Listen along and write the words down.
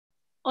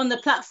on the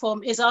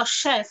platform is our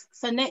chef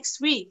for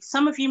next week.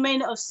 Some of you may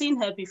not have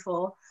seen her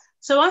before.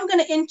 So I'm going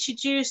to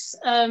introduce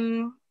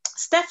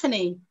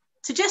Stephanie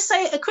to just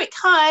say a quick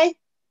hi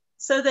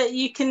so that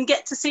you can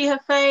get to see her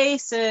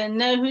face and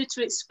know who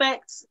to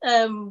expect,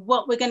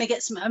 what we're going to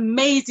get some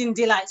amazing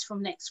delights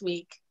from next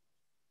week.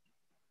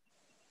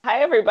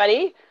 Hi,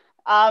 everybody.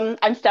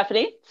 I'm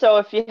Stephanie. So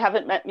if you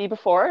haven't met me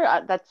before,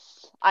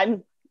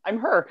 I'm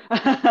her.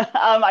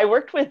 I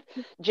worked with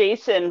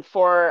Jason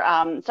for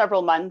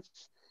several months.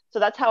 So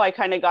that's how I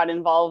kind of got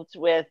involved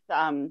with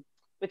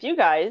you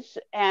guys.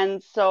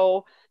 And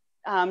so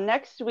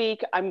next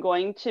week, I'm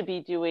going to be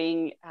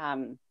doing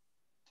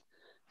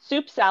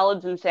soup,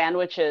 salads, and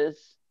sandwiches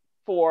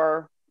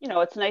for,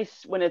 it's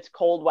nice when it's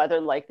cold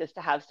weather like this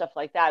to have stuff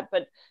like that.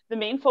 But the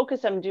main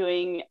focus I'm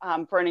doing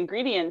for an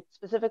ingredient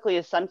specifically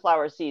is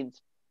sunflower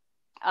seeds,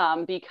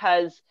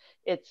 because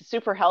it's a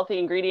super healthy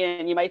ingredient.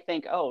 And you might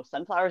think, oh,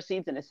 sunflower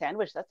seeds in a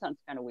sandwich, that sounds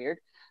kind of weird.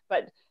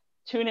 But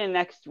tune in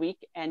next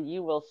week and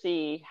you will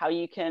see how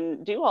you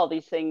can do all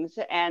these things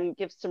and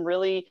give some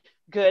really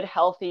good,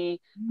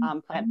 healthy,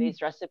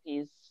 plant-based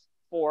recipes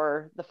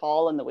for the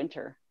fall and the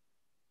winter.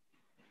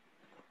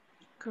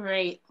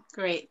 Great.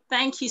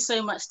 Thank you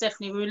so much,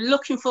 Stephanie. We're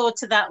looking forward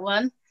to that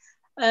one.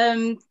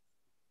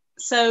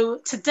 So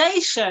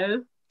today's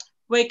show,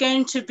 we're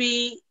going to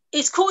be,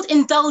 it's called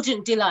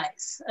Indulgent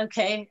Delights,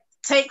 okay?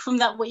 Take from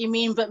that what you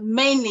mean, but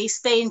mainly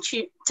stay in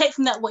tune, take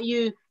from that what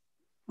you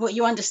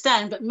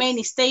understand, but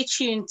mainly stay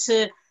tuned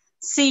to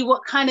see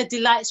what kind of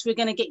delights we're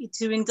going to get you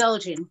to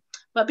indulge in.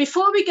 But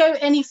before we go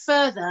any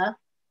further,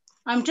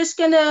 I'm just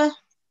going to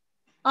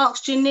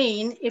ask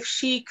Janine if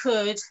she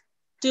could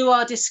do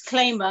our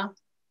disclaimer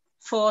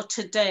for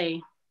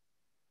today.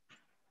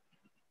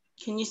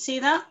 Can you see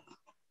that?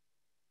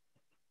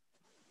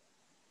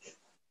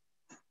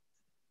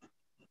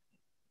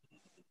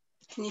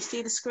 Can you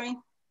see the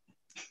screen?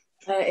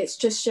 It's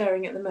just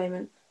sharing at the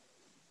moment.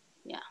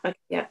 Yeah. Okay,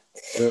 yeah.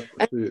 So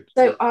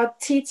our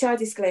TTI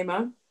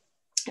disclaimer: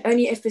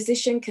 only a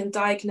physician can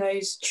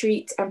diagnose,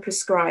 treat and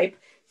prescribe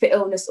for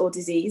illness or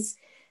disease.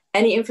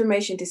 Any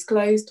information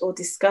disclosed or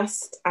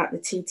discussed at the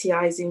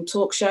TTI Zoom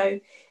talk show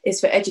is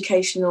for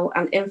educational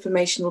and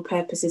informational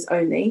purposes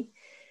only.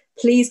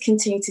 Please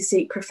continue to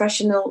seek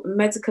professional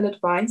medical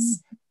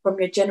advice from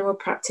your general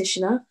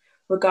practitioner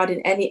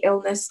regarding any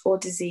illness or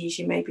disease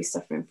you may be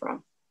suffering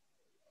from.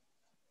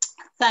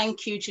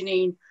 Thank you,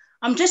 Janine.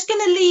 I'm just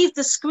going to leave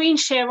the screen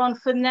share on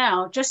for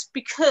now, just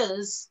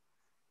because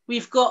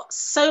we've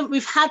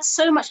had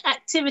so much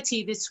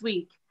activity this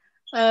week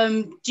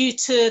due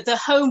to the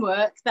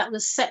homework that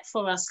was set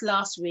for us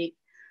last week.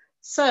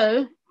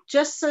 So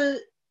just so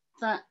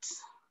that,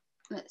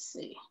 let's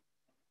see.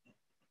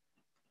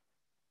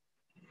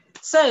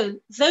 So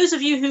those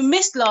of you who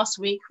missed last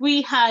week,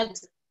 we had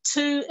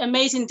two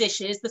amazing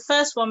dishes. The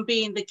first one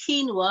being the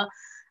quinoa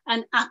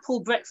and apple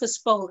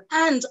breakfast bowl.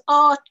 And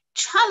our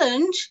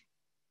challenge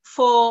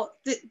for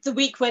the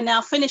week we're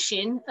now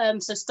finishing,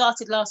 so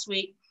started last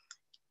week,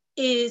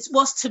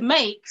 was to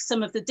make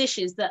some of the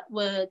dishes that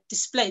were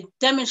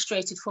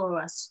demonstrated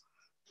for us.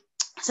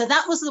 So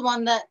that was the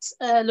one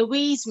that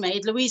Louise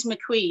made, Louise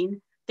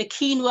McQueen, the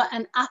quinoa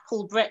and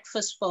apple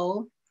breakfast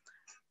bowl.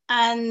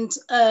 And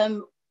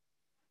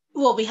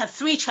well, we had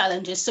three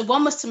challenges. So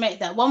one was to make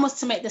that, one was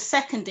to make the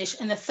second dish,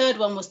 and the third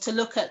one was to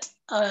look at,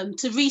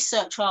 to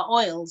research our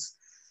oils.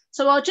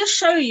 So I'll just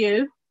show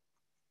you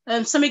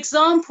some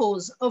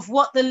examples of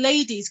what the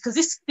ladies,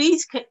 because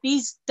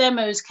these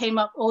demos came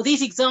up, or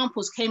these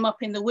examples came up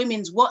in the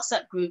women's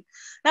WhatsApp group.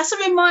 That's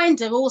a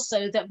reminder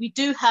also that we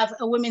do have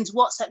a women's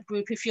WhatsApp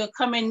group if you're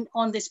coming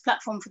on this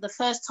platform for the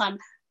first time,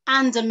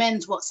 and a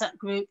men's WhatsApp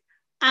group,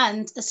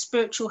 and a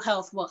spiritual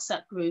health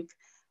WhatsApp group.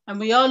 And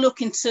we are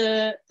looking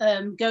to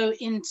go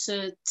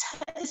into,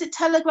 is it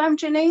Telegram,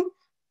 Janine?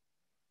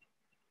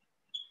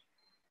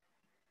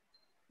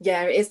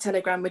 Yeah, it is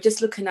Telegram. We're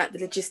just looking at the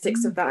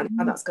logistics of that and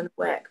how that's going to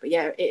work. But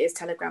yeah, it is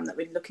Telegram that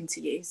we're looking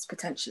to use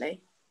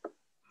potentially.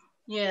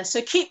 Yeah,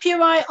 so keep your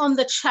eye on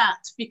the chat,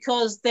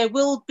 because there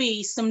will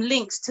be some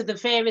links to the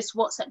various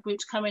WhatsApp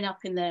groups coming up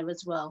in there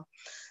as well.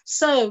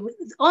 So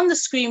on the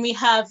screen, we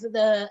have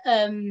the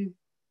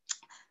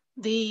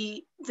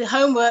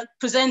homework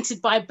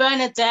presented by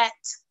Bernadette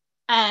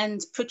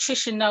and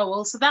Patricia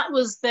Noel. So that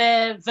was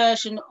their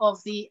version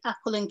of the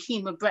apple and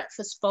quinoa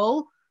breakfast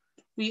bowl.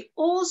 We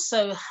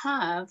also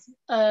have,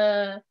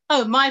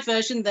 my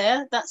version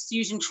there, that's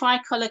using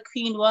tricolor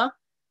quinoa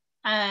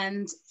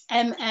and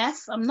MF.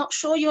 I'm not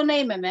sure your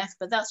name, MF,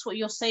 but that's what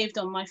you're saved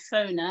on my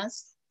phone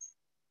as.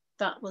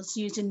 That was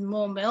using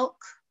more milk.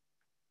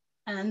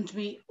 And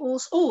we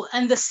also,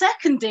 and the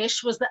second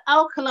dish was the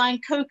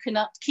alkaline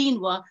coconut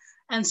quinoa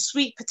and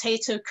sweet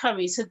potato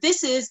curry. So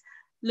this is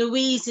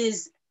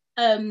Louise's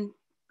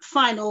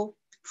final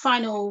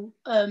product.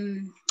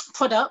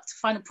 Could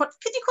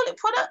you call it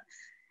product?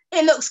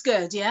 It looks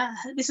good, yeah.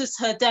 This is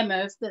her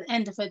demo, the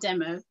end of her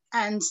demo,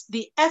 and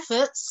the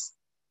efforts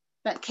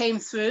that came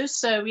through.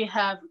 So we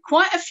have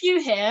quite a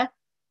few here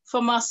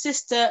from our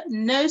sister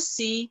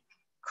Nosi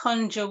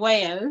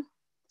Conjaweo.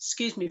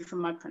 Excuse me for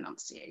my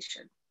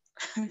pronunciation.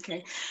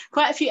 Okay,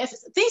 quite a few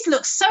efforts. These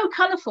look so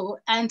colourful,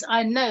 and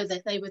I know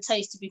that they were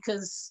tasty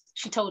because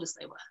she told us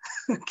they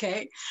were.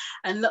 Okay,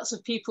 and lots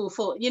of people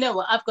thought, you know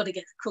what, I've got to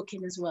get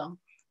cooking as well.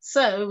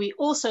 So we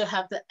also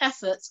have the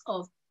efforts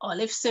of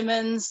Olive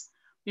Simmons.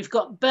 We've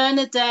got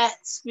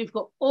Bernadette. We've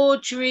got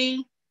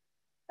Audrey.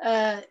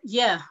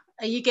 Yeah,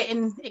 are you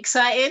getting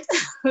excited?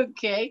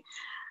 Okay.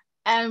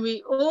 And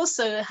we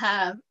also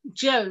have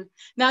Jo.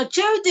 Now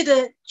Jo did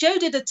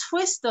a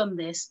twist on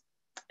this.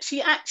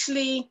 She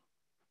actually,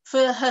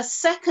 for her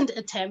second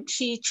attempt,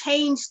 she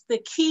changed the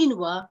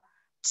quinoa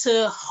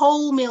to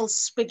wholemeal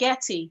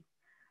spaghetti,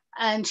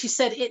 and she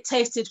said it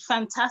tasted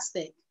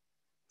fantastic.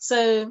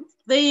 So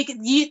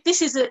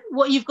this is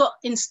what you've got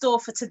in store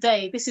for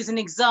today. This is an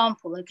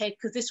example, okay,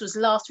 because this was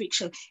last week's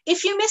show.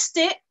 If you missed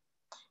it,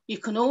 you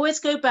can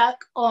always go back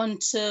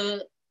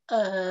onto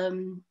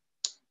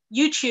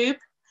YouTube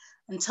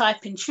and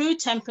type in True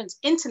Temperance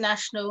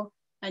International,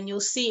 and you'll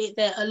see it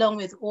there along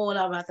with all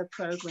our other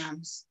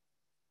programs.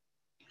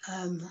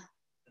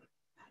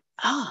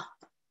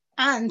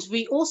 And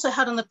we also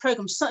had on the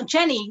program, so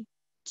Jenny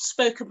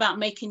spoke about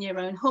making your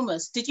own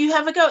hummus. Did you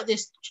have a go at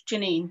this,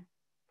 Janine?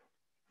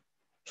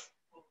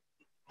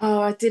 Oh,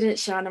 I didn't,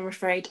 Shan, I'm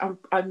afraid.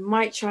 I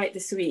might try it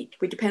this week.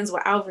 It depends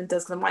what Alvin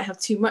does, because I might have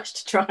too much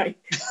to try.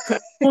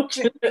 But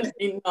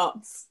unfortunately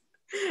not.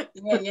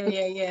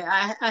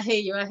 Yeah. I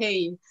hear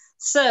you.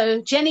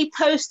 So Jenny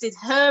posted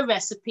her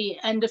recipe,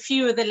 and a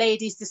few of the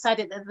ladies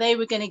decided that they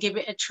were going to give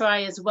it a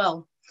try as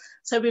well.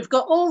 So we've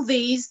got all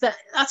these that,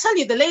 I'll tell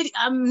you, the lady,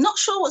 I'm not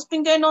sure what's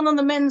been going on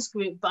the men's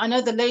group, but I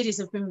know the ladies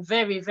have been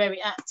very, very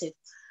active.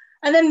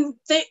 And then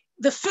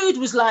the food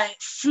was like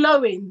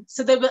flowing.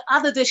 So there were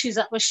other dishes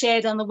that were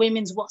shared on the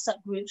women's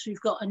WhatsApp groups.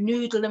 We've got a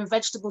noodle and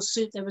vegetable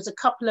soup. There was a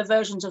couple of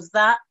versions of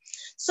that.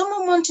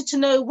 Someone wanted to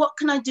know, what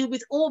can I do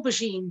with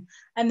aubergine?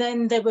 And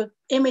then there were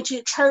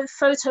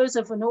photos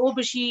of an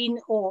aubergine,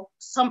 or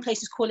some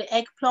places call it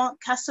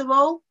eggplant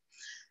casserole.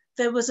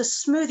 There was a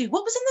smoothie.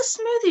 What was in the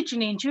smoothie,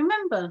 Janine? Do you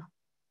remember?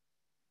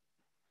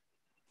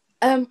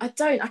 I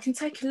don't. I can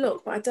take a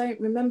look, but I don't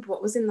remember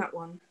what was in that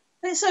one.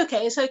 It's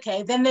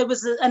okay. Then there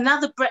was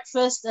another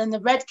breakfast, and the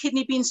red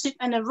kidney bean soup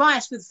and a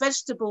rice with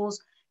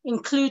vegetables,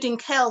 including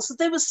kale. So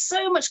there was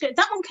so much good.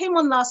 That one came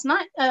on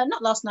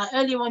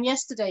earlier on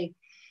yesterday.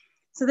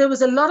 So there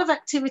was a lot of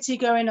activity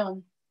going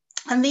on.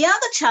 And the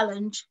other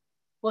challenge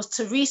was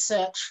to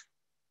research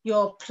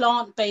your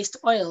plant-based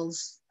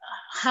oils,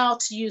 how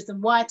to use them,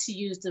 why to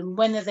use them,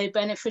 when are they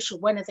beneficial,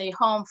 when are they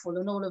harmful,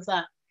 and all of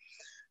that.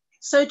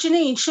 So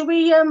Janine, should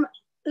we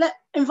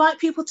invite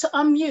people to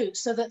unmute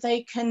so that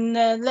they can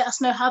let us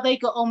know how they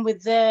got on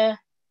with their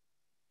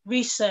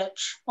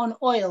research on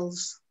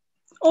oils,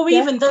 or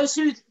even those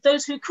who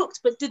cooked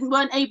but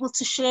weren't able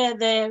to share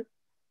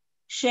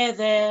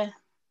their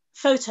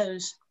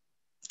photos.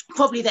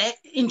 Probably they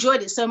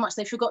enjoyed it so much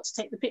they forgot to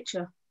take the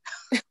picture.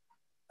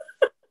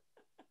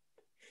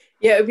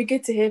 Yeah, it would be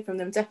good to hear from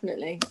them,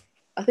 definitely.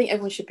 I think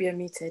everyone should be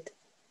unmuted.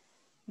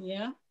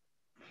 Yeah.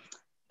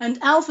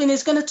 And Alvin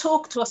is going to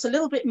talk to us a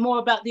little bit more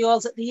about the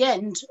oils at the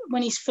end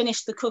when he's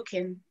finished the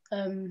cooking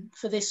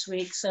for this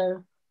week.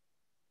 So,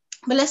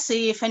 but let's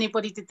see if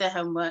anybody did their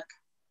homework.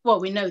 Well,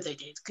 we know they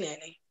did,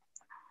 clearly.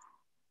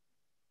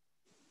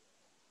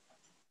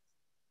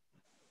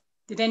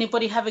 Did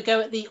anybody have a go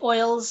at the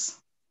oils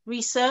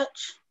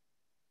research?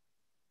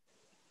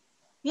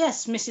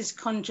 Yes, Mrs.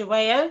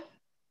 Conjaweo,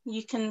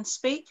 you can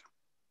speak.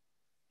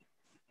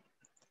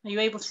 Are you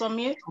able to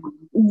unmute?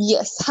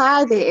 Yes.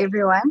 Hi there,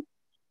 everyone.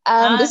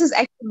 This is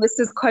actually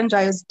Mrs.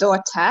 Conjayo's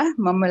daughter,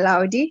 Mama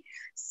Laudi.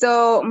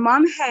 So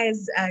Mom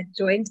has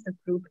joined the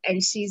group,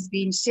 and she's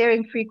been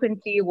sharing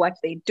frequently what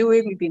they're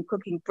doing. We've been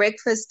cooking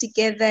breakfast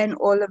together and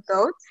all of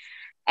those.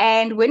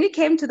 And when it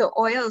came to the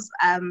oils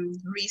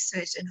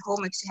research and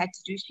homework she had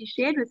to do, she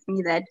shared with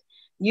me that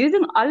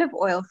using olive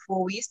oil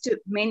we used to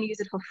mainly use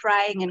it for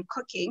frying and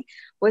cooking,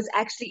 was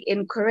actually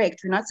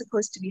incorrect. We're not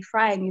supposed to be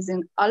frying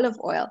using olive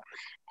oil.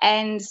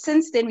 And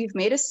since then, we've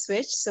made a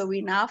switch. So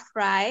we now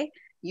fry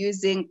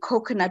using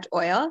coconut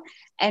oil,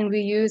 and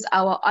we use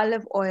our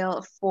olive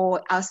oil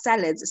for our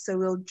salads. So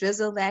we'll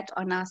drizzle that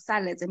on our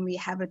salads and we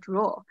have it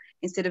raw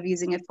instead of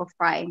using it for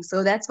frying.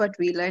 So that's what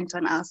we learned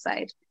on our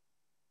side.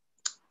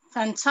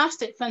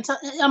 Fantastic.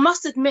 I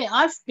must admit,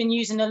 I've been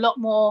using a lot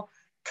more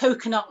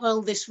coconut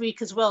oil this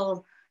week as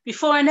well.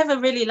 Before, I never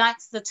really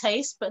liked the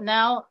taste, but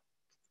now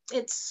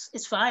it's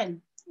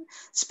fine,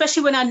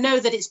 especially when I know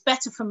that it's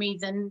better for me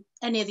than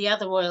any of the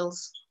other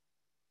oils.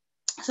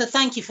 So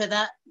thank you for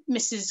that,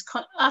 Mrs.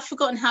 I've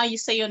forgotten how you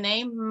say your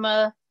name.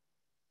 Oh,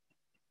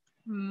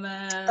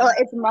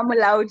 it's Mama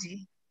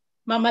Laudi.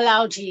 Mama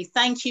Laudi.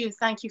 Thank you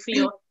for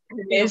your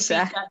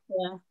feedback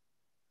there.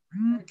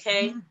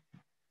 Okay.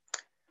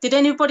 Did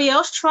anybody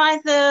else try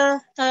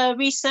the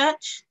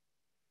research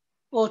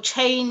or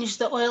change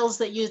the oils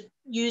that you're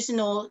using,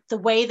 or the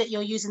way that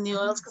you're using the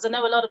oils? Because I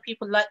know a lot of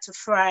people like to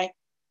fry,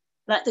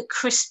 like the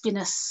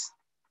crispiness.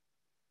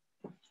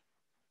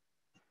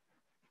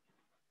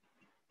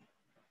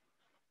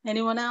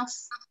 Anyone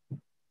else?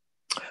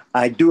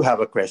 I do have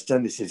a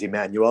question. This is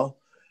Emmanuel.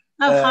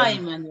 Oh, hi,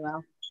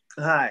 Emmanuel.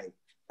 Hi.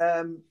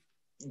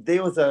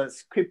 There was a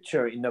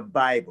scripture in the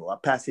Bible, a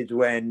passage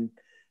when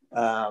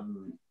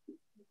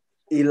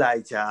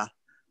Elijah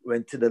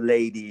went to the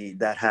lady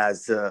that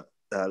has a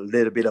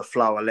little bit of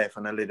flour left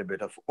and a little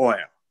bit of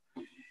oil.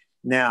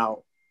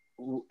 Now,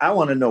 I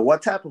want to know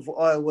what type of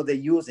oil were they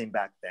using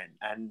back then,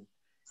 and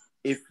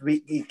if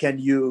we can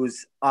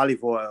use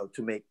olive oil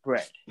to make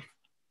bread.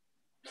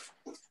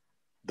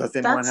 Does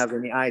anyone have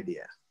any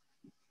idea?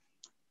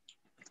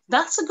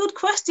 That's a good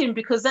question,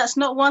 because that's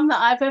not one that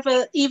I've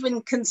ever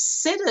even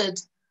considered.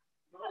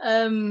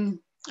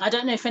 I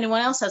don't know if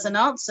anyone else has an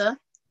answer.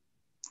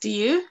 Do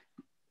you?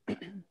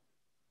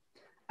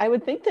 I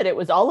would think that it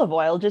was olive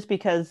oil, just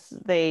because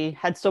they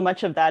had so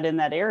much of that in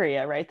that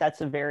area, right?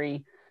 That's a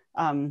very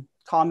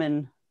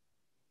common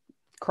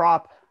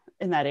crop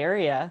in that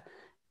area.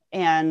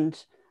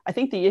 And I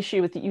think the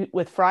issue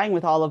with frying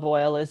with olive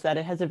oil is that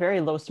it has a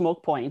very low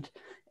smoke point,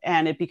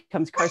 and it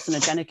becomes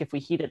carcinogenic if we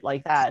heat it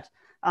like that.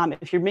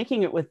 If you're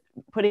making it with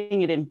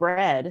putting it in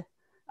bread,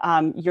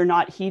 you're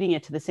not heating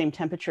it to the same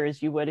temperature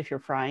as you would if you're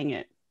frying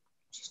it.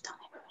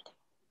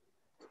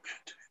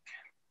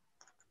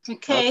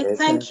 Okay,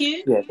 thank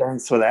you. Yeah,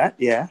 thanks for that.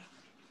 Yeah.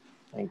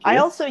 Thank you. I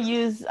also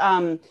use,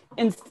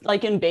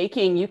 in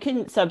baking, you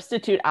can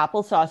substitute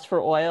applesauce for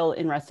oil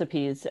in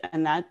recipes,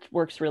 and that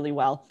works really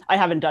well. I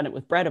haven't done it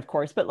with bread, of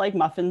course, but like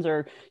muffins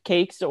or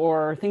cakes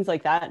or things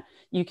like that,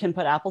 you can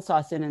put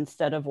applesauce in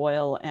instead of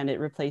oil, and it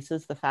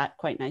replaces the fat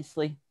quite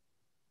nicely.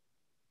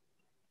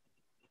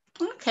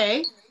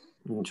 Okay.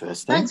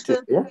 Interesting. Thanks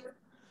for... Yeah.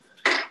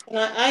 And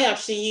I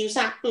actually use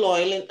apple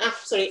oil and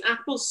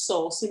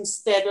applesauce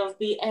instead of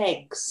the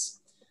eggs.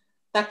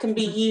 That can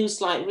be used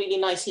like really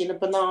nicely in a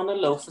banana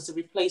loaf as a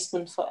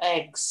replacement for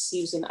eggs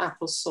using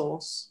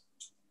applesauce.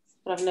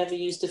 But I've never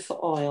used it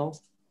for oil.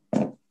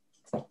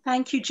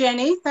 Thank you,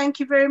 Jenny. Thank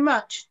you very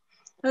much.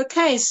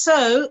 Okay,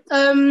 so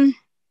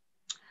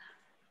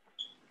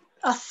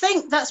I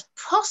think that's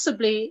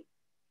possibly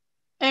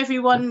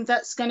everyone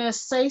that's going to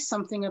say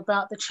something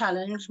about the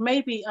challenge.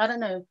 Maybe, I don't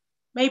know,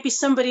 maybe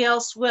somebody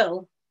else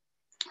will.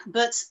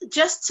 But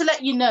just to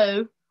let you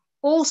know,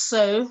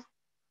 also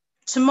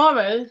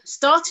tomorrow,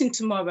 starting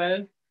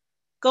tomorrow,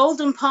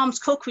 Golden Palms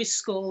Cookery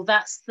School,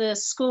 that's the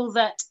school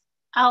that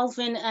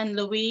Alvin and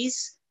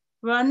Louise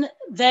run,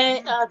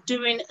 they are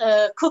doing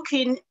a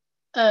cooking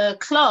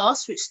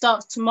class which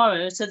starts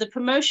tomorrow. So the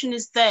promotion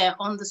is there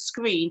on the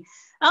screen.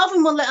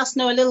 Alvin will let us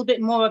know a little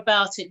bit more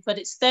about it, but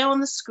it's there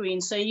on the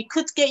screen. So you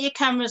could get your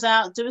cameras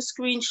out, do a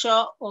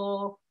screenshot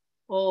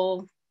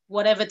or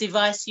whatever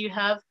device you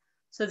have.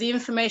 So the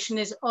information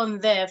is on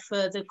there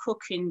for the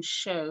cooking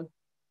show.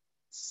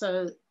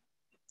 So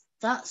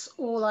that's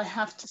all I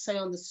have to say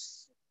on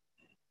this,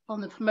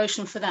 on the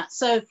promotion for that.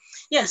 So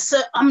yes,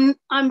 so I'm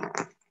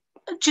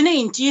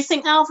Janine, do you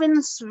think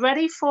Alvin's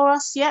ready for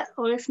us yet?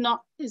 Or if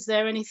not, is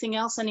there anything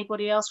else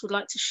anybody else would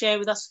like to share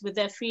with us with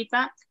their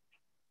feedback?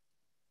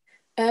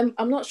 I'm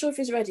not sure if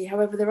he's ready.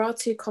 However, there are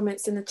 2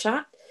 comments in the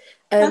chat.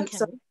 Okay.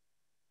 So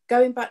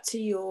going back to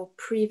your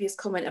previous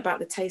comment about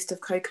the taste of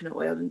coconut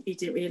oil, and you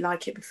didn't really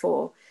like it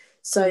before.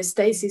 So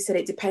Stacey said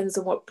it depends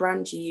on what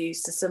brand you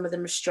use. So some of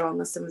them are strong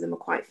and some of them are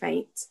quite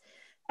faint.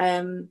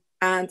 And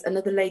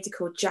another lady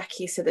called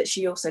Jackie said that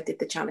she also did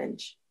the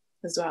challenge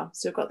as well.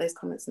 So we've got those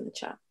comments in the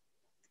chat.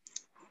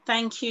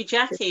 Thank you,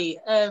 Jackie.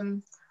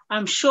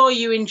 I'm sure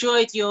you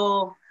enjoyed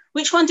your...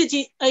 Which one did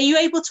you... Are you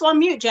able to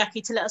unmute,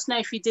 Jackie, to let us know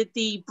if you did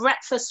the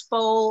breakfast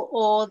bowl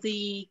or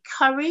the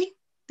curry,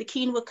 the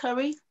quinoa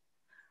curry?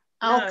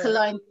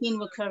 Alkaline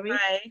quinoa curry.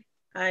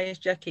 Hi, it's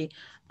Jackie.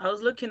 I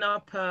was looking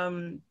up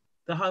the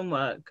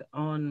homework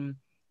on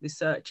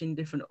researching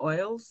different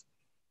oils,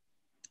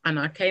 and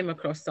I came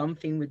across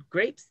something with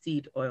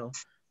grapeseed oil.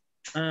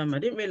 I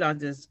didn't realize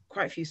there's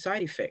quite a few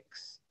side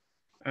effects,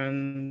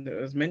 and it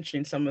was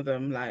mentioning some of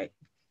them, like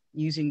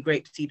using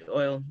grapeseed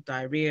oil,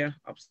 diarrhea,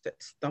 upset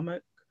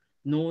stomach,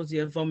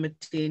 nausea,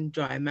 vomiting,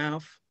 dry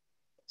mouth,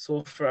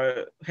 sore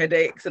throat,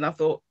 headaches, and I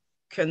thought,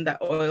 can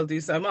that oil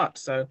do so much?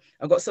 So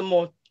I've got some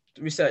more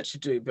research to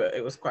do, but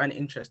it was quite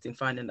interesting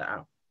finding that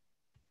out.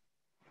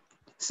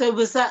 So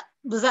was that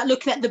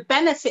looking at the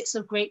benefits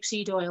of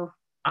grapeseed oil?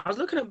 I was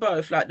looking at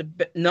both, like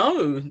which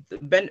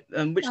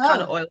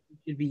kind of oil you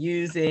should be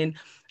using,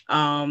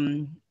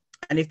 and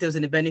if there was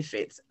any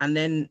benefits. And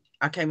then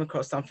I came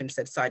across something that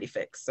said side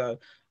effects. So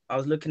I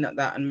was looking at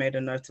that and made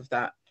a note of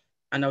that.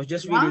 And I was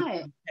just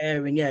really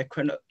comparing,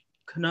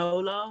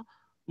 canola,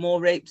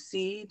 more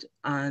rapeseed,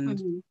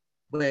 and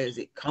where does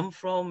it come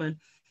from, and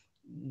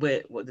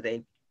what do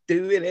they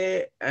do with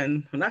it?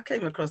 And when I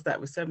came across that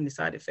with so many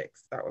side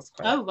effects, that was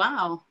quite... Oh,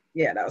 wow.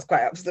 Yeah, that was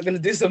quite... I'm still going to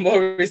do some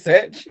more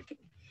research.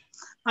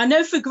 I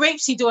know for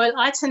grapeseed oil,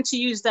 I tend to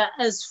use that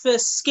as for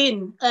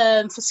skin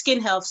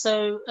health.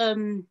 So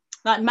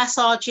like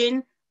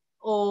massaging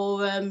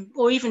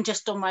or even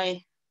just on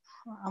my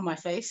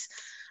face,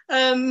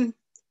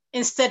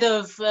 instead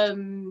of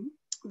the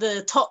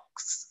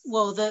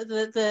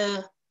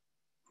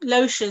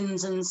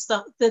lotions and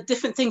stuff, the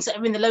different things that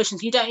are in the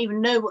lotions. You don't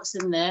even know what's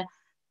in there.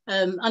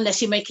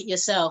 unless you make it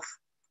yourself.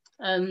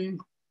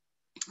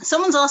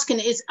 Someone's asking,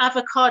 is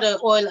avocado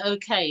oil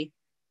okay?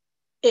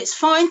 It's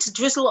fine to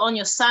drizzle on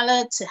your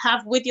salad, to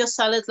have with your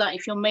salad, like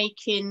if you're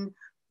making,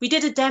 we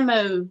did a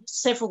demo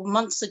several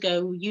months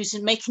ago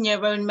making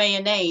your own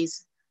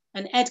mayonnaise,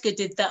 and Edgar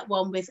did that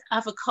one with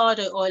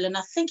avocado oil, and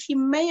I think he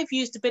may have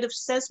used a bit of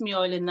sesame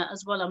oil in that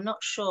as well. I'm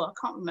not sure, I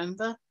can't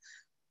remember.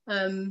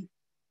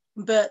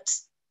 But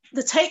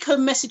the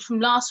take-home message from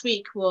last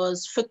week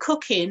was, for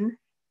cooking,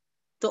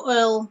 the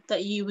oil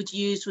that you would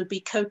use would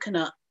be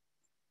coconut,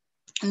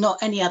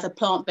 not any other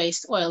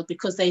plant-based oil,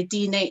 because they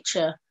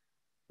denature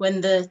when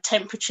the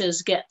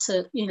temperatures get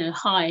to,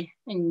 high,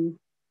 and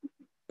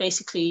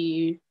basically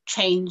you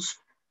change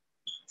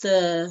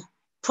the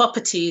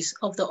properties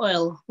of the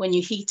oil when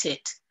you heat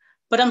it.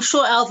 But I'm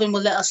sure Alvin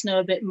will let us know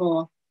a bit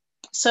more.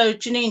 So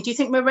Janine, do you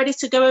think we're ready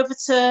to go over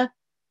to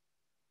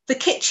the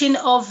kitchen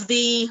of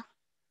the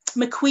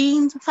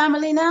McQueen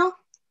family now?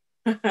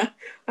 I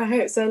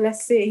hope so.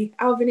 Let's see.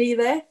 Alvin, are you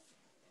there?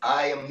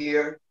 I am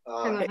here.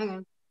 Hang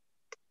on.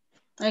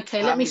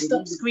 Okay, let me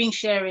stop screen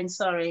sharing.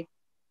 Sorry.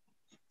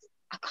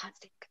 I can't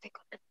think.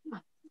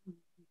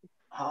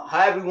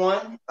 Hi,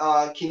 everyone.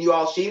 Can you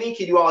all see me?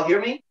 Can you all hear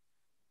me?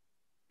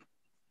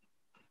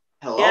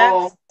 Hello.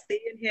 Yes,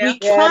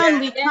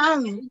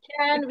 seeing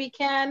here. We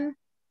can.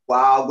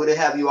 Wow, good to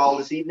have you all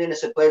this evening.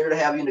 It's a pleasure to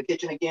have you in the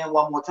kitchen again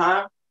one more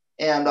time.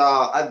 And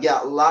I've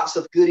got lots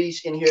of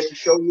goodies in here to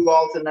show you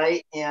all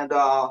tonight. And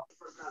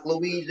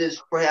Louise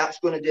is perhaps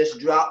going to just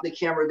drop the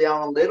camera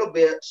down a little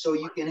bit so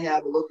you can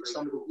have a look at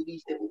some of the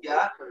goodies that we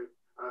got.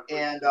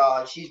 And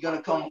she's going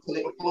to come a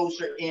little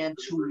closer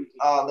into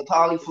the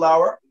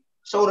cauliflower.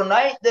 So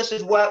tonight, this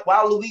is what,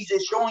 while Louise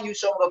is showing you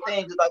some of the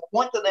things, as I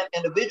point to them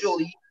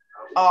individually,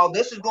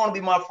 this is going to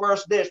be my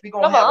first dish. We're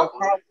going to have a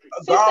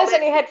see if there's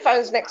any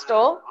headphones next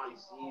door.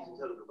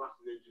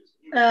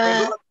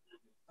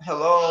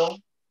 Hello.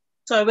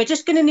 So we're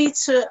just going to need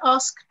to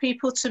ask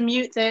people to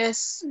mute their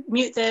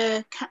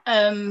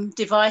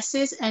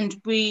devices,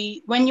 and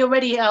when you're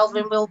ready,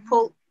 Alvin, we'll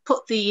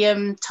put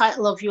the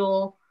title of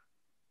your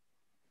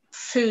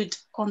food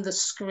on the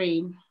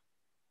screen.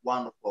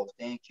 Wonderful,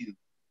 thank you.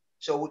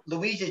 So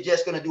Louise is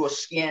just going to do a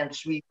scan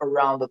sweep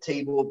around the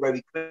table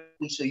very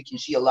quickly so you can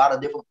see a lot of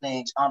different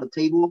things on the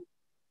table.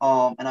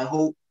 And I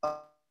hope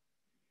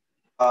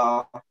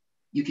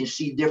you can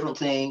see different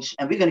things.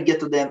 And we're going to get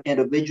to them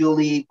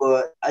individually,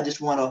 but I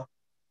just want to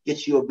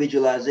get you a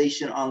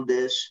visualization on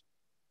this.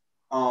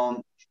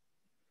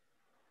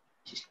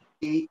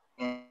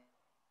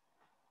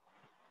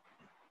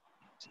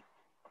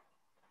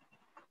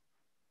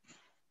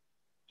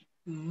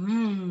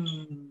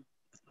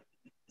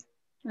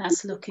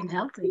 That's looking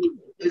healthy.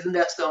 Isn't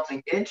that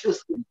something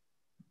interesting?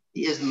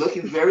 He is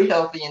looking very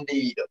healthy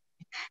indeed.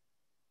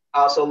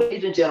 So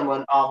ladies and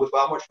gentlemen,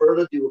 without much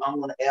further ado, I'm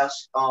going to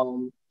ask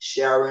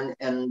Sharon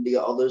and the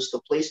others to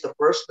place the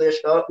first dish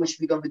up, which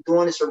we're going to be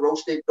doing is a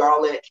roasted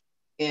garlic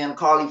and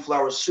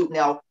cauliflower soup.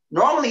 Now,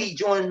 normally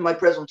during my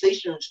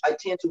presentations, I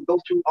tend to go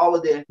through all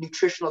of the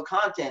nutritional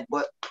content,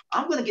 but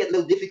I'm going to get a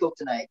little difficult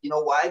tonight. You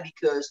know why?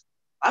 Because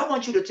I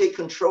want you to take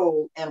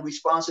control and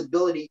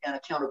responsibility and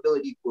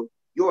accountability for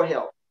your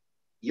health,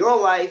 your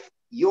life,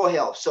 your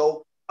health.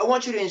 So I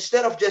want you to,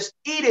 instead of just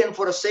eating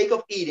for the sake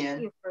of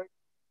eating,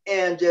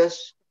 and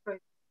just,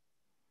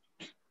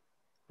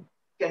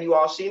 can you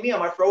all see me?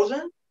 Am I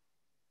frozen?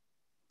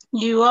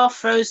 You are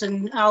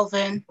frozen,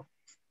 Alvin.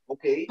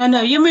 Okay. Oh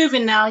no, you're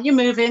moving now. You're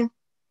moving.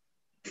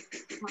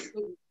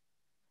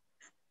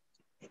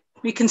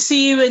 We can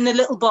see you in the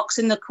little box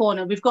in the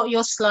corner. We've got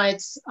your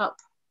slides up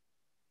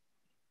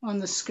on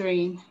the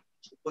screen.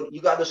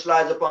 You got the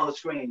slides up on the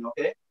screen,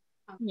 okay?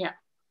 Yeah.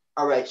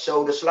 All right,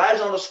 so the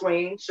slides on the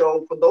screen.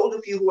 So for those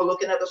of you who are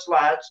looking at the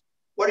slides,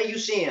 what are you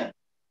seeing?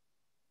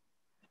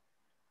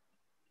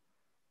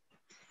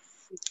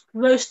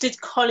 Roasted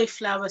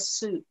cauliflower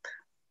soup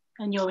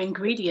and your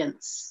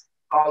ingredients.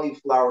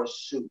 Cauliflower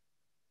soup,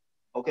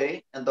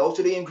 okay? And those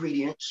are the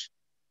ingredients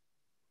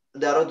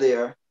that are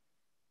there.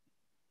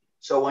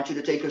 So I want you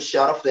to take a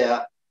shot of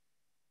that.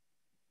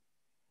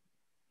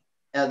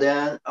 And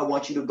then I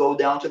want you to go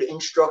down to the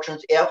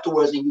instructions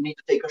afterwards, and you need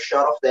to take a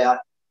shot of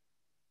that.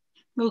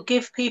 We'll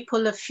give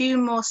people a few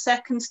more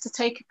seconds to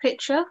take a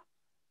picture.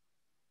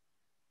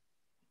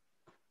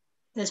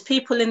 There's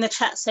people in the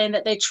chat saying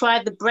that they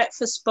tried the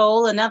breakfast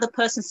bowl. Another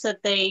person said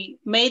they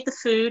made the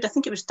food. I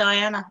think it was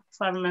Diana,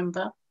 if I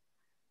remember.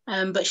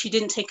 But she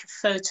didn't take a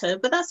photo,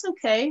 but that's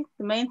okay.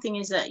 The main thing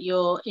is that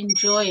you're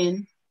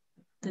enjoying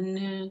the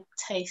new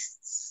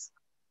tastes.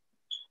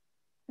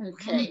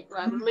 Okay,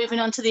 right, we're moving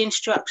on to the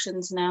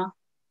instructions now.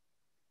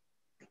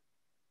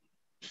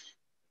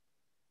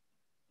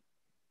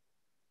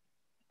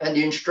 And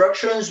the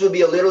instructions will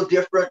be a little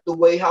different the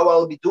way how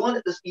I'll be doing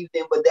it this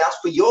evening, but that's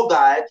for your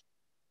guide.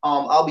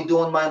 I'll be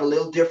doing mine a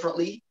little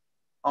differently,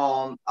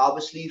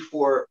 obviously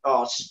for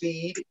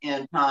speed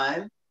and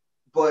time,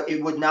 but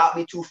it would not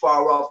be too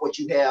far off what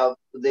you have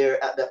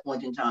there at that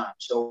point in time.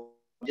 So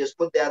just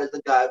put that as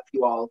a guide for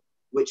you all,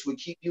 which would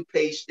keep you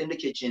paced in the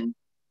kitchen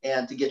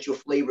and to get your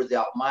flavors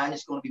out. Mine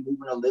is going to be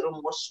moving a little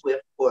more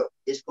swift, but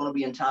it's going to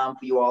be in time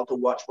for you all to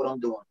watch what I'm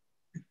doing.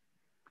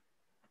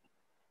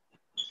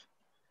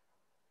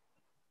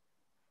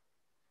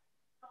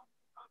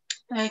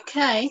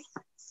 Okay.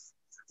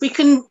 We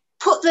can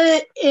put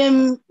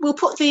the we'll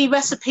put the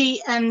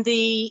recipe and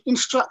the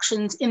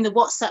instructions in the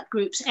WhatsApp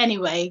groups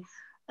anyway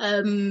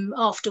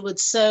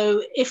afterwards.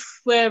 So if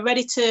we're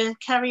ready to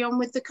carry on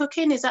with the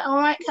cooking, is that all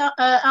right,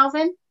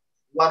 Alvin?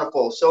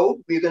 Wonderful.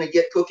 So we're going to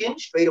get cooking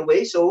straight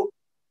away. So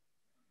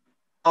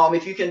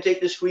if you can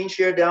take the screen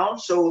share down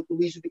so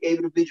Louise will be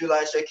able to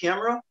visualize her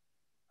camera.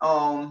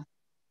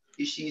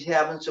 She's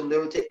having some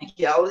little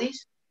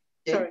technicalities.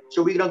 Okay?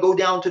 So we're going to go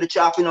down to the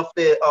chopping of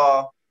the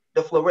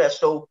florets.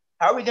 So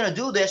how are we going to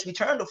do this? We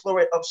turn the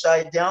floret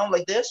upside down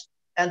like this.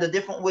 And the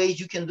different ways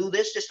you can do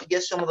this just to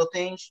get some of the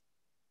things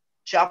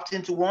chopped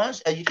into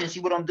ones. As you can see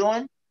what I'm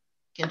doing.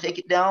 Can take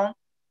it down.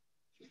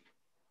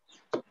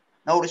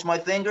 Notice my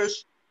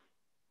fingers.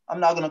 I'm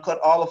not going to cut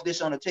all of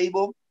this on the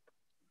table.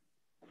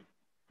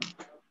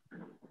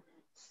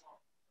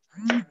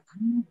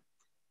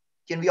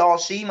 Can we all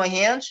see my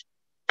hands?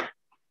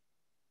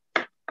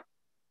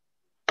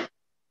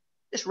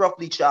 It's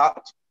roughly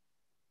chopped.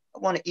 I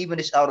want to even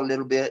this out a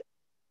little bit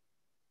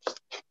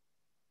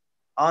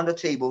on the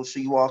table so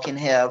you all can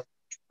have,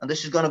 and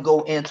this is going to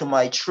go into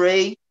my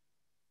tray,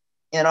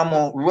 and I'm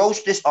going to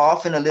roast this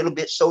off in a little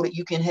bit so that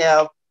you can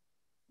have,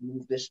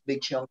 move this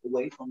big chunk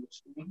away from the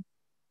screen.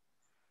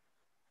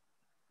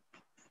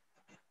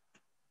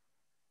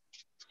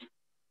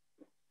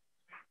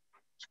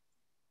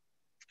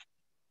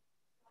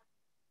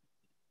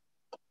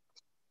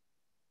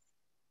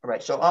 All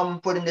right, so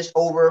I'm putting this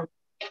over.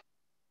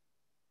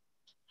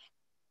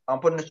 I'm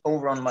putting this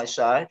over on my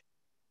side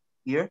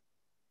here.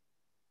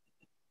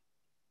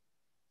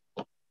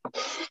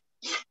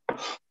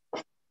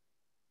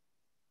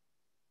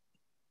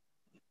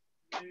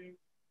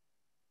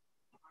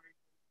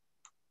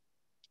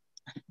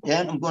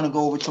 Then I'm going to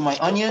go over to my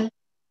onion.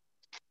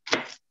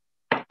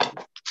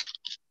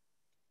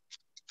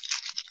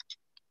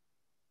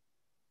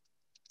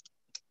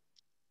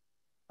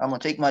 I'm going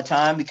to take my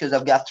time because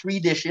I've got 3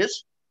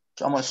 dishes.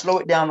 So I'm going to slow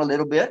it down a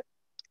little bit.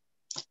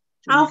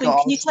 So Alvin,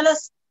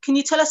 can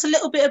you tell us a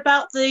little bit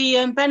about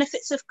the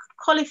benefits of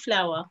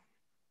cauliflower?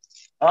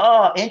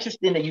 Oh,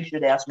 interesting that you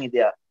should ask me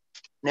that.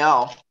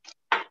 Now,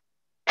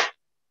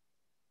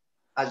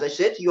 as I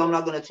said to you, I'm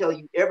not going to tell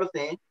you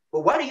everything.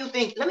 But why do you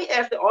think, let me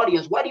ask the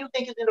audience, why do you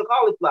think it's in the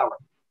cauliflower?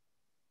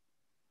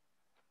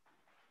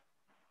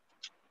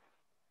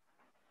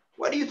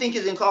 What do you think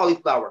is in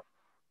cauliflower?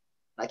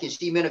 I can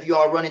see many of you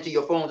all running to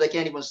your phones. I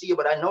can't even see it,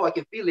 but I know I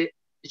can feel it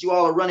that you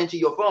all are running to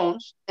your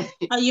phones.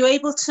 Are you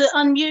able to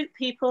unmute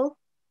people?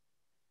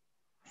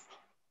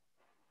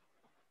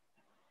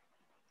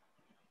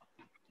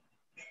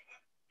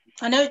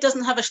 I know it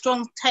doesn't have a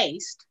strong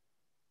taste.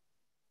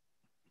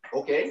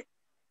 Okay.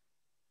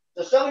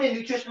 So some of the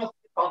nutritional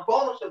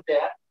components of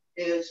that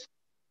is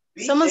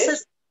B6.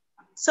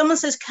 Someone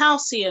says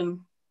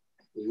calcium.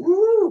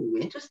 Ooh,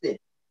 interesting.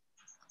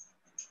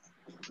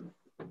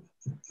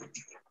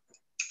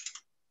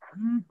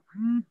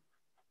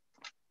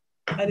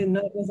 I didn't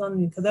know it was on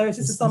me because there was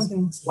just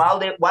something. While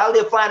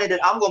they're finding it,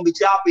 I'm going to be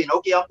chopping.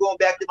 Okay, I'm going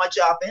back to my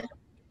chopping.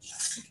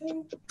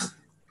 Okay.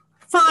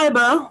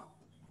 Fiber.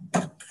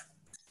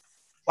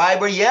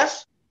 Fiber,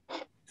 yes.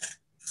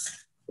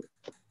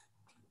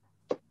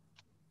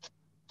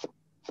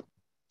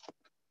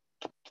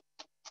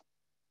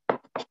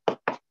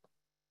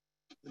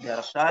 Put that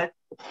aside.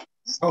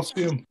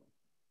 Calcium.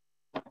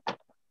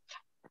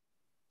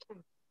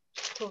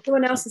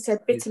 Someone else has said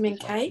vitamin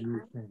K.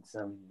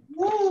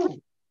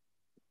 Woo.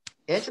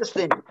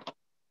 Interesting.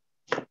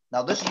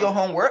 Now this is your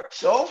homework.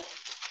 So,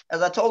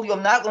 as I told you,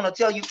 I'm not going to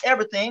tell you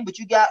everything, but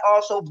you got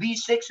also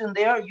B6 in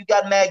there. You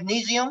got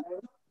magnesium.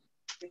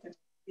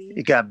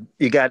 You got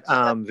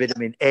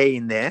vitamin A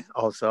in there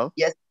also.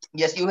 Yes,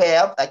 you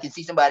have. I can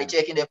see somebody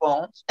checking their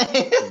phones.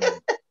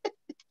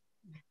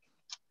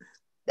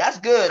 That's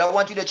good. I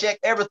want you to check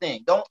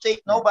everything. Don't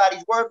take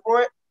nobody's word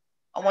for it.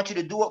 I want you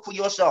to do it for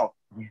yourself.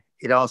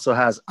 It also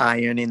has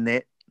iron in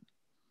it.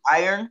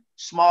 Iron,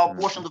 small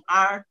portions of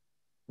iron.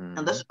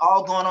 And this is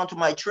all going onto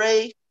my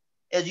tray.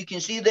 As you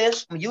can see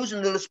this, I'm using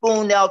a little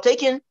spoon now.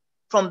 Taking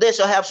from this,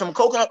 I have some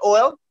coconut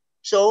oil.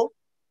 So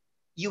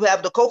you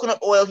have the coconut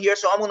oil here.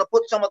 So I'm going to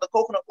put some of the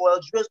coconut oil,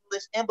 drizzle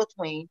this in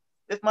between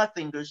with my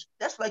fingers.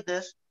 Just like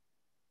this.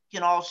 You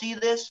can all see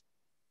this.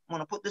 I'm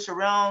going to put this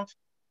around.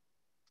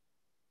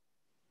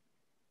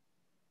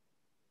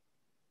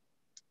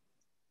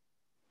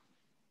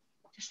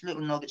 Just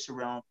little nuggets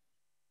around.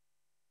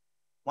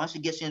 Once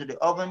it gets into the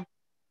oven,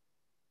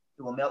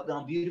 it will melt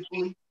down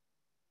beautifully.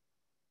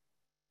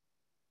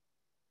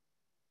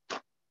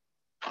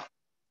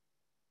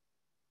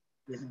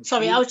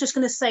 Sorry, I was just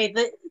going to say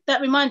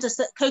that reminds us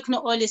that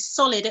coconut oil is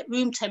solid at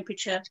room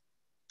temperature,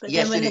 but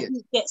yes, then when the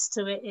heat gets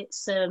to it,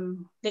 it's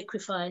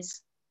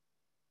liquefies.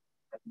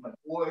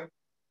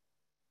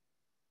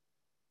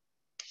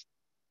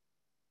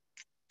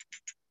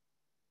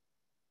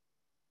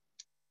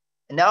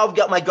 And now I've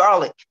got my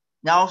garlic.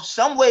 Now,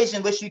 some ways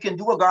in which you can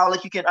do a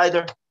garlic, you can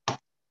either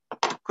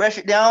crush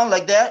it down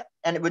like that,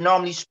 and it would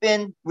normally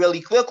spin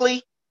really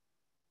quickly.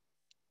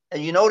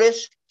 And you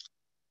notice.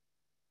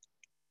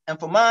 And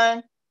for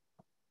mine,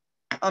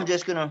 I'm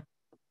just gonna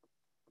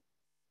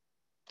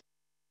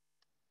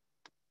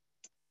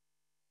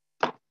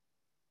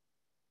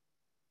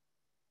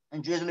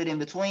and drizzle it in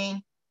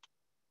between.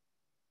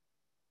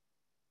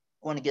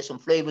 I want to get some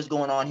flavors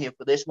going on here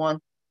for this one.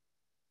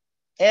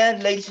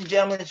 And ladies and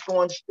gentlemen, it's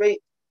going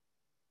straight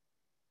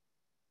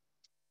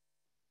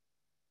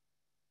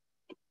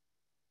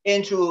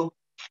into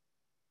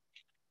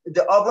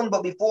the oven.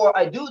 But before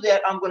I do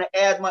that, I'm going to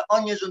add my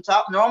onions on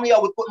top. Normally I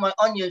would put my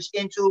onions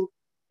into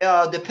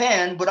the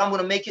pan, but I'm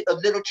going to make it a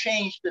little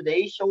change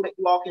today so that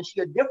you all can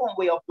see a different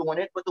way of doing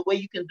it. But the way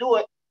you can do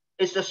it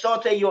is to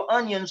saute your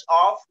onions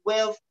off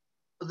with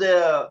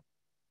the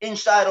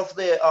inside of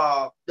the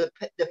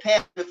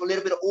pan with a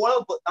little bit of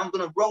oil. But I'm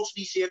going to roast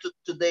these here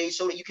today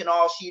so that you can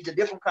all see the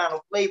different kind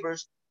of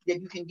flavors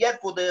that you can get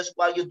for this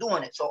while you're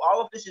doing it. So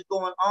all of this is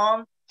going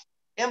on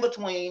in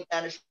between,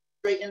 and it's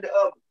straight in the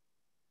oven.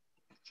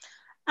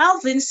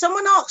 Alvin,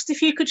 someone asked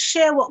if you could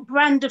share what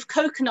brand of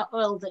coconut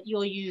oil that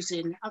you're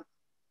using.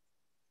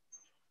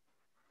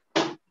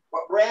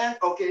 What brand?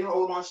 Okay,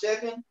 hold on a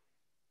second.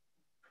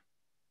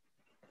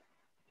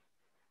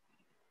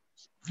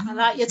 I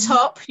like your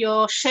top,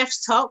 your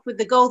chef's top with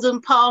the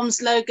Golden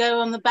Palms logo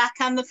on the back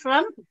and the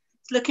front.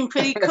 It's looking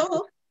pretty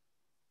cool.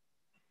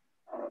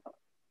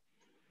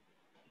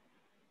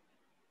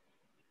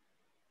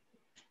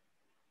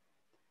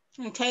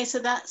 Okay, so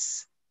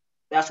that's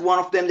one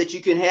of them that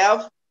you can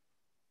have.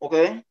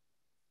 Okay.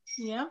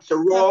 Yeah. It's a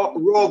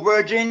raw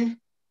virgin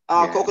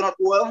coconut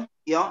oil.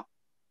 Yeah.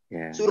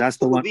 Yeah. That's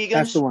the one.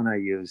 That's the one I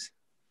use.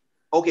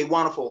 Okay,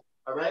 wonderful.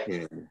 All right.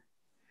 Yeah.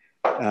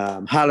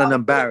 Holland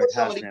and Barrett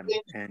has them,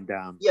 and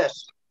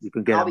yes, you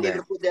can get them there.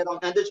 To put that on.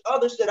 And there's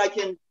others that I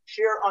can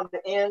share on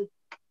the end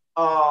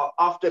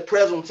of the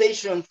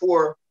presentation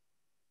for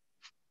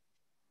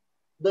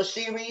the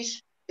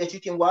series that you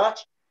can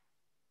watch.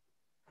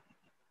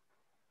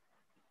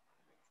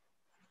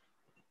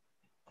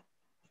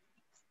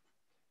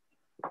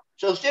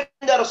 So setting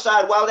that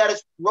aside, while that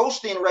is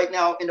roasting right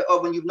now in the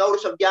oven, you've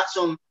noticed I've got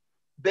some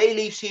bay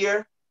leaves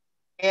here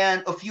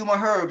and a few more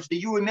herbs. Do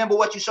you remember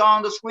what you saw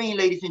on the screen,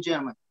 ladies and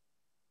gentlemen?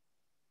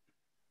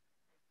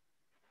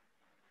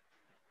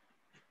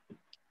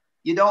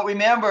 You don't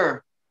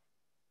remember?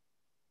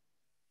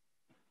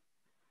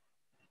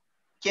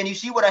 Can you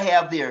see what I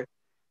have there?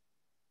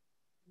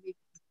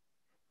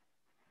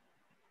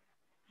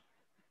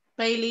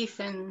 Bay leaf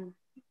and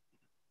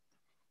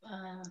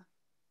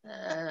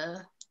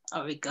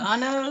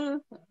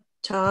oregano.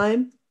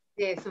 Thyme.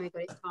 Yes, we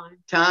got thyme.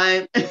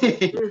 Thyme.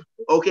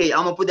 Okay,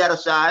 I'm gonna put that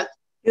aside.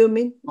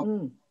 Cumin.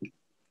 I'm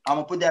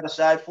gonna put that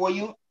aside for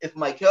you. If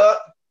my cup,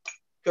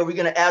 because we're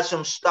gonna add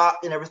some stock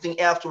and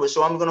everything afterwards.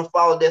 So I'm gonna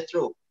follow that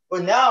through.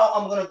 But now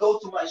I'm gonna go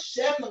to my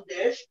second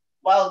dish.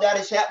 While that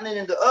is happening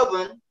in the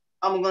oven,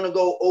 I'm gonna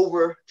go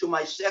over to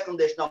my second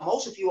dish. Now,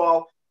 most of you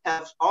all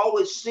have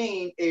always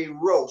seen a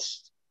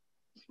roast.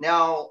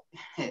 Now,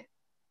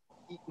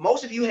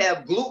 most of you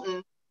have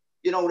gluten,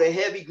 you know, the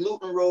heavy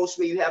gluten roast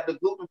where you have the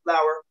gluten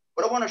flour.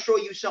 But I want to show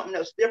you something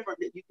that's different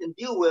that you can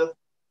deal with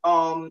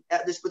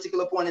at this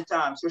particular point in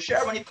time. So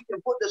Sharon, if you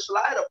can put the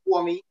slide up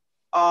for me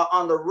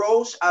on the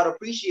roast, I'd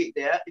appreciate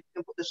that. If you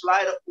can put the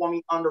slide up for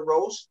me on the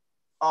roast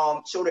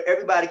so that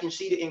everybody can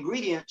see the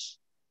ingredients,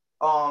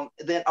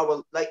 then I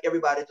would like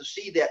everybody to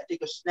see that,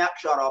 take a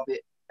snapshot of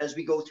it as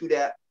we go through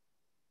that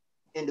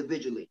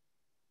individually.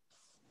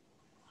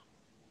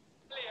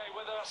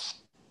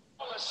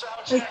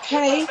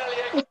 Okay.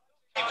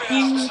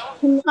 You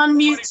can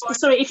unmute,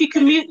 sorry, if you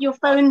can mute your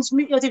phones,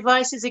 mute your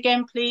devices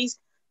again, please.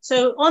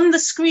 So on the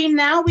screen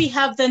now, we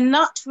have the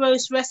nut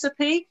roast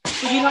recipe.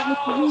 Would you like me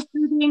to read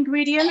through the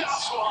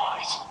ingredients?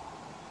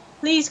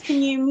 Please,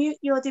 can you mute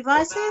your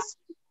devices?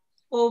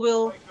 Or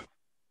we'll,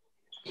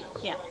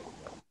 yeah.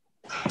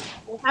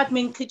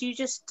 Admin, could you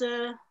just,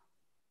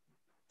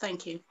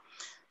 thank you.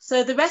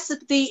 So the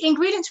recipe, the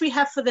ingredients we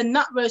have for the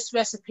nut roast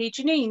recipe,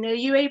 Janine, are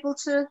you able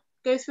to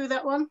go through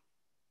that one?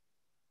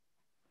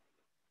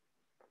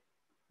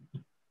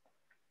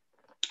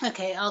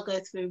 Okay, I'll go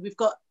through. We've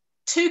got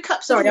 2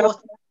 cups of water.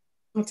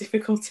 More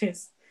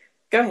difficulties.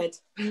 Go ahead.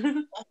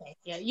 Okay,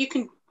 yeah, you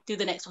can do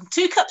the next one.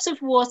 2 cups of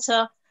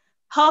water,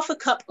 1/2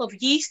 cup of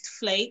yeast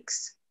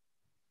flakes,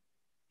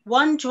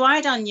 1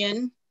 dried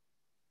onion,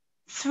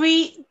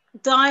 3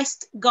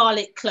 diced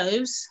garlic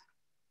cloves,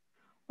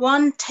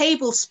 1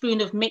 tablespoon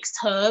of mixed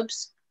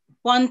herbs,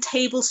 1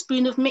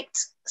 tablespoon of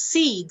mixed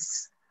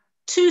seeds,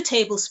 2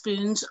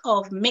 tablespoons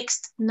of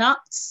mixed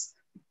nuts,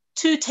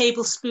 2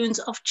 tablespoons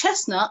of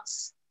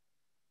chestnuts,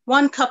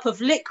 1 cup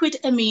of liquid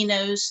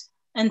aminos,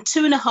 and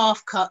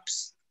 2.5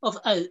 cups of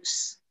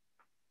oats.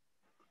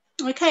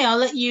 Okay, I'll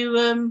let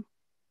you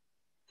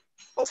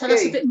tell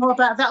us a bit more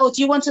about that, or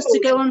do you want us to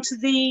go on to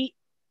the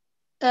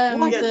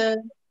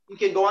you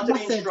can go on to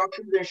the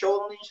instructions and show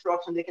them the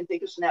instructions. They can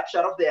take a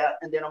snapshot of that,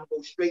 and then I'm going to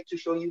go straight to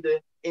show you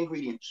the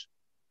ingredients.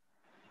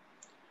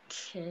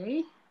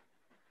 Okay.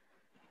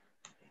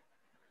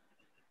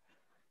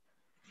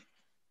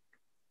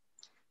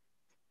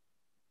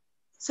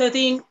 So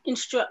the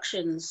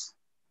instructions: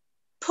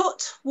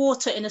 put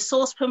water in a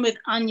saucepan with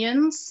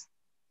onions,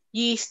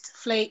 yeast,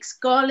 flakes,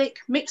 garlic,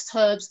 mixed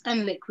herbs,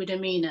 and liquid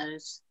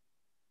aminos.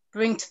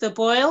 Bring to the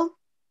boil,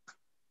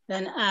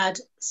 then add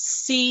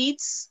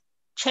seeds,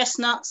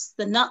 chestnuts,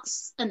 the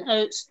nuts and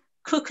oats,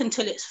 cook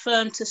until it's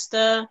firm to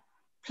stir.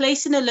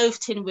 Place in a loaf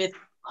tin with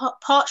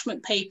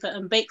parchment paper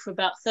and bake for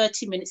about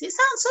 30 minutes. It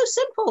sounds so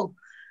simple.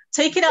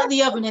 Take it out of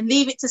the oven and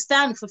leave it to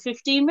stand for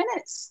 15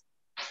 minutes.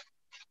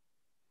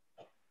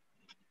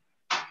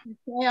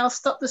 Okay, I'll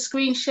stop the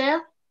screen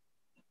share.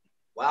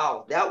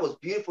 Wow, that was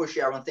beautiful,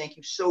 Sharon. Thank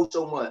you so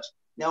much.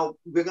 Now,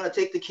 we're going to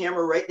take the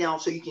camera right now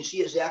so you can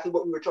see exactly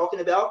what we were talking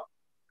about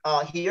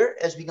here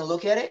as we can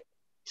look at it.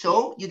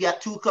 So you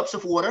got 2 cups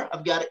of water.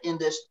 I've got it in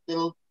this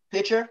little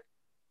pitcher.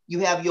 You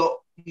have your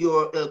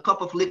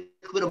cup of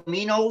liquid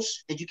aminos,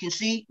 as you can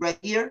see right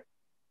here.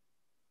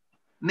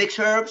 Mixed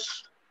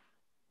herbs.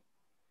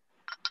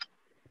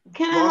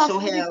 Can I also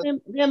have the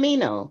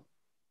amino?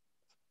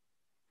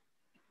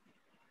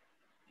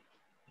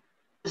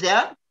 Is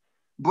that?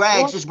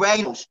 Bragg's is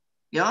Bragg's,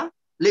 yeah,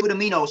 liquid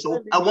amino.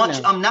 So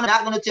I'm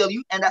not going to tell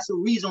you, and that's the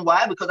reason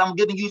why, because I'm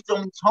giving you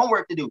some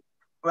homework to do,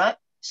 right?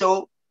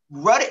 So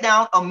write it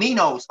down,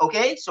 aminos,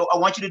 okay? So I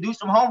want you to do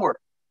some homework.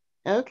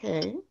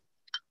 Okay.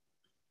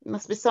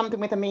 Must be something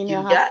with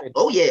amino acid.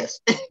 Oh yes.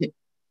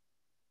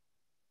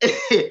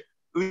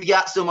 We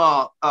got some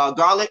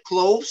garlic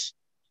cloves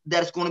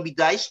that is going to be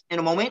diced in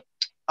a moment.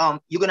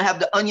 You're going to have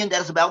the onion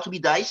that is about to be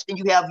diced, and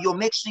you have your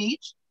mixed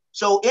seeds.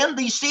 So in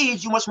these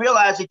seeds, you must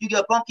realize that you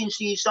got pumpkin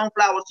seeds,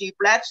 sunflower seed,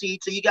 flax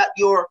seeds. So you got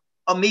your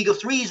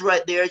omega-3s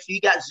right there. So you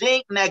got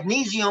zinc,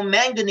 magnesium,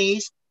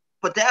 manganese,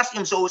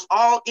 potassium. So it's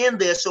all in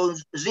there. So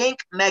zinc,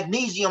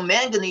 magnesium,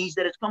 manganese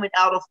that is coming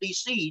out of these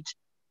seeds.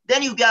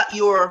 Then you got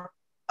your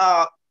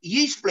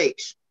yeast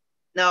flakes.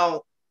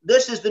 Now,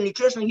 this is the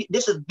nutrition.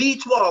 This is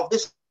B12.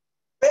 This is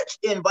rich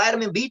in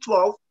vitamin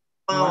B12.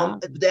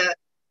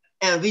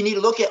 And we need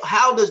to look at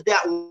how does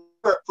that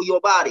work for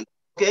your body.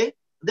 Okay.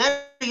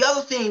 Then the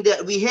other thing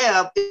that we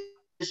have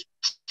is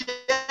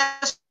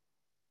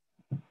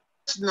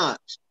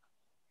chestnuts.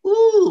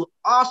 Ooh,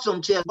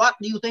 awesome, Chess. What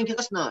do you think of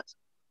chestnuts?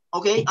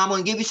 Okay, I'm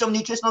going to give you some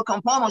nutritional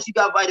components. You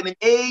got vitamin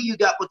A, you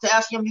got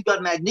potassium, you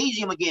got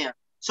magnesium again.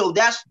 So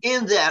that's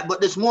in that,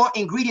 but there's more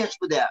ingredients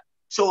for that.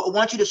 So I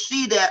want you to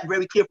see that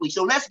very carefully.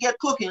 So let's get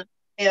cooking,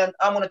 and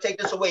I'm going to take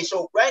this away.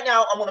 So right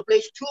now, I'm going to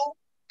place 2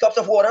 cups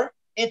of water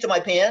into my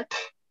pan.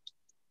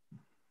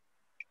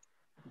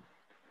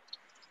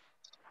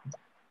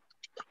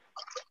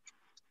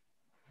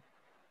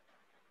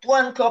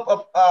 One cup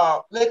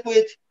of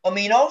liquid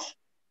aminos.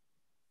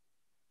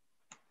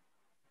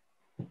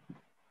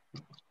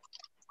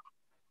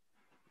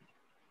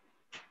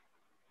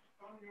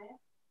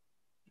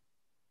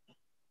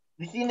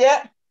 You seen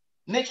that?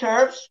 Mixed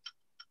herbs.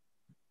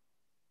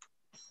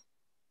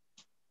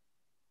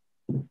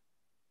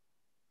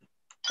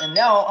 And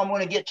now I'm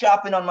going to get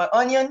chopping on my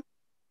onion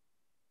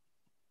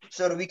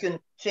so that we can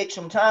take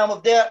some time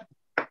with that.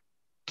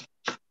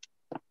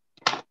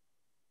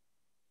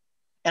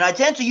 And I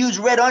tend to use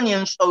red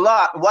onions a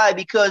lot. Why?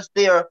 Because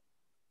they're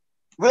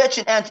rich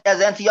in as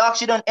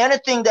antioxidant.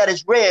 Anything that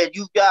is red,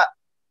 you've got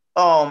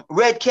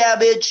red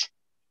cabbage,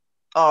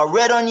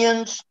 red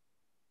onions.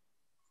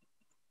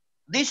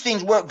 These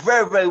things work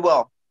very, very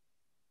well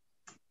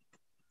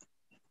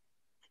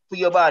for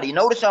your body.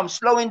 Notice I'm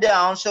slowing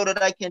down so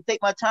that I can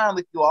take my time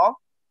with you all.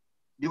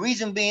 The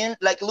reason being,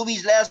 like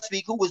Louise last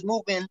week, who was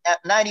moving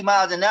at 90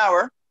 miles an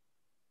hour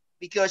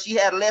because she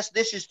had less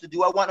dishes to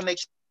do. I want to make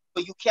sure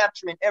you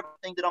capturing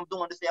everything that I'm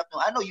doing this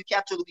afternoon. I know you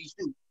capture Louise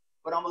too,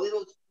 but I'm a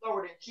little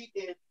slower than she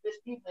did this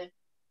evening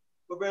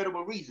for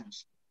veritable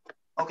reasons.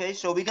 Okay,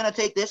 so we're going to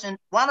take this, and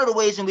one of the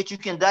ways in which you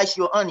can dice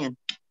your onion,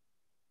 you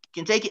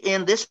can take it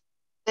in this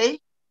way,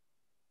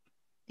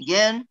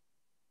 again.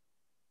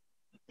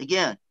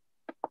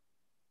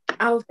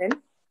 Alvin?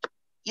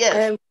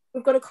 Yes.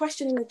 We've got a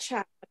question in the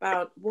chat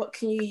about what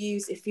can you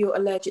use if you're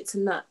allergic to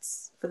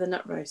nuts for the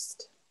nut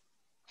roast?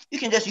 You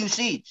can just use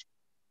seeds.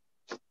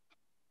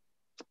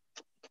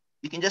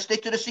 You can just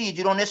stick to the seeds.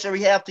 You don't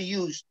necessarily have to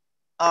use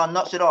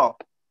nuts at all.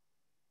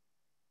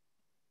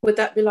 Would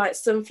that be like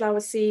sunflower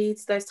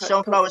seeds, those types of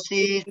sunflower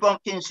seeds,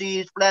 pumpkin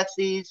seeds, flax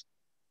seeds.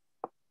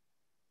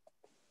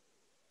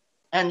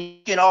 And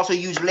you can also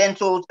use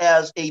lentils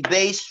as a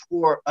base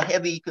for a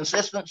heavy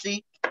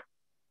consistency.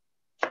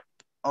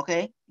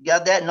 Okay, you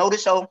got that?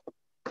 Notice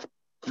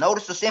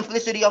the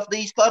simplicity of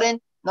these cutting.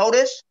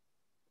 Notice,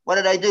 what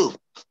did I do?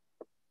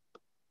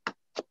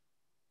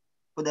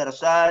 Put that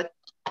aside.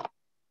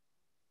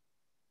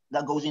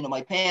 That goes into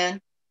my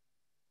pan.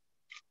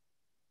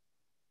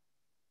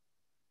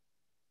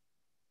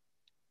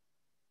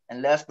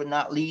 And last but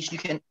not least, you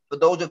can, for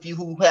those of you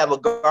who have a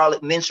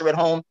garlic mincer at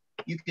home,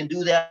 you can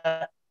do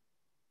that.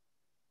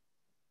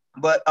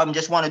 But I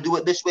just want to do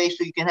it this way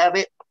so you can have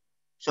it.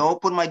 So I'll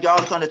put my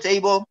garlic on the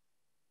table.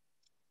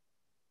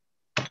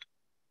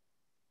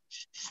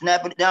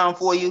 snap it down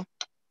for you.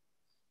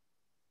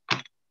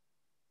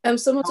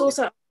 Someone's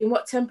also asking,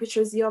 what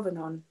temperature is the oven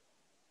on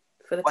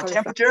for the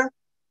cauliflower? What temperature?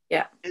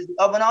 Yeah. Is the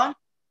oven on?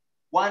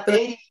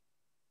 180.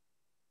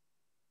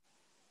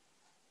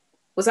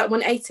 Was that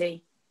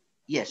 180?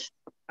 Yes.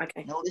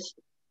 Okay. Notice,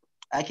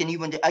 I can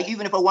even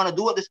if I want to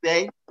do it this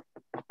way.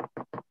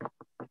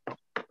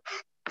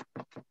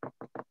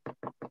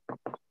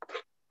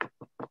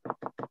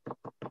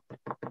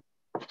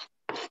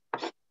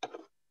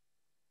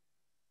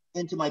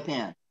 Into my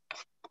pan.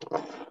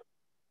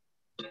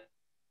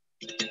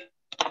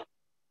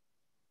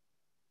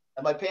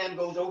 And my pan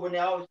goes over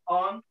now, it's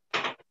on.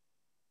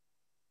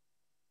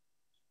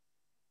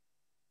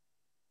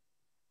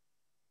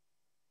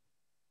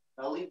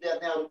 I'll leave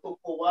that now to cook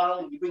for a while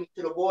and you bring it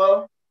to the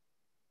boil.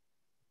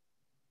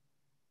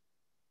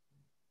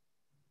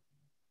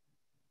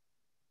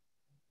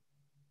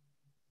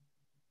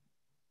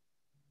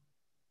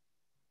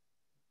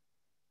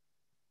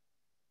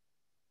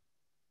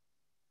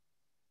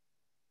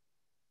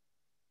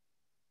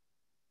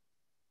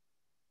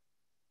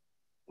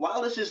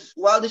 While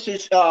this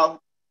is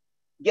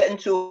getting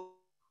to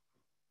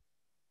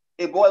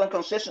a boiling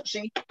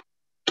consistency,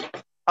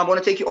 I'm going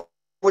to take you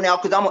over now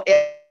because I'm going to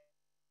add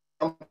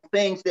some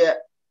things that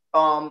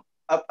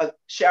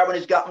Sharon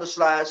has got on the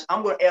slides.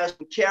 I'm going to add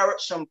some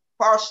carrots, some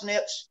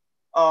parsnips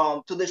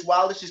to this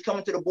while this is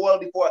coming to the boil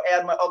before I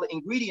add my other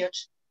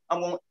ingredients.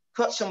 I'm going to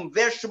cut some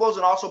vegetables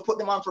and also put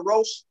them on to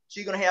roast. So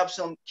you're going to have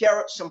some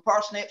carrots, some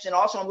parsnips, and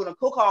also I'm going to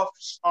cook off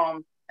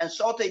and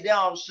saute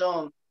down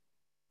some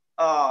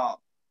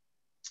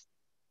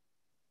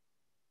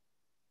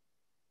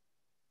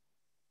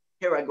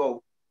here I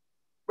go.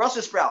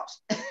 Brussels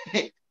sprouts.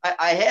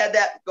 I had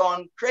that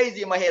gone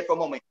crazy in my head for a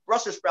moment.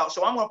 Brussels sprouts.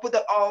 So I'm going to put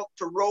that all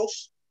to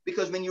roast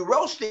because when you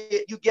roast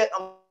it, you get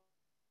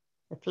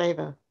the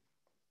flavor.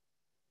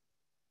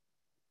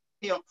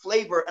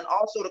 Flavor and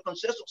also the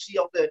consistency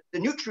of the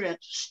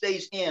nutrients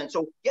stays in.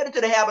 So get into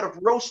the habit of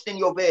roasting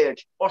your veg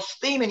or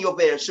steaming your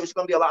veg. So it's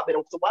going to be a lot better.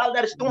 So while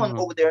that is doing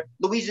over there,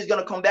 Louise is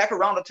going to come back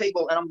around the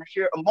table and I'm going to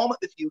share a moment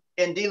with you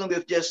in dealing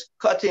with just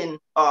cutting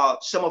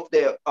some of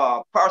the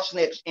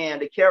parsnips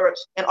and the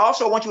carrots. And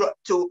also I want you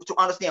to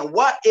understand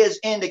what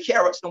is in the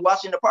carrots and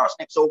what's in the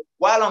parsnips. So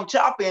while I'm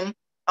chopping,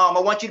 I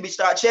want you to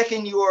start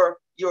checking your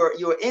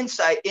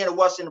insight into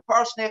what's in the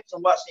parsnips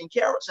and what's in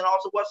carrots and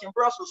also what's in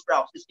Brussels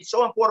sprouts. It's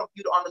so important for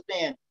you to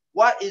understand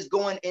what is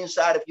going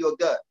inside of your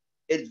gut.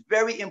 It's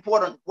very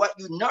important. What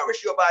you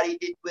nourish your body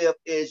with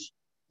is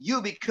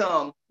you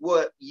become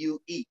what you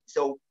eat.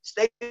 So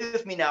stay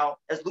with me now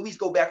as Louise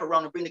go back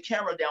around and bring the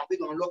camera down. We're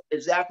going to look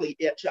exactly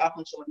at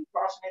chopping some of these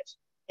parsnips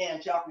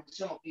and chopping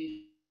some of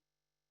these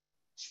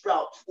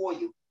sprouts for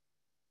you.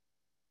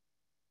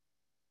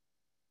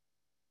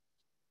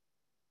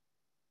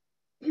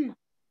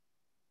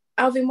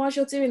 Alvin, while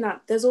you're doing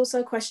that, there's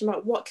also a question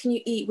about what can you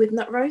eat with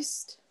nut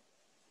roast?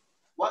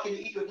 What can you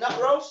eat with nut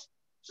roast?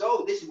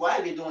 So this is why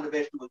we're doing the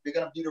vegetables. We're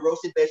going to do the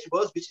roasted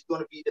vegetables, which is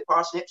going to be the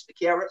parsnips, the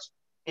carrots,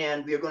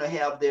 and we're going to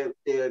have the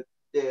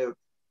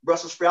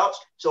Brussels sprouts.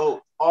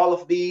 So all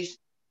of these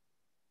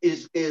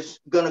is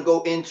going to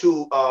go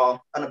into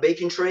on a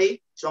baking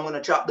tray. So I'm going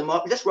to chop them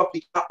up, just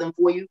roughly chop them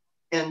for you,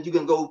 and you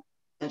can go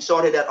and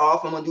saute that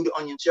off. I'm going to do the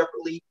onion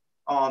separately,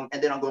 and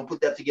then I'm going to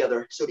put that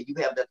together so that you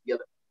have that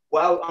together.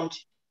 While I'm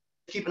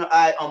keeping an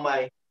eye on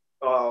my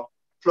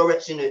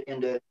florets in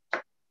the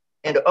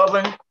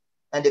oven,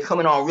 and they're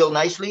coming on real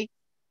nicely.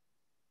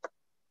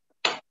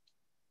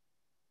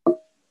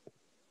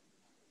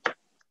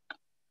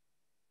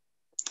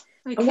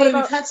 Okay,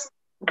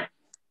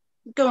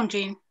 go on,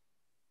 Jean.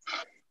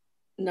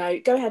 No,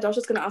 go ahead. I was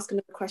just going to ask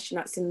another question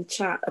that's in the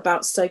chat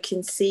about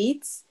soaking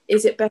seeds.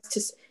 Is it best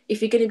to,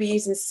 if you're going to be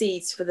using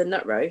seeds for the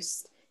nut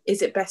roast,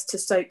 is it best to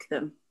soak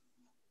them?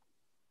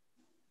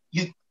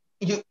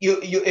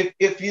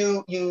 If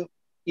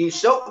you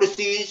soak the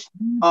seeds,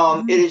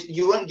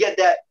 you wouldn't get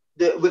that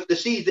with the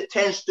seeds. It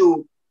tends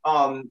to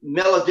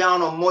mellow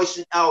down or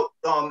moisten out,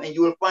 and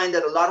you will find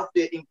that a lot of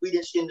the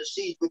ingredients in the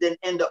seeds would then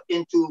end up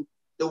into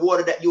the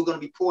water that you're going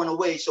to be pouring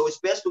away. So it's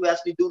best to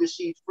actually do the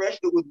seeds fresh.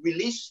 It would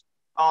release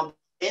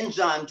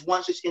enzymes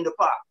once it's in the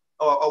pot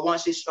or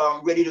once it's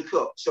ready to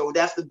cook. So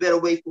that's the better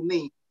way for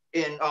me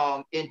in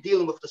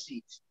dealing with the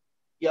seeds.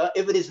 Yeah,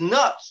 if it is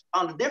nuts,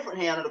 on the different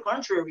hand, on the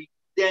contrary,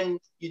 then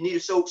you need to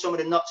soak some of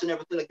the nuts and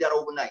everything like that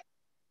overnight.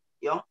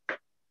 Yeah,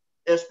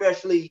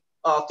 especially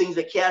things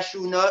like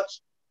cashew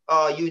nuts.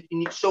 You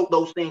need to soak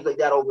those things like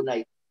that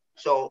overnight.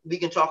 So we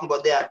can talk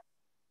about that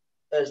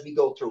as we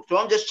go through. So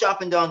I'm just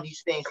chopping down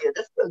these things here.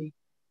 That's really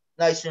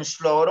nice and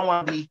slow. I don't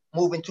want to be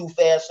moving too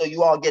fast so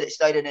you all get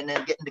excited and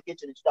then get in the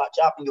kitchen and start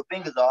chopping your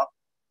fingers off.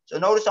 So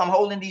notice I'm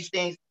holding these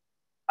things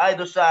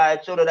either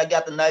side so that I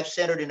got the knife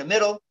centered in the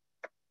middle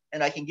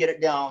and I can get it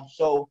down.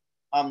 So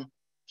I'm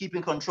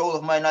keeping control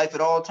of my knife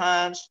at all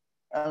times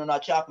and I'm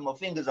not chopping my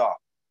fingers off.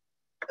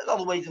 There's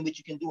other ways in which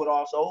you can do it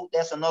also.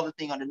 That's another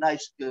thing on the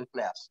knife skill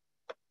class.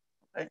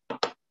 Okay.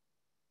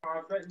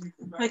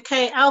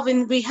 Okay,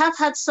 Alvin, we have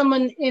had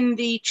someone in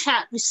the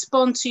chat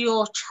respond to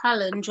your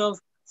challenge of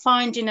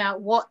finding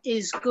out what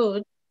is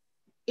good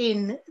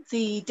in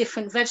the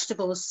different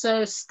vegetables.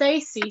 So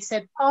Stacy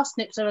said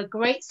parsnips are a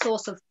great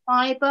source of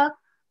fiber,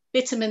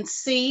 vitamin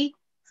C,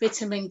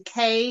 vitamin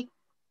K,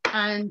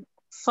 and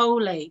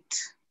folate.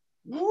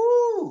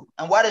 Woo!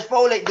 And what is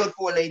folate good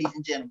for, ladies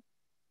and gentlemen?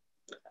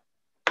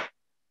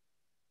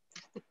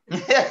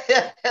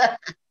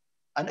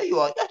 I know you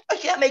are. I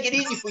can't make it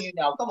easy for you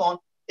now. Come on.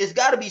 It's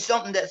got to be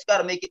something that's got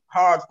to make it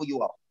hard for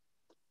you all.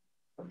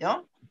 Yeah?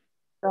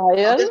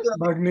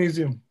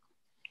 Magnesium.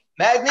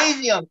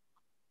 Magnesium.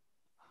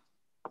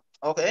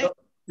 Okay.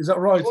 Is that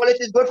right?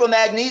 Folate is good for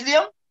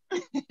magnesium?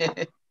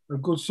 A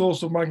good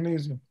source of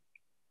magnesium.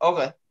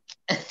 Okay.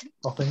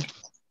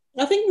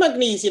 I think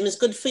magnesium is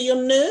good for your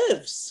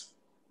nerves.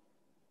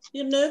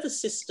 Your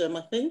nervous system,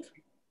 I think.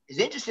 It's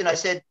interesting. I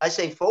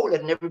say folate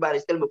and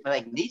everybody's telling me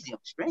magnesium.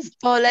 Strange.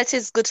 Folate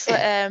is good for the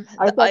iron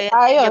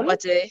in your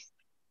body.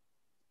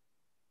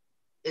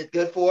 It's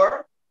good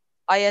for?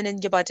 Iron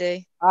in your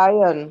body.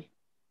 Iron.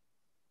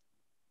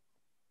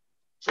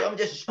 So I'm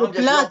just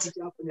roughly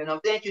chopping them down.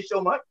 Thank you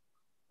so much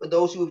for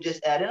those who have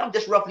just added. I'm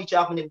just roughly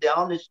chopping them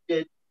down.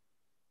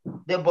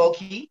 They're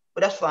bulky,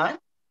 but that's fine.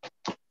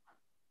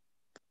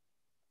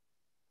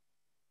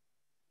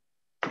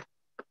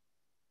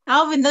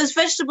 Alvin, those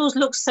vegetables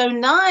look so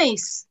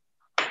nice.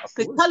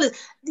 The colors,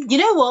 you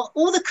know what?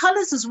 All the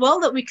colors as well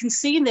that we can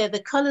see in there, the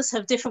colors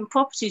have different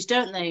properties,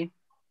 don't they?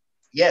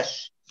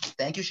 Yes.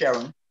 Thank you,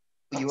 Sharon.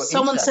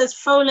 Someone says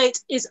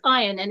folate is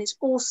iron, and it's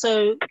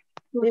also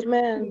good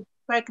in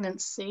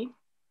pregnancy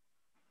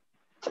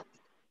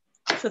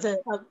for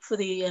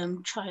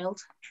the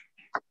child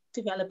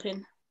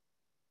developing.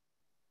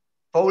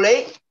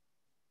 Folate?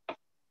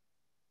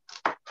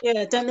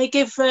 Yeah, don't they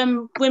give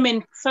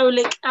women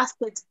folic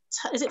acid?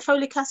 Is it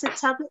folic acid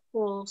tablet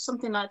or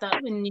something like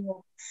that in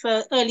your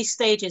early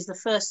stages, the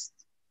first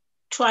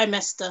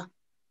trimester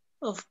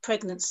of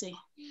pregnancy?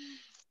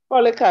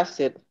 Folic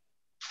acid.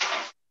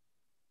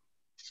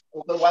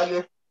 Okay, while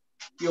you're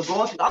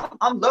going through,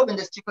 I'm loving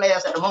this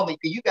class at the moment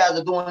because you guys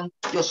are doing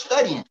your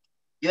studying.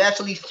 You're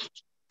actually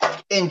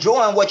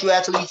enjoying what you're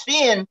actually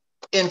seeing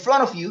in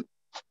front of you,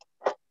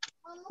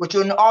 but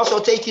you're also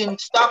taking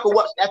stock of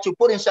what that you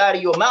put inside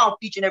of your mouth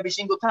each and every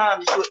single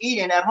time that you're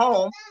eating at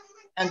home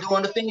and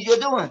doing the things you're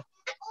doing.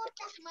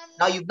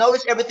 Now you've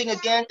noticed everything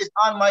again is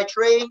on my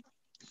tray.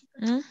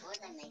 Mm.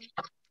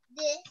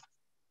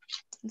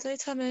 Say,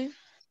 tell me.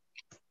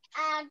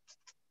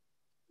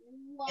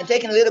 And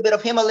taking a little bit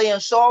of Himalayan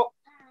salt,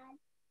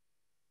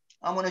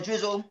 I'm going to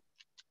drizzle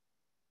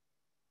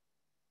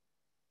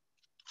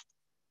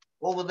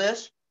over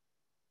this.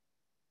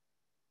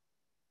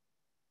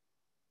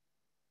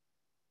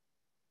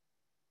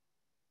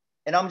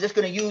 And I'm just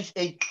going to use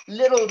a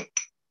little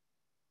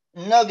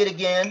nugget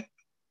again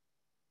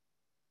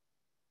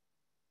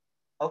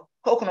of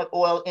coconut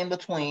oil in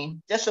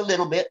between, just a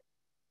little bit,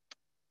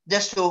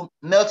 just to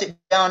melt it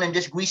down and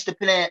just grease the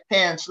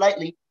pan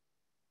slightly.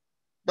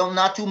 Don't,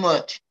 not too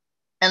much.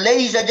 And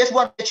ladies, I just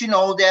want to let you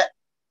know that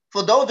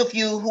for those of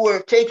you who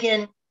are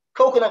taking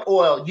coconut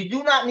oil, you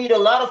do not need a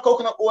lot of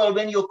coconut oil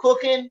when you're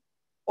cooking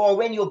or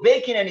when you're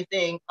baking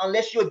anything,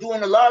 unless you're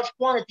doing a large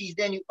quantities,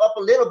 then you up a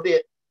little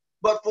bit.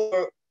 But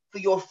for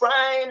your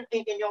frying,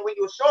 when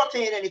you're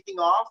sauteing anything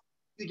off,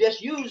 you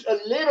just use a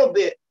little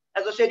bit.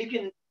 As I said, you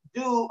can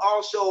do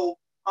also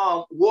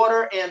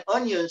water and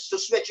onions to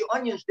sweat your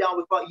onions down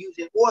without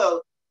using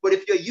oil. But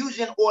if you're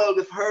using oil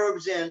with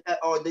herbs and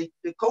or the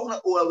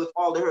coconut oil with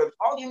all the herbs,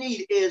 all you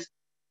need is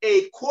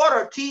a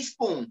quarter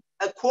teaspoon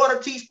of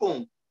coconut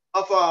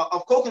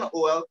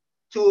oil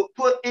to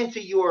put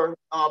into your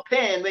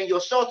pan when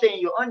you're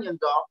sauteing your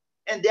onions off,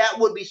 and that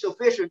would be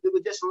sufficient. It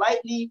would just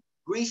lightly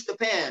grease the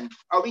pan.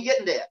 Are we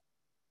getting there?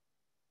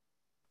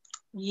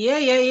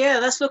 Yeah.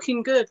 That's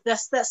looking good.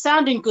 That's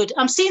sounding good.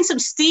 I'm seeing some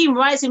steam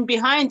rising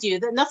behind you.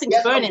 That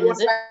nothing's burning, is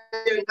it?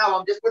 Right now,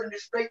 I'm just putting it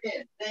straight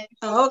in. Thank you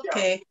so much,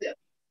 okay.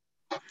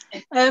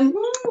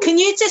 Can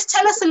you just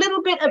tell us a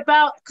little bit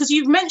about, because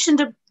you've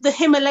mentioned the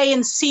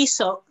Himalayan sea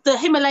salt, the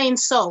Himalayan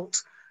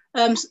salt.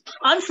 I'm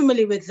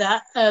familiar with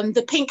that,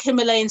 the pink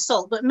Himalayan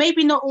salt, but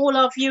maybe not all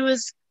our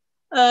viewers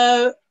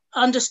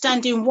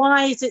understanding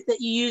why is it that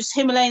you use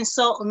Himalayan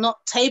salt and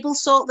not table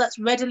salt that's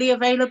readily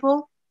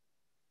available?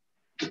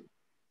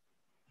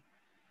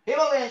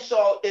 Himalayan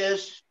salt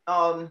is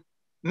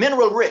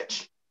mineral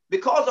rich.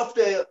 Because of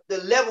the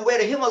level where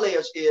the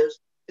Himalayas is,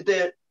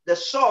 the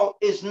salt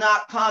is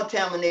not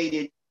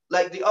contaminated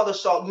like the other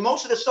salt.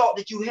 Most of the salt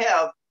that you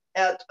have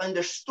in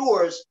the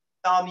stores,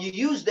 you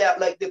use that,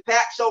 like the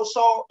Paxo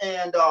salt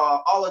and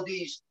all of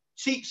these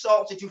cheap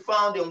salts that you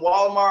found in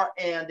Walmart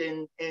and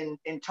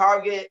in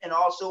Target and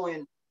also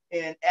in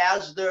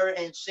Asda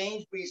and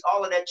Sainsbury's,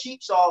 all of that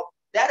cheap salt.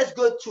 That is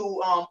good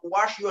to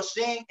wash your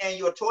sink and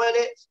your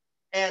toilets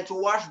and to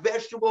wash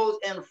vegetables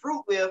and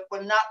fruit with,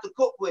 but not to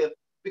cook with,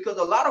 because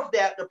a lot of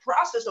that, the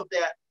process of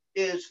that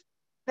is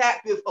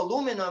packed with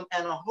aluminum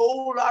and a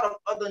whole lot of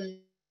other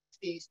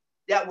things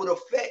that would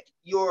affect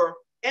your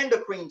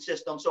endocrine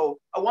system. So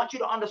I want you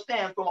to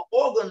understand from an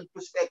organ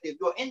perspective,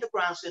 your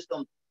endocrine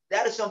system,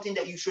 that is something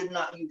that you should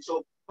not use.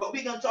 So, but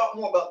we're gonna talk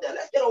more about that.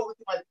 Let's get over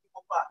to my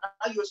pot.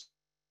 Now you're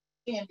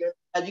seeing here,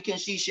 as you can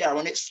see,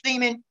 Sharon, it's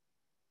steaming.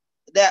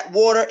 That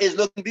water is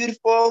looking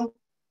beautiful.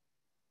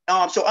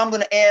 So I'm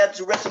gonna add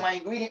the rest of my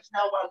ingredients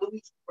now while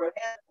Louise over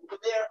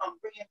there. I'm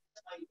bringing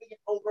my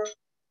ingredients over.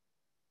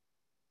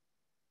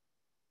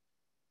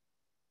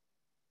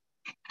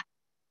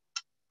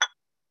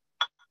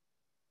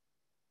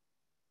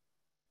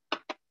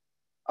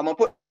 I'm gonna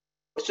put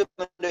some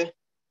of the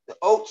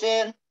oats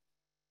in.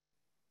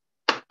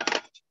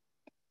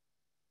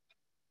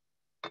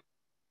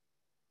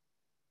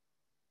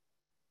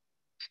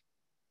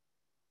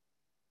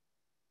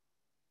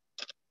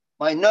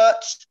 My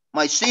nuts,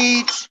 my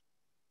seeds.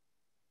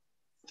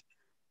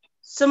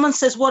 Someone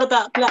says, what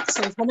about black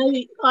salt? I know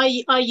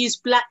I use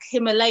black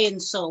Himalayan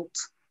salt.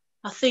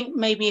 I think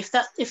maybe if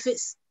that's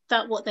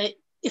what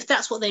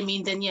they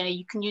mean, then yeah,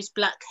 you can use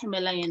black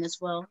Himalayan as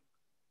well.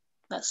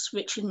 That's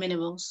rich in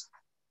minerals.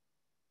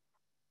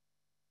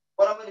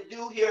 What I'm going to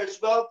do here as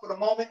well for the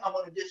moment, I'm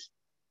going to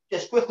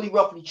just quickly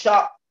roughly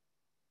chop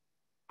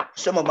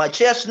some of my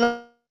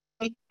chestnuts.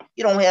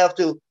 You don't have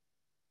to.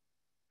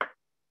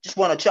 Just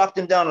want to chop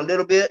them down a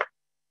little bit.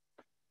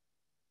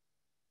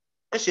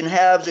 Just in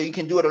halves, or you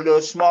can do it a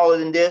little smaller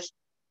than this.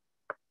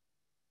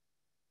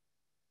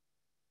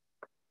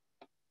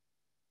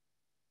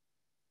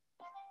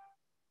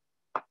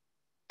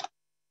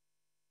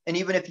 And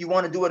even if you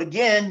want to do it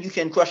again, you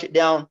can crush it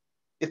down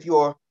if you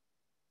want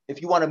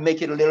to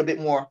make it a little bit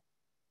more.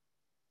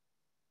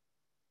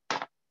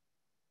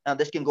 Now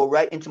this can go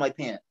right into my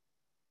pan.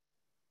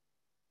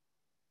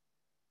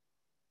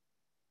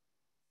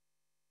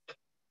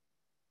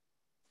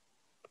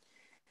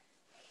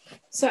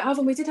 So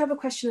Alvin, we did have a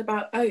question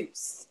about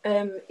oats.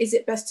 Is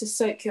it best to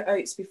soak your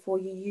oats before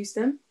you use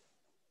them?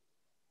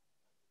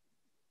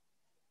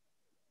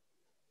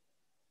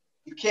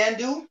 You can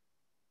do.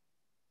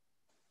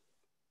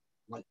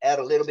 I'm going to add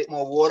a little bit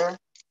more water.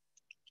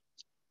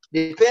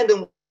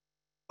 Depending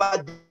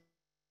on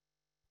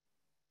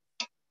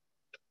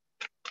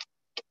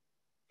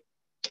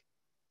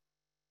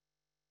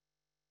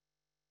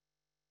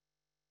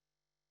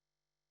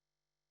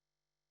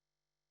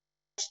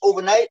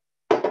overnight,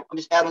 I'm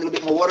just adding a little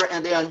bit more water,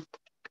 and then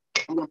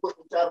I'm going to put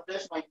inside of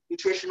this my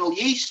nutritional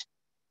yeast.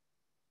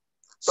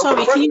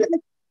 Sorry,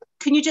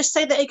 can you just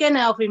say that again,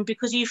 Alvin?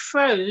 Because you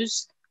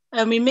froze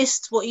and we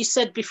missed what you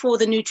said before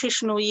the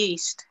nutritional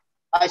yeast.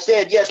 I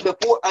said, yes,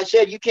 before I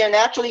said you can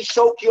actually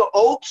soak your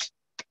oats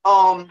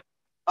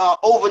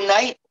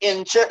overnight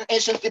in certain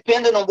instances,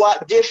 depending on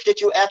what dish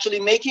that you're actually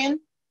making.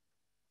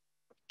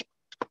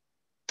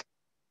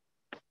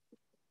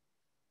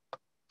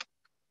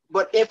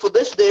 But for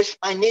this dish,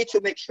 I need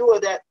to make sure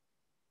that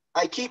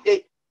I keep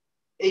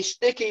a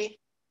sticky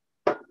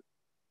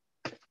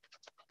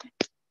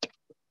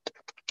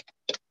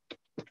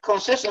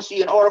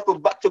consistency in order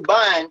to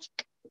bind.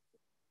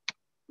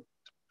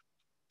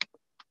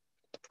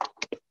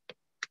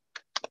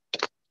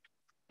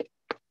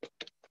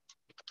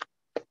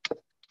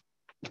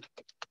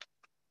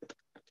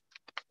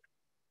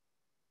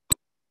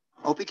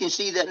 Hope you can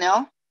see that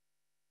now.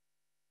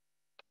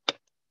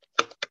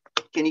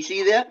 Can you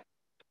see that?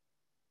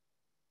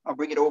 I'll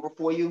bring it over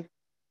for you.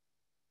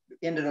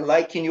 End of the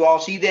light, can you all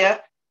see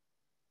that?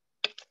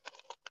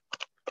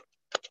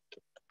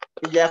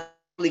 It's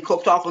actually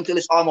cooked off until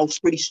it's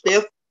almost pretty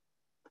stiff.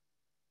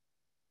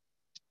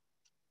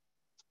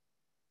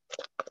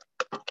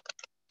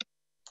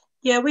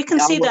 Yeah, we can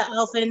see that,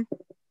 Alvin.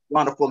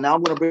 Wonderful. Now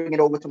I'm going to bring it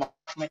over to my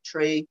parchment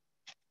tray.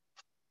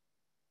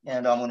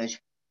 And I'm going to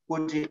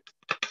put it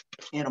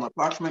into my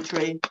parchment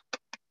tray.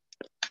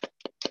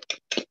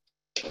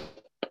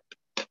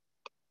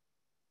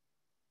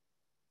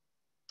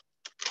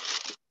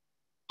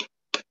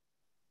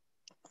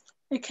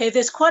 Okay,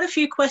 there's quite a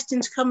few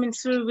questions coming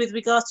through with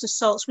regards to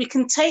salts. We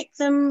can take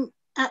them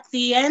at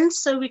the end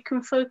so we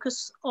can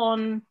focus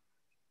on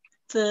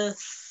well,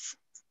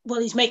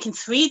 he's making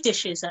 3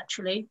 dishes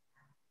actually.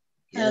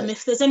 Yes.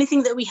 If there's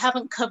anything that we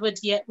haven't covered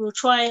yet, we'll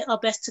try our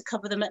best to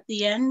cover them at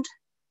the end.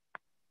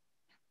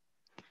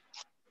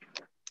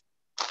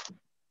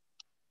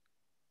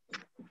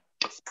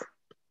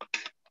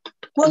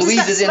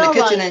 Louise is in the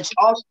kitchen,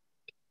 like?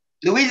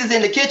 Louise is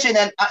in the kitchen,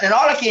 and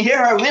all I can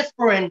hear her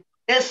whispering,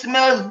 "It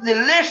smells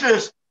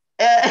delicious."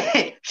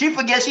 She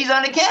forgets she's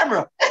on the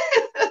camera.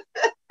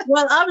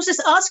 Well, I was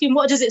just asking,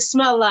 what does it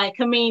smell like?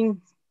 I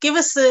mean, give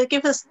us.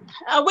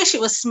 I wish it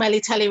was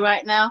smelly telly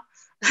right now.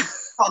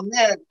 Oh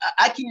man,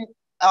 I can't.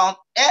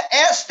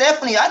 Ask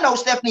Stephanie. I know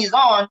Stephanie's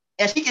on,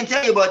 and she can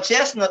tell you about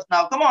chestnuts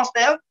now. Come on,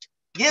 Steph.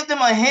 Give them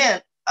a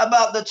hint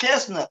about the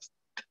chestnuts.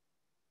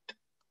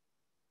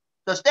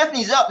 So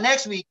Stephanie's up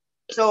next week.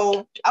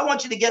 So I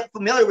want you to get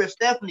familiar with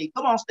Stephanie.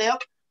 Come on, Steph.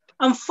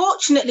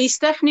 Unfortunately,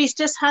 Stephanie's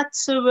just had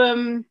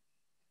to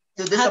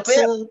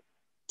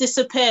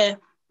disappear.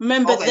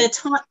 Remember, okay.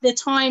 their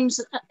times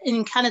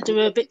in Canada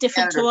are a bit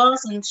different to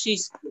ours, and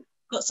she's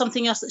got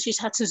something else that she's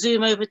had to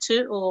zoom over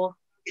to or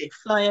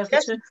fly over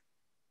to.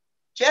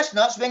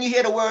 Chestnuts, when you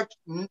hear the word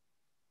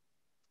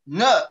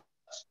nut,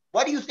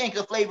 What do you think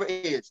the flavor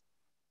is?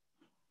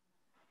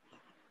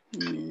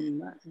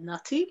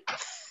 Nutty.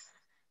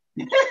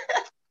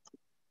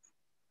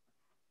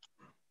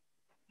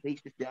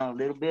 Taste this down a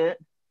little bit.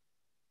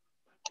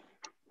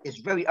 It's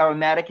very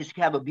aromatic. It's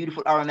have a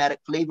beautiful aromatic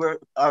flavor,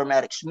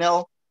 aromatic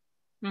smell.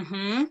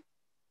 Mm-hmm.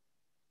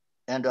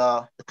 And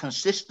the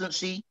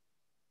consistency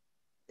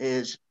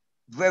is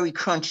very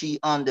crunchy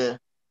on the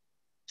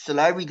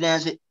salivary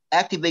glands. It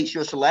activates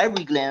your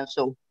salivary glands,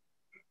 so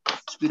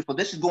it's beautiful.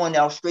 This is going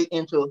now straight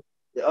into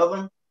the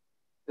oven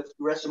with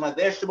the rest of my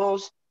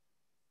vegetables.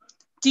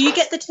 Do you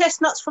get the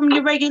chestnuts from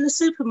your regular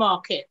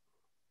supermarket?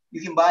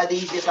 You can buy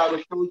these. Yes, I will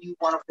show you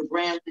one of the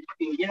brands that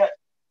you can get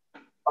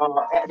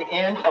at the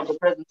end of the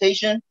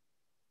presentation,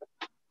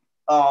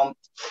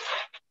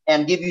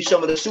 and give you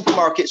some of the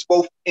supermarkets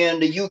both in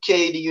the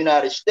UK, the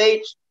United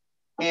States,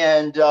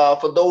 and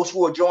for those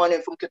who are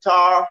joining from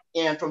Qatar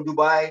and from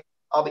Dubai,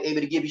 I'll be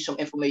able to give you some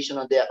information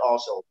on that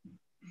also.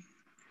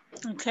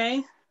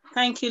 Okay,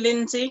 thank you,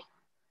 Lindsay.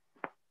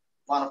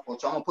 Wonderful.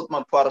 So I'm gonna put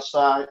my pot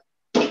aside.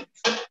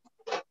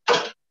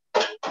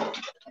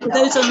 For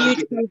those on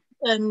YouTube,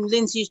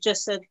 Lindsay's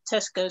just said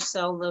Tesco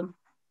sell them.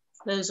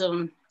 Those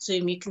on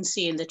Zoom, you can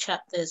see in the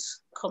chat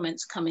there's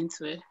comments coming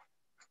through.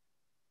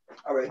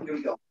 All right, here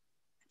we go.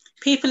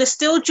 People are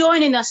still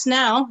joining us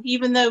now,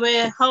 even though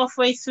we're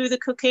halfway through the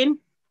cooking.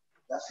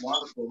 That's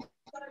wonderful.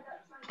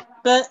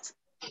 But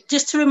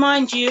just to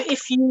remind you,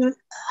 if you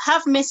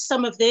have missed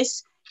some of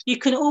this, you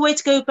can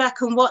always go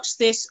back and watch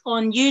this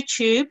on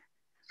YouTube.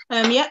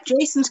 Yep,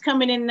 Jason's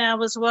coming in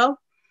now as well.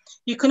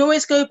 You can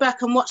always go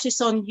back and watch this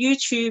on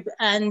YouTube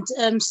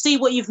and see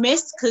what you've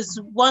missed, because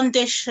one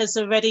dish has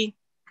already,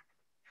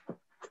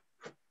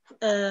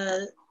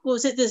 what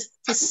was it,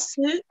 the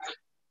soup?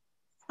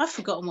 I've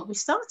forgotten what we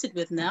started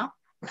with now.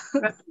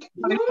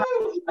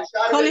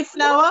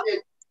 Cauliflower.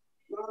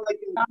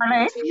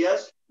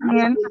 Yes.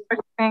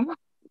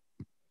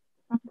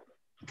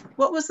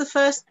 What was the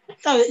first?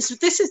 Oh,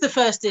 this is the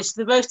first dish,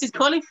 the roasted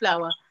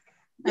cauliflower.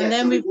 And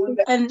then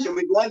so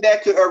we're going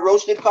back to our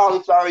roasted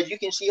cauliflower. As you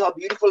can see how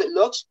beautiful it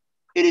looks.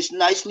 It is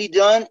nicely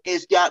done.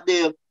 It's got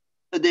the.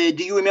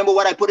 Do you remember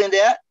what I put in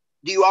there?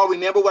 Do you all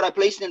remember what I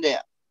placed in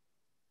there?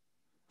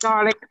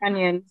 Garlic,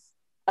 onions.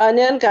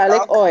 Onion,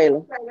 garlic,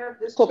 oil.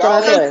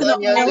 Coconut oil.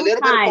 onions, a little bit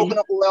of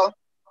coconut oil.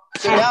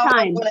 So And now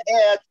thyme.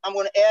 I'm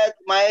going to add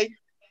my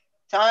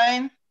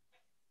thyme.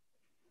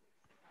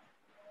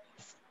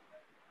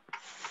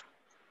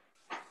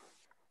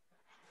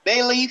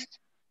 Bay leaf.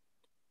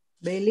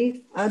 Bay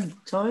leaf, add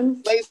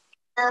thyme. Flavor.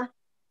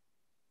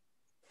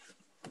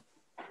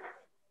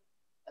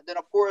 And then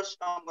of course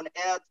I'm going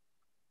to add.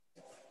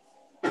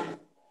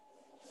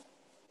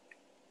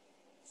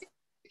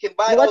 You can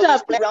buy What all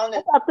up? this around.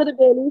 What's after the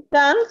bay leaf,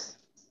 thanks?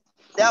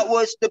 That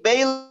was the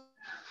bay leaf,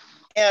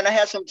 and I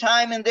had some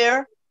thyme in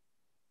there.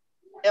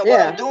 And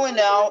what I'm doing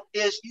now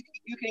is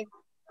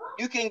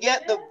you can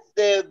get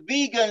the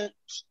vegan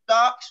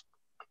stocks,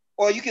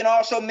 or you can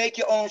also make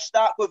your own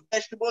stock with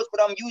vegetables,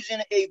 but I'm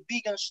using a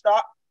vegan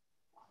stock,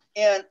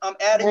 and I'm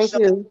adding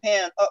some in the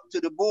pan up to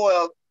the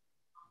boil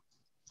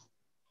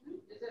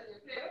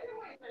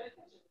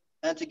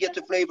and to get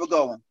the flavor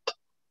going.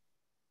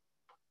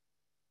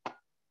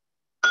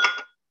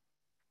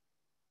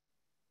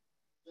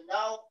 So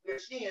now we're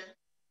seeing.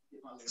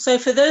 So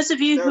for those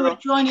of you who are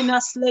joining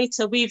us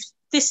later,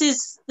 this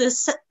is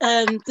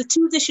the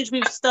two dishes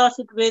we've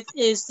started with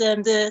is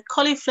the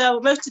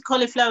roasted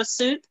cauliflower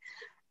soup,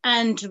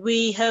 and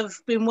we have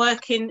been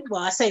working.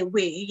 Well, I say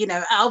we, you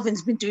know,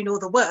 Alvin's been doing all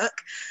the work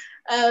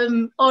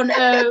on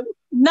a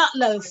nut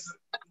loaf,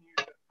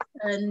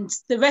 and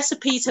the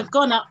recipes have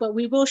gone up, but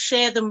we will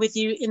share them with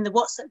you in the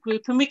WhatsApp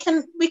group, and we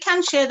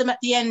can share them at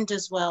the end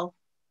as well.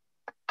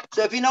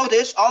 So if you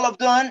notice, all I've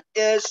done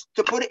is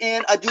to put it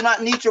in. I do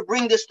not need to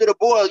bring this to the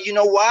boil. You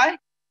know why?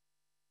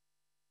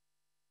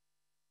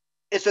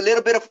 It's a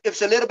little bit of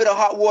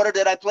hot water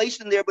that I placed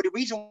in there, but the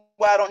reason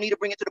why I don't need to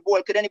bring it to the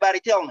boil, could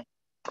anybody tell me?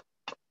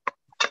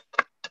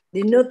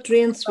 The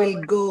nutrients will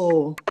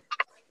go.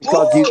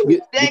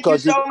 Thank you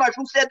so much.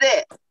 Who said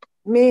that?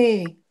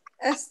 Me,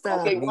 Esther.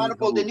 Okay,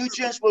 wonderful. The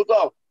nutrients will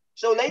go.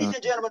 So ladies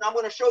and gentlemen, I'm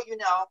going to show you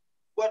now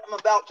what I'm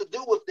about to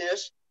do with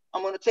this.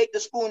 I'm going to take the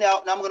spoon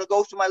out and I'm going to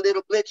go to my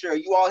little blitzer.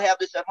 You all have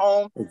this at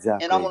home.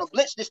 Exactly. And I'm going to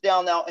blitz this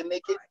down now and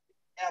make it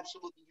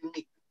absolutely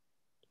unique.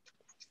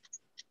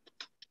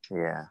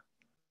 Yeah.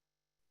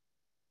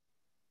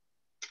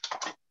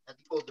 I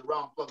pulled the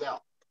wrong plug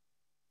out.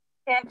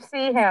 Can't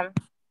see him.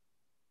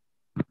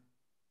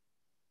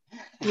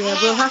 Yeah,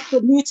 we'll have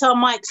to mute our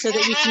mic so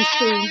that we can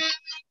see.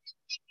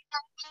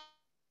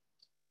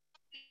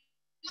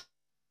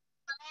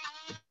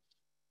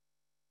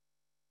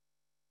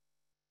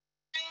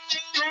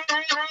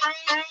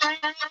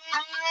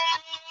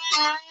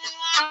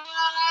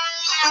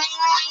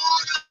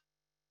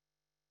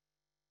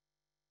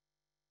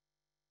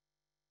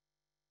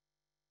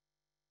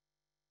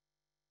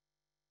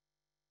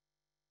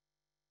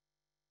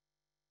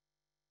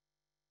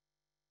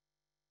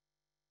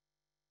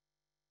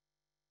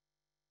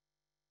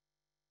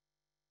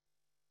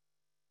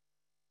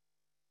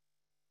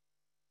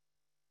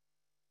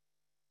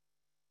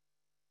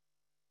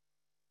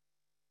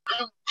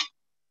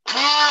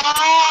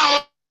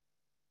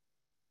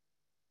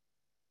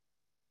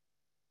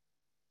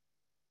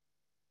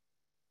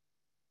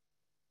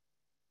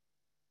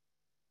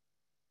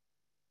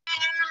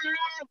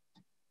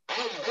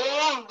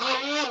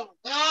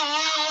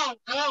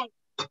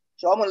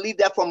 I'm gonna leave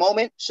that for a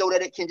moment so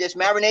that it can just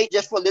marinate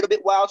just for a little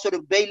bit while. So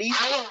the bay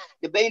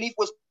leaf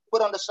was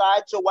put on the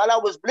side. So while I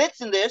was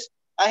blitzing this,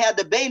 I had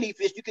the bay leaf.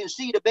 As you can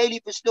see, the bay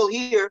leaf is still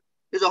here.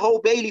 There's a whole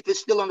bay leaf is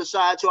still on the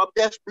side. So I'll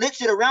just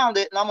blitz it around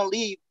it, and I'm gonna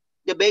leave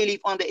the bay leaf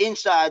on the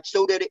inside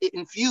so that it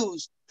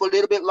infused for a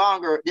little bit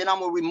longer. Then I'm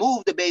gonna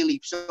remove the bay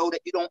leaf so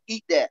that you don't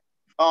eat that.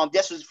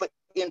 This is for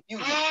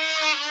infusion.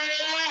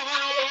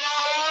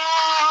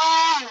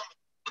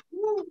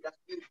 Woo, that's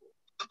beautiful.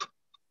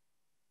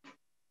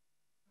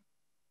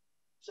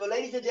 So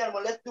ladies and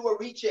gentlemen, let's do a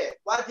recheck.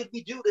 What did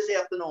we do this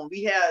afternoon?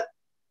 We had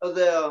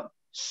the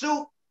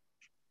soup.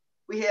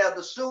 We had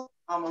the soup.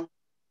 I'm gonna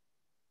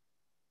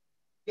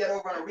get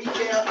over on a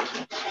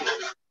recap.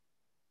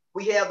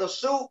 We have the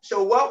soup.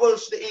 So what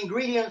was the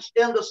ingredients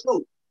in the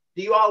soup?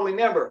 Do you all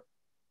remember?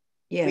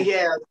 Yes. We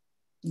had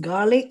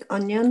garlic,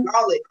 onions,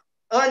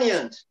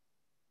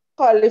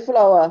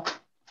 cauliflower,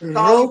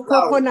 raw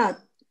coconut,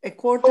 a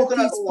quarter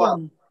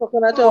teaspoon,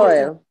 coconut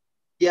oil.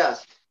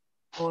 Yes.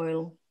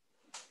 Oil.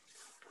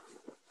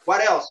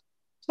 What else?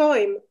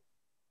 Thyme.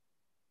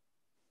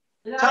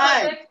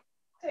 Thyme.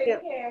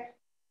 Take care.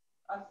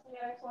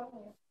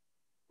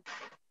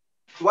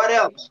 What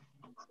else?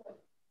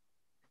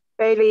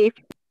 Bay leaf.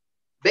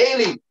 Bay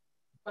leaf.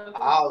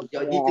 Oh,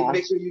 you need to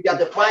make sure you got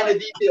the finer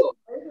details.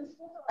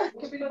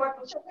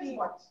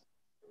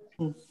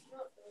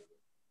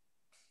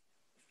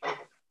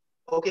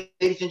 Okay,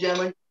 ladies and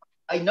gentlemen,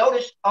 I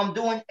noticed I'm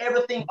doing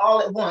everything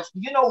all at once.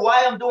 You know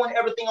why I'm doing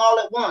everything all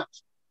at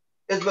once?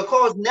 It's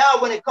because now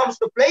when it comes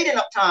to plating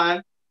up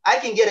time, I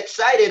can get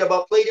excited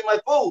about plating my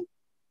food.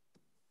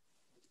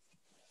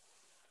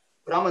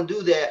 But I'm going to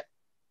do that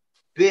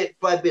bit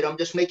by bit. I'm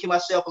just making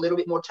myself a little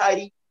bit more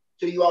tidy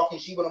so you all can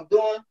see what I'm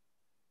doing.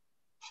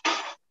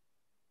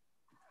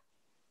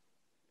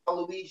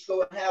 Louise,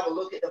 go and have a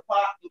look at the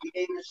pot. You'll be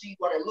able to see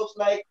what it looks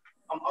like.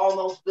 I'm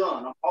almost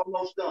done. I'm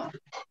almost done.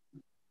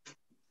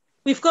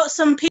 We've got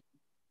some people.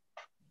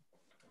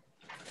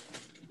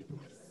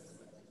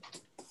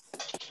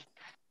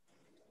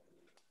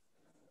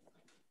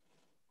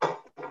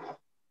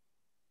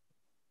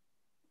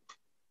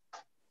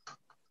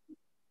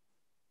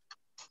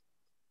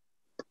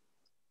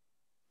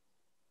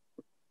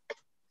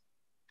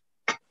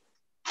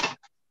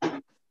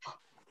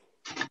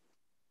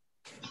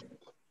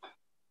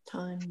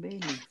 Thyme, bay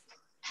leaf.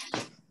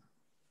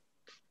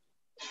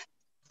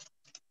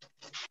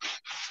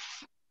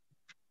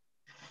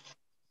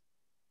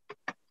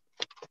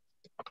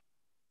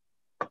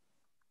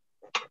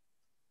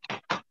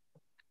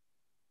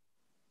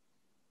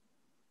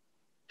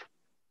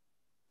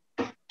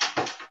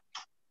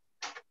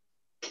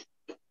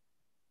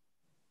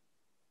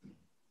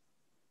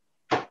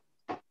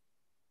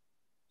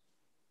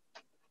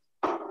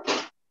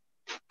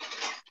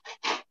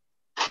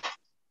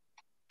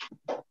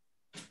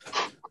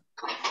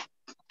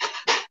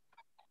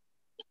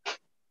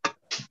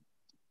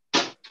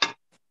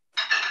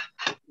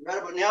 Right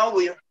about now,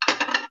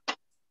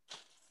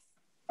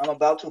 I'm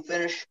about to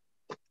finish.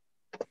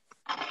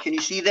 Can you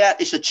see that?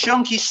 It's a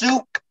chunky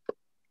soup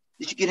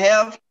that you can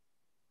have.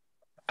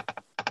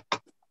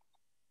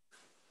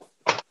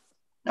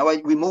 Now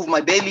I remove my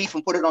bay leaf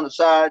and put it on the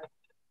side.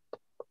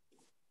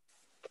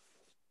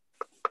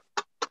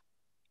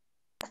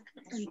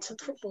 Into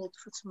football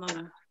for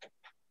tomorrow.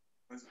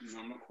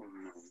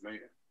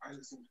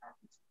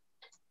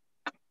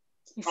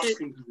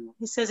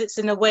 He says it's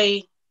in a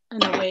way.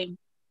 And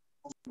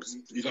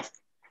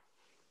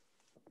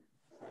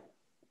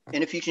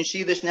if you can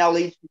see this now,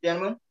 ladies and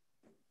gentlemen,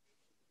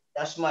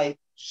 that's my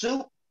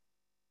soup.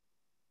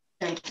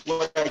 And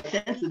what I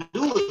tend to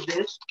do with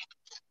this,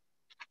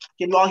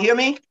 can you all hear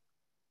me?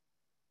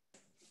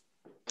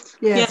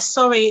 Yes,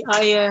 sorry,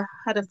 I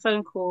had a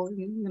phone call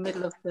in the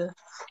middle of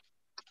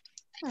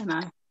and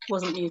I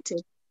wasn't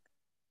muted.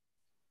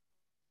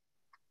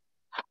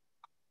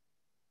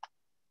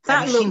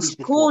 That looks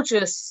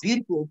gorgeous.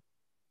 Beautiful.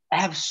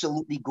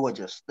 Absolutely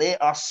gorgeous. They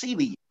are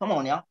seaweed. Come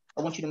on now.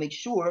 I want you to make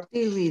sure.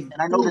 Seaweed. And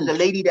I know there's a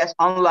lady that's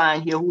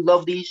online here who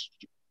loves these.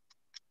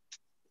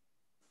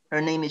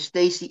 Her name is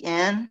Stacy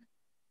Ann.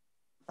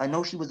 I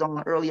know she was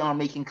on early on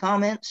making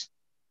comments.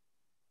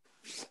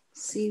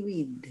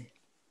 Seaweed.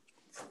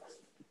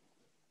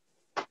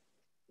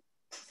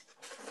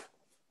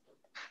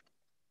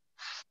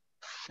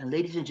 And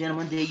ladies and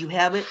gentlemen, there you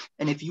have it.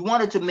 And if you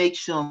wanted to make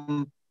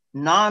some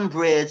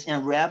non-breads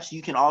and wraps,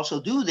 you can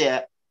also do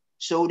that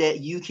so that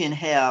you can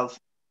have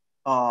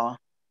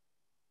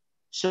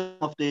some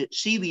of the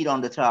seaweed on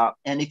the top.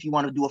 And if you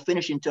want to do a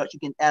finishing touch, you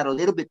can add a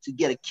little bit to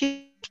get a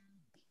kick,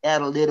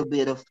 add a little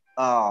bit of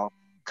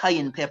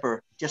cayenne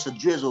pepper, just a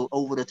drizzle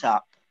over the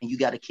top, and you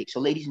got a kick. So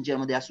ladies and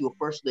gentlemen, that's your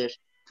first dish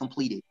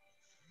completed.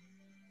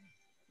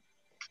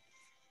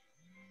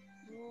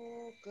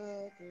 Oh,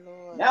 good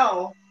Lord.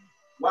 Now,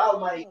 while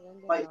my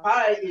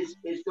pie is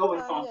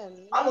going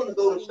on, I'm going to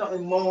go to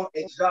something more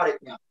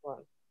exotic now.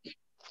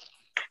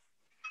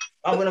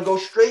 I'm going to go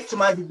straight to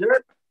my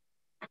dessert.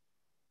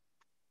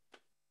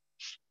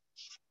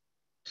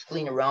 Just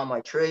clean around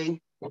my tray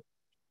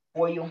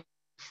for you.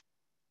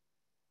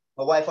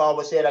 My wife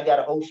always said I got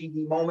an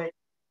OCD moment,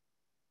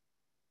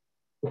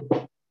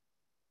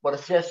 but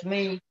it's just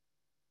me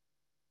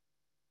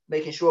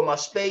making sure my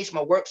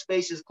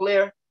workspace is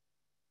clear.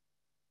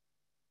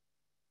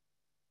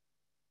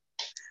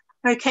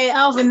 Okay,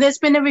 Alvin, there's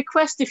been a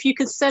request if you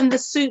could send the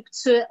soup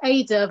to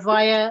Ada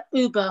via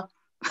Uber.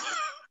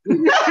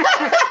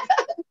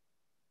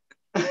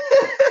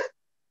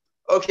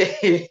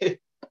 Okay.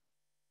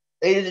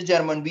 Ladies and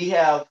gentlemen, we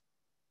have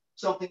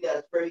something that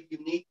is very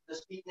unique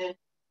this evening,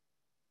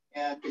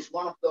 and it's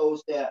one of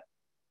those that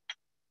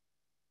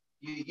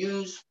you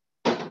use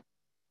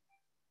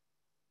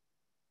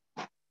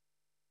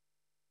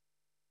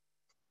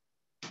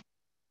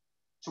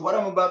So what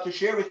I'm about to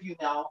share with you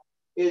now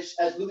is,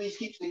 as Louise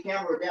keeps the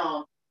camera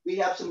down, we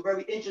have some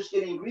very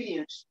interesting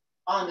ingredients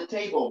on the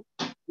table.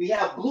 We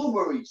have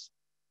blueberries.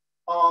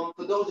 For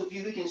those of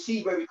you who can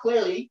see very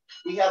clearly,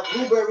 we have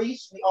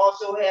blueberries. We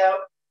also have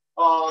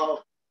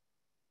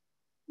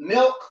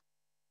milk,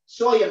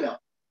 soya milk.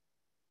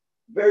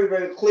 Very,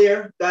 very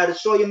clear. That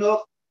is soya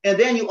milk. And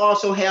then you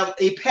also have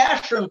a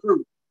passion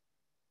fruit.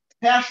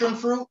 Passion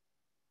fruit,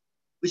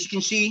 which you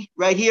can see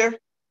right here.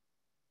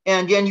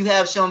 And then you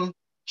have some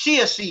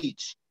chia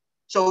seeds.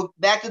 So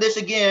back to this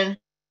again.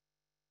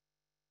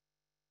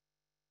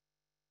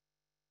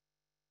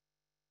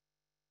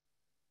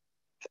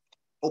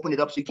 Open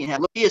it up so you can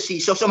have chia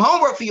seeds. So some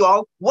homework for you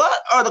all.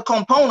 What are the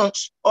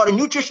components or the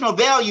nutritional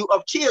value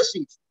of chia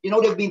seeds? You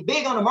know, they've been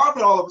big on the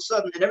market all of a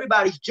sudden, and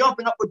everybody's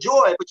jumping up for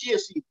joy for chia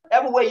seeds.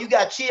 Everywhere you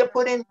got chia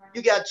pudding,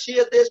 you got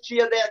chia this,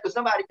 chia that, because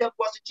somebody tell me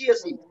what's a chia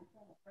seed.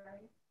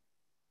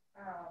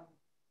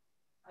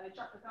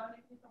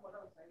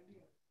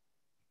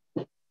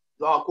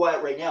 You're all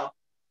quiet right now.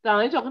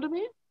 Are you talking to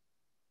me?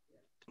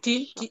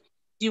 Do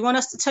you want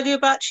us to tell you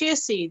about chia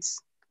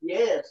seeds?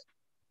 Yes.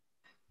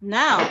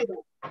 Now.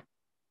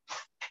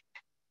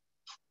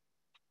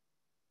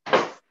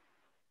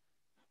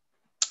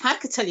 I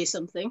could tell you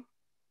something.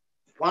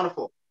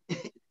 Wonderful.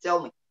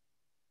 Tell me.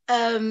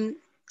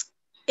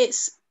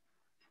 It's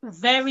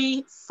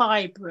very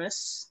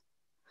fibrous.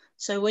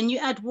 So when you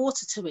add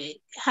water to it,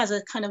 it has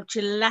a kind of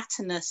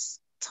gelatinous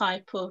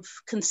type of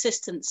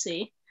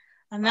consistency,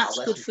 and that's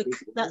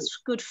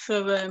good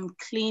for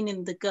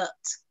cleaning the gut,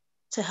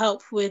 to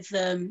help with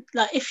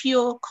like if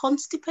you're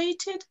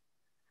constipated,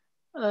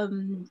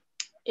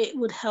 it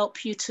would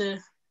help you to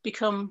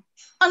become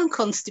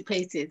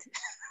unconstipated.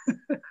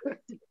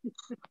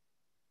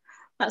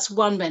 That's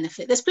one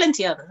benefit. There's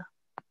plenty other.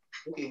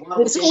 Okay,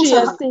 the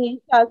chia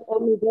seed has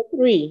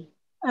omega-3.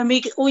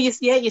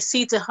 Your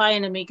seeds are high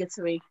in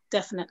omega-3,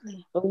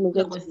 definitely.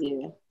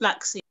 Omega-3.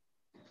 Black seed.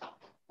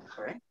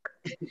 Right.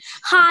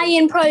 High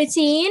in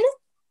protein.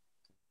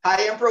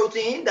 High in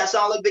protein. That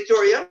sounds like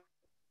Victoria.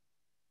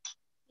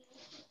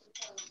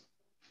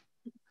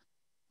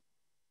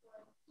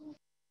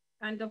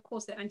 And of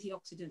course, the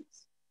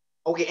antioxidants.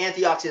 Okay,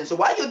 antioxidants. So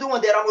while you're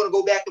doing that, I'm going to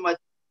go back to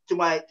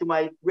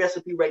my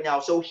recipe right now.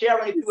 So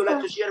Sharon, if you would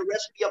like to share the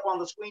recipe up on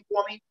the screen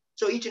for me,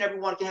 so each and every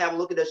one can have a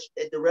look at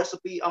the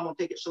recipe. I'm going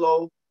to take it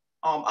slow.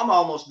 I'm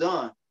almost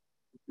done.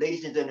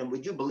 Ladies and gentlemen,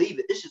 would you believe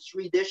it? This is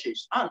 3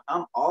 dishes.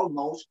 I'm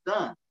almost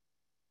done.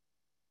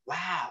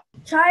 Wow.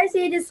 Chia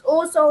seed is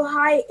also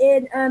high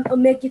in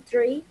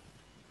omega-3.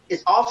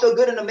 It's also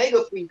good in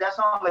omega-3. That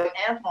sounds like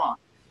Antoine.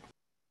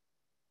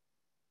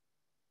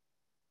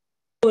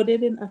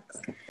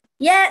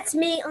 Yeah, it's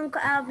me,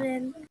 Uncle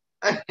Alvin.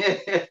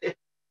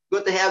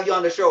 Good to have you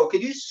on the show.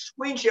 Could you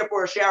screen share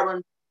for us,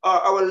 Sharon,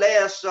 our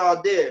last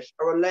dish?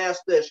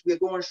 We're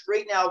going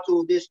straight now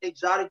to this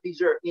exotic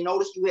dessert. You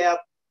notice you have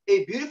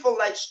a beautiful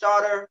light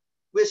starter,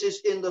 which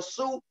is in the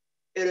soup.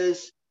 It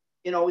is,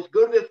 it's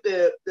good with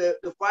the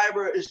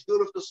fiber. It's good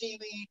with the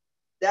seaweed.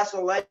 That's a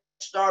light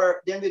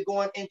starter. Then we're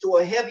going into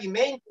a heavy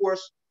main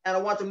course, and I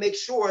want to make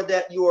sure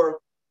that your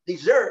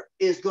dessert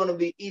is going to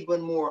be even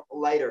more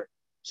lighter.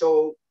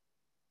 So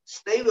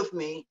stay with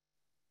me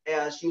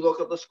as you look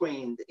at the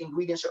screen. The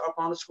ingredients are up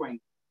on the screen.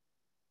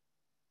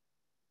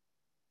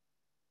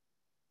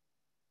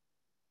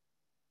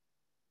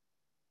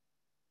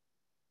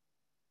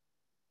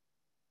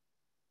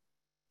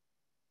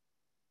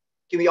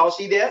 Can we all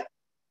see that?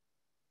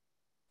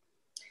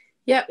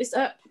 Yep, it's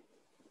up.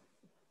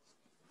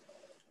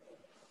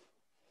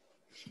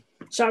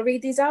 Shall I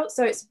read these out?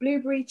 So it's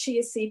blueberry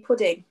chia seed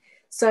pudding.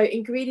 So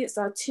ingredients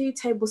are 2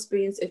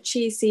 tablespoons of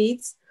chia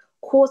seeds,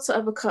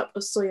 1/4 cup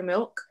of soy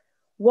milk,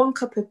 1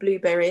 cup of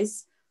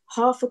blueberries,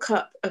 1/2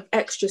 cup of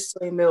extra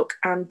soy milk,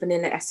 and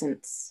vanilla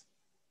essence.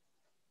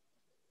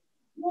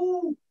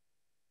 Woo.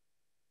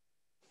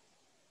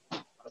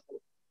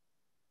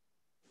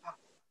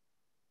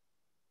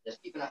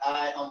 Just keeping an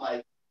eye on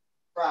my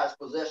prized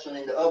possession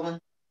in the oven.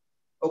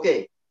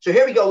 Okay, so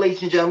here we go,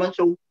 ladies and gentlemen.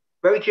 So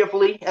very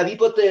carefully, have you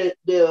put the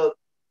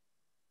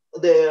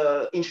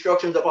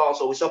instructions up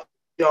also? It's up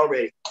here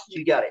already. So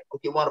you got it.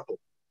 Okay, wonderful.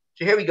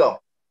 So here we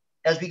go.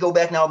 As we go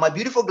back now, my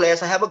beautiful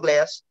glass, I have a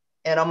glass,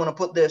 and I'm going to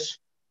put this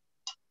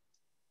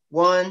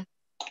 1,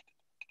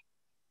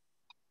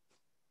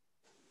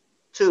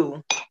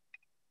 2,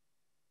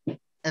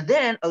 and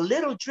then a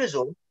little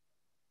drizzle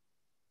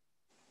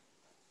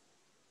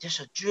just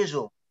a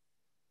drizzle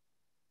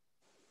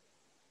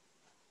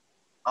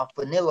of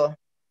vanilla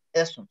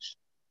essence.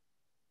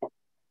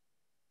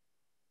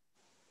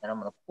 And I'm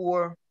going to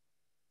pour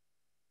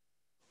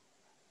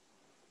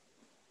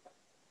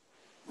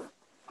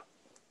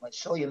my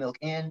soya milk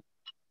in.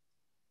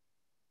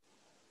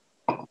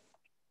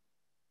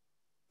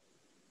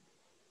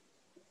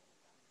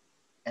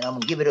 And I'm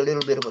going to give it a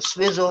little bit of a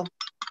swizzle.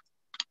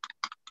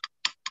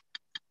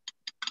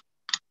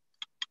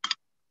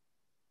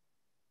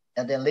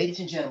 And then, ladies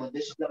and gentlemen,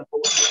 this is going to go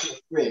into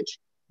the fridge.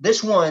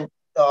 This one,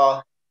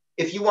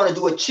 if you want to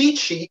do a cheat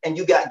sheet and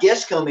you got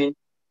guests coming,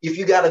 if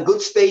you got a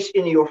good space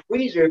in your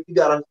freezer, if you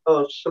got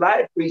a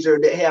slide freezer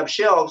that have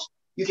shelves,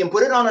 you can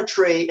put it on a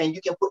tray and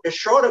you can put the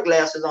shorter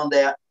glasses on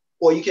that,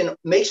 or you can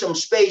make some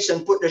space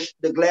and put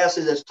the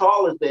glasses as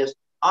tall as this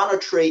on a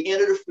tray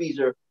into the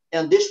freezer,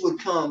 and this would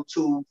come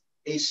to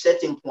a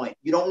setting point.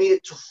 You don't need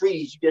it to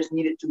freeze, you just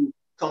need it to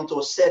come to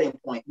a setting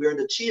point where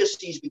the chia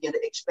seeds begin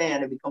to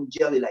expand and become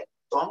jelly-like.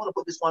 So I'm going to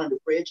put this one in the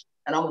fridge,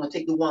 and I'm going to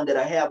take the one that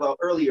I have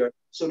earlier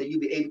so that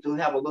you'll be able to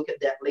have a look at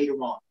that later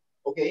on.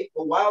 Okay,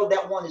 but while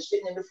that one is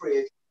sitting in the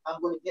fridge,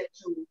 I'm going to get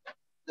to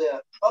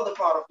the other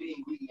part of the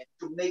ingredient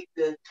to make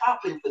the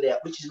topping for that,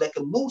 which is like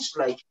a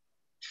mousse-like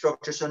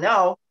structure. So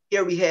now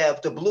here we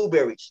have the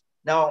blueberries.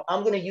 Now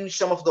I'm going to use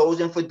some of those,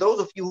 and for those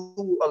of you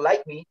who are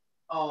like me,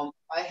 I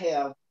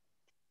have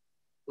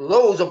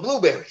loads of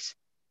blueberries.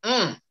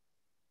 And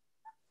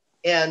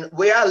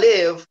where I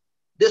live,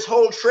 this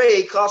whole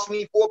tray cost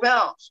me 4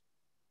 pounds.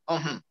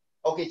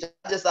 Okay, so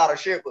I just thought I'd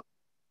share it with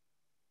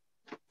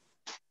you.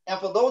 And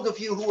for those of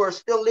you who are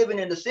still living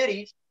in the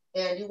cities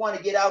and you want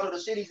to get out of the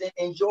cities and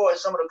enjoy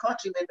some of the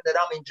country living that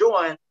I'm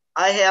enjoying,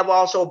 I have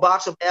also a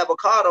box of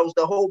avocados,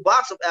 the whole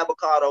box of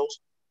avocados.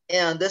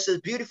 And this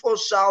is beautiful,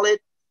 solid.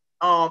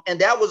 And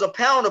that was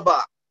 £1 a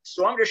box.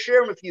 So I'm just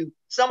sharing with you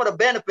some of the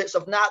benefits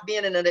of not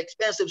being in an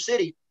expensive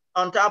city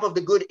on top of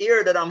the good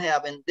air that I'm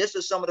having. This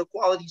is some of the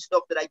quality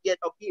stuff that I get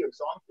up here.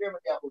 So I'm sharing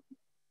that with you.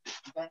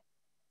 Okay?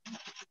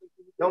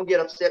 Don't get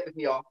upset with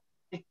me, y'all.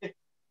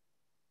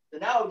 So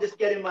now I'm just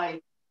getting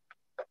my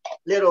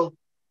little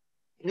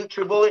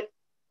NutriBullet.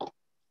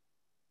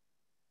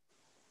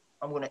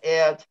 I'm going to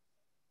add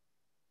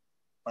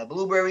my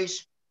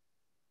blueberries.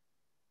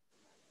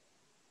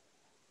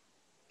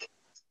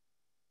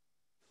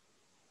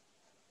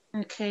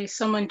 Okay,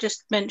 someone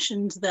just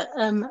mentioned that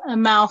a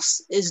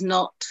mouse is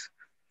not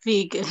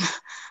vegan.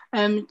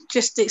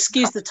 Just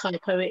excuse the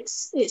typo.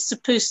 It's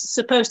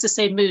supposed to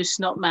say moose,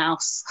 not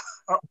mouse.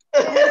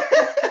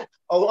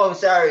 Oh, I'm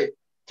sorry.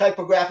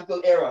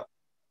 Typographical error.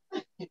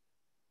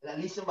 At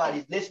least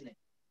somebody's listening.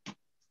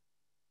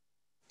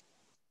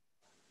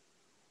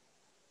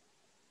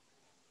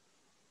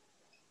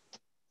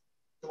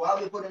 So while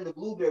we're putting the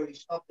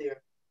blueberries up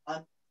there,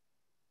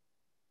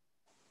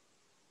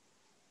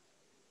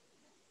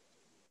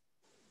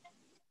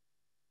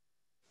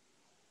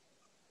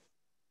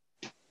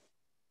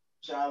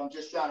 so I'm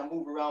just trying to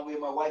move around where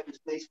my wife has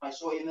placed my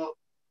soy milk.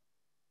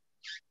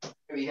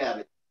 Here we have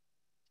it.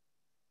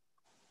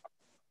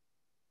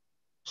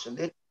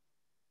 Submit.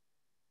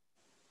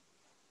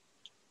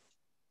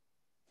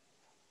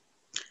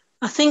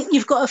 I think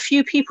you've got a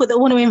few people that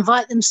want to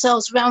invite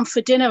themselves round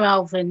for dinner,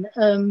 Alvin.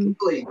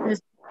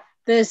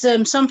 There's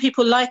some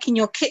people liking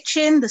your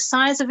kitchen, the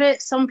size of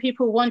it. Some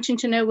people wanting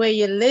to know where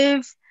you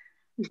live.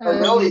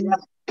 Really?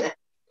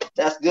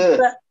 That's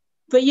good.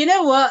 But you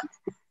know what?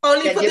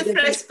 Only for the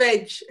fresh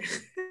veg.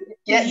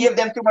 Can't give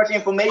them too much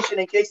information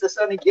in case the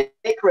sudden get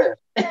crash.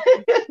 But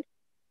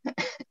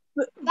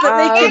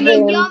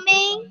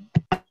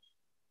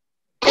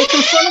they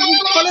can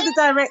follow the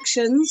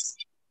directions,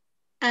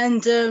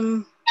 and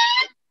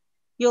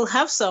you'll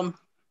have some.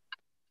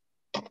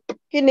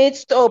 He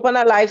needs to open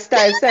a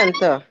lifestyle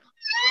center.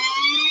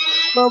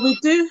 Well,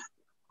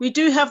 we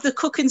do have the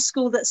cooking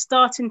school that's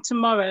starting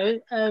tomorrow.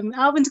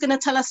 Alvin's going to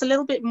tell us a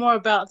little bit more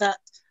about that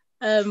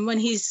when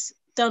he's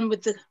done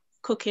with the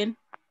cooking.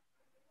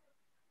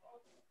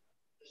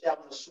 I'm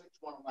going to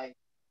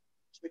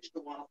switch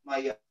to one of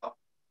my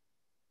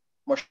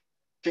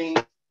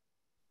machines.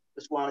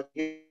 This one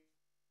here.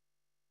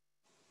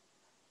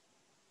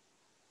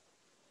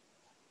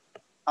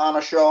 On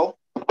a show.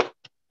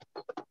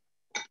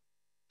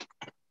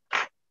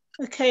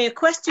 Okay, a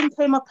question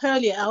came up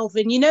earlier,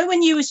 Alvin. You know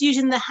when you was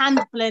using the hand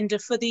blender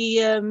for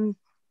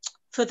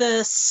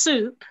the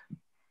soup?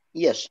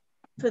 Yes.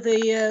 For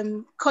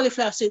the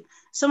cauliflower soup,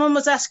 someone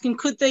was asking,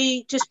 could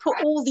they just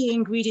put all the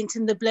ingredients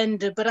in the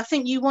blender? But I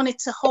think you wanted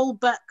to hold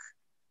back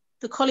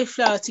the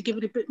cauliflower to give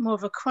it a bit more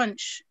of a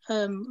crunch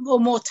or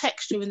more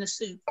texture in the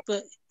soup.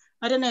 But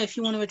I don't know if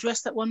you want to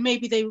address that one.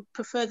 Maybe they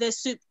prefer their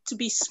soup to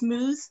be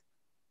smooth.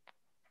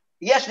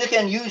 Yes, they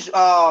can use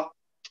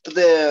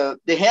the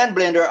hand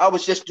blender. I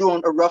was just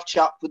doing a rough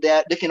chop for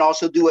that. They can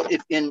also do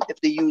it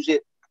if they use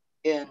it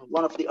in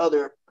one of the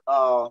other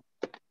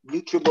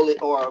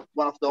NutriBullet or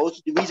one of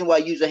those. The reason why I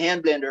use a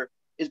hand blender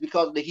is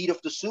because of the heat of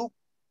the soup.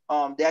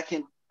 That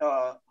can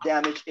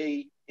damage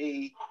the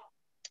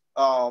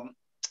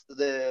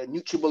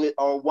NutriBullet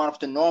or one of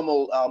the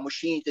normal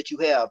machines that you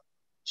have.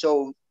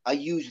 So I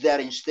use that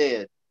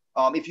instead.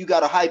 If you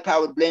got a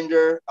high-powered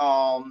blender,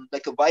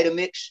 like a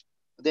Vitamix,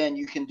 then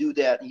you can do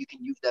that and you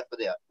can use that for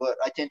that. But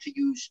I tend to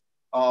use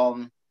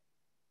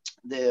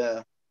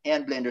the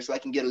hand blender so I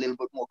can get a little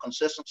bit more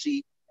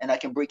consistency and I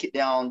can break it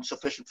down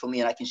sufficient for me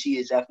and I can see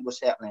exactly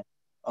what's happening,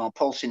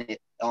 pulsing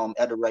it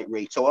at the right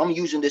rate. So I'm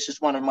using this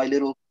as one of my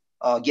little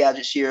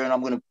gadgets here, and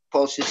I'm going to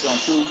pulse this on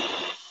too.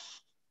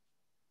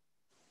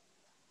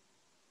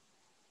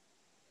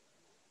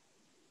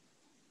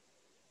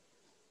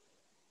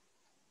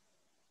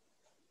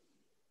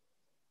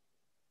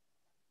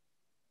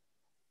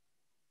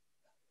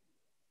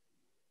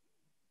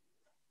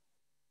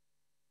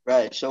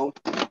 Right, so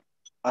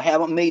I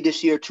haven't made this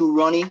here too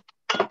runny.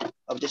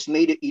 I've just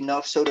made it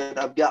enough so that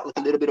I've got like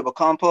a little bit of a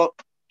compote.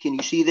 Can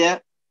you see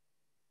that?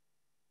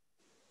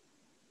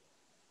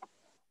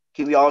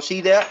 Can we all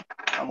see that?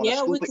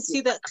 Yeah, we can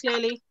see that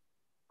clearly.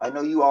 I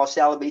know you all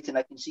salivating.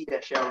 I can see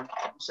that, Sharon.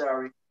 I'm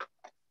sorry.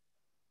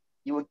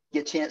 You will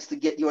get a chance to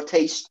get your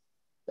taste.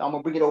 I'm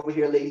going to bring it over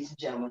here, ladies and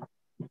gentlemen.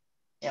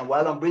 And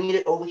while I'm bringing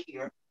it over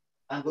here,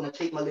 I'm going to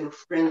take my little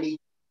friendly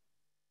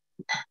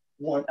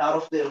one out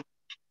of the...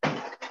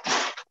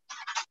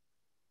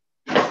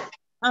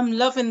 I'm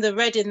loving the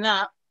red in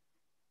that.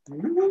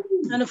 Ooh.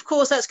 And of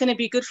course, that's going to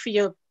be good for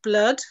your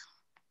blood.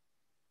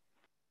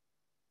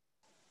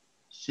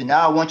 So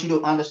now I want you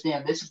to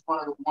understand, this is one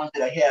of the ones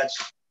that I had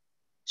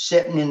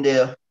sitting in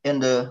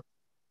the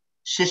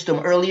system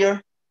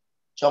earlier.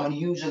 So I'm going to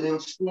use a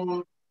little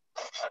spoon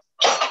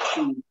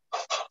to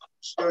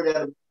stir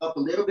that up a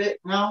little bit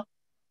now.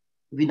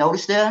 Have you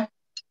noticed that?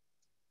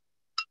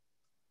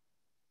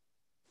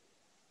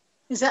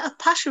 Is that a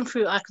passion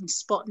fruit I can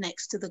spot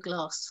next to the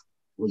glass?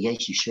 Well,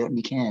 yes, you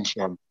certainly can,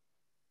 Sharon.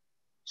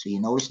 So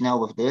you notice now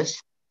with this,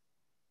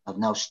 I'm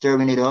now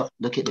stirring it up.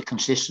 Look at the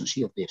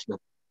consistency of this. Look,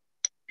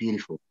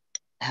 beautiful,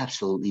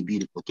 absolutely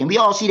beautiful. Can we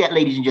all see that,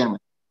 ladies and gentlemen?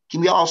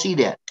 Can we all see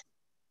that?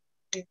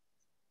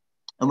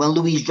 And when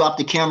Louise dropped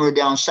the camera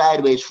down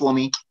sideways for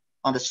me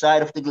on the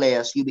side of the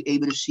glass, you'll be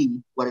able to see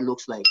what it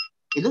looks like.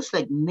 It looks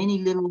like many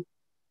little...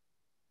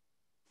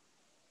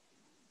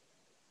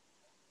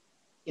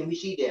 Can we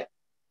see that?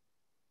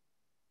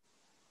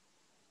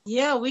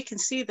 Yeah, we can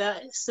see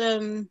that. It's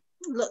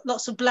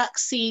lots of black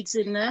seeds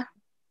in there.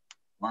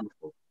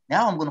 Wonderful.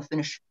 Now I'm going to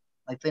finish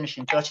my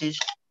finishing touches.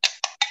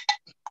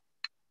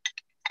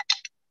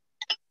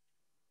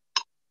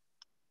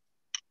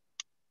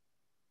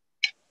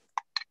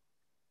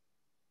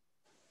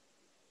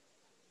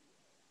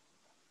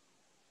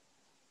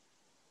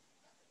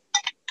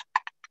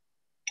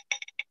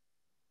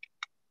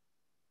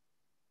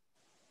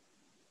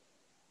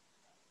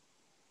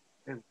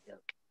 There we go.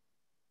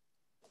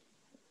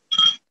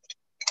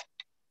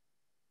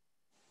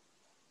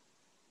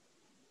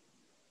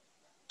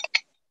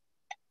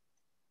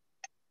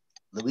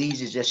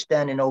 Louise is just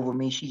standing over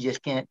me. She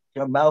just can't,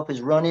 her mouth is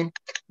running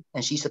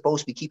and she's supposed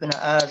to be keeping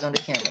her eyes on the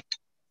camera.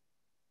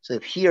 So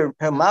if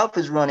her mouth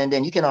is running,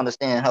 then you can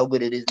understand how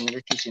good it is in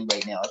the kitchen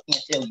right now. I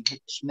can't tell you, the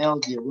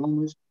smells, the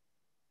aromas.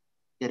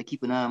 Got to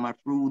keep an eye on my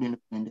food in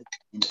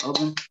the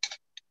oven.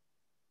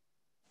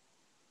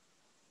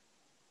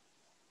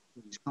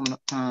 It's coming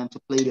up time to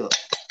plate up.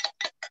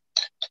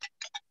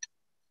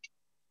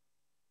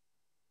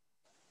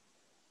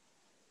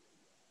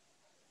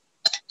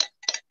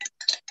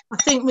 I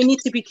think we need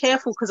to be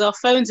careful because our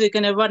phones are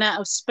going to run out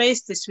of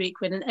space this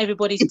week when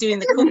everybody's doing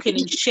the cooking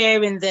and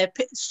sharing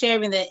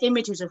their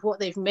images of what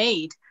they've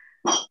made.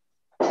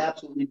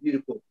 Absolutely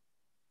beautiful.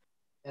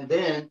 And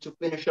then to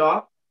finish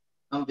off,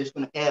 I'm just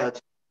going to add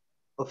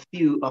a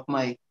few of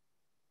my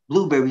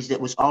blueberries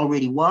that was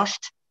already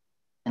washed,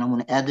 and I'm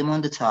going to add them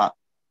on the top.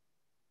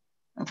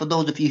 And for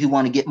those of you who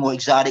want to get more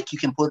exotic, you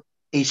can put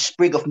a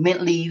sprig of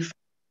mint leaf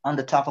on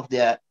the top of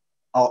that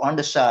or on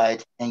the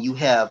side, and you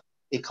have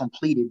a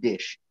completed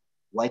dish.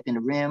 Wiping the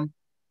rim,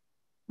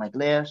 my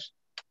glass,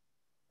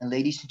 and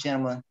ladies and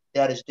gentlemen,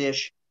 that is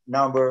dish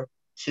number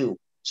 2.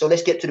 So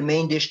let's get to the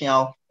main dish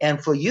now.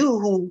 And for you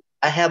who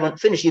I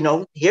haven't finished,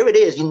 here it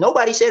is.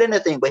 Nobody said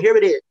anything, but here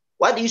it is.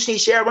 Why do you see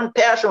Sharon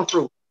passion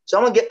fruit? So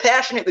I'm going to get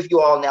passionate with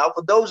you all now.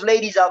 For those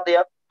ladies out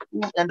there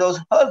and those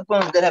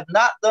husbands that have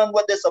not done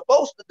what they're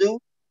supposed to do,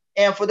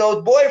 and for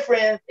those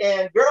boyfriends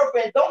and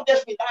girlfriends, don't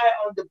just rely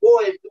on the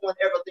boys doing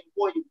everything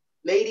for you.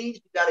 Ladies,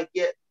 you got to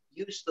get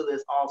used to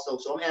this also.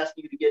 So I'm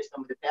asking you to get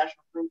some of the passion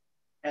fruit,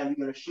 and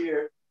we're going to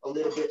share a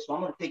little bit. So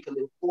I'm going to take a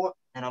little fork,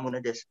 and I'm going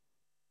to just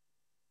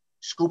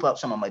scoop out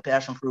some of my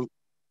passion fruit.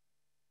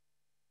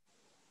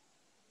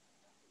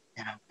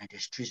 And I'm going to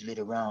just drizzle it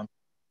around.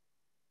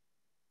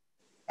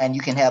 And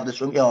you can have this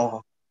from,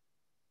 don't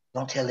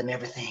tell them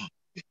everything.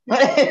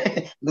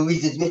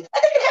 Louise is, I think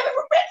you have it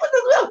for breakfast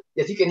as well.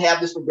 If you can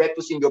have this for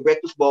breakfast in your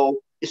breakfast bowl,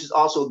 this is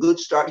also a good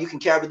start. You can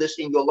carry this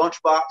in your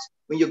lunchbox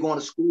when you're going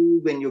to school,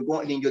 when you're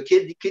going in your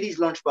kiddies'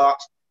 lunchbox,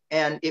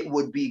 and it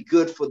would be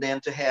good for them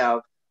to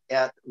have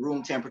at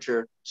room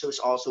temperature. So it's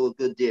also a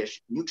good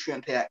dish,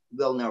 nutrient packed,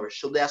 well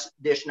nourished. So that's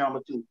dish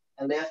number 2.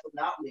 And last but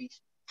not least,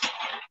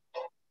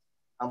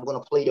 I'm going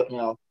to plate up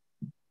now.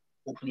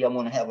 Hopefully I'm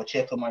going to have a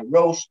check on my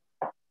roast.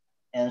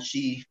 and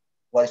see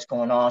what's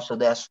going on. So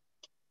that's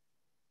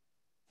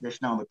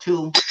this number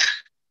 2.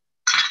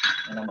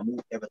 And I'm gonna move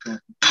everything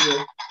from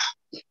here.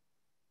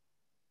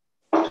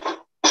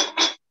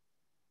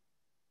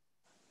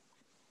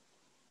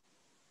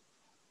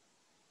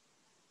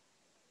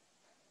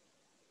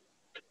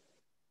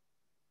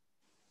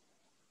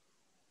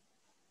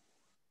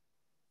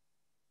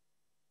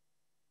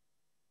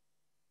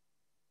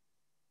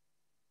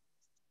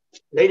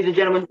 Ladies and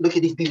gentlemen, look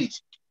at these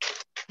beauties.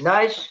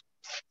 Nice.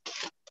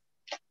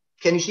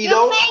 Can you see those?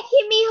 You're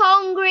making me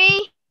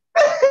hungry.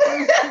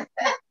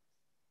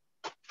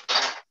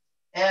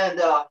 And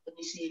let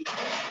me see.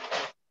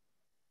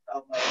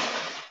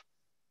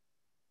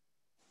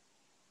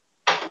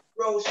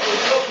 Rose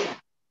still cooking.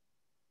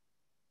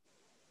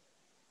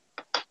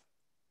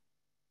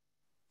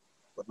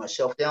 Put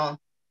myself down.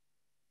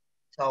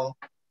 So,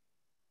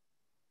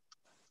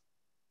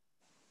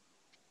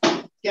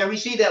 can we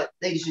see that,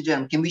 ladies and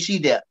gentlemen? Can we see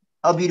that?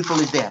 How beautiful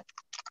is that?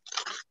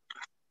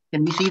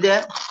 Can we see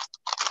that?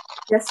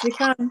 Yes, we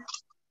can.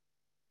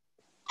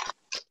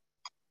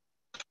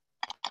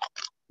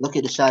 Look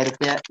at the side of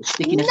that, the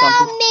stickiness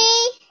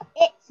Mommy,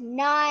 it's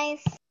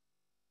nice.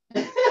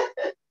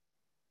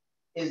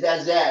 Is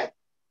that Zag?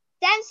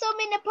 Send some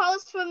in the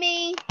post for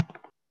me.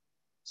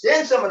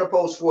 Send some in the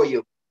post for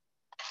you.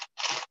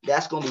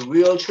 That's going to be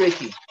real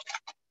tricky.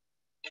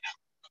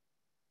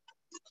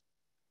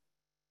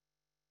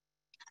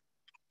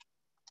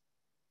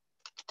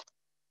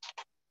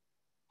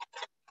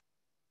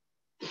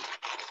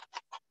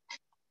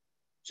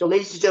 So,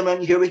 ladies and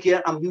gentlemen, here we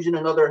go. I'm using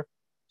another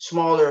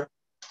smaller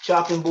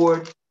chopping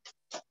board.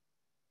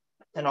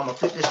 And I'm going to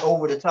put this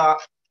over the top.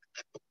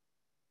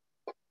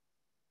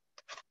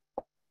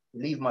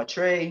 Leave my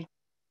tray.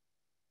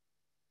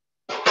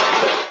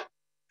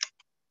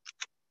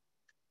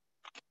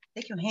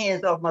 Take your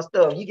hands off my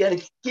stuff. You got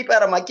to keep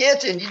out of my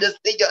kitchen. You just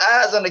stick your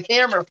eyes on the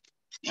camera.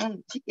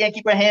 She can't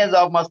keep her hands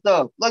off my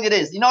stuff. Look at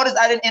this. You notice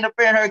I didn't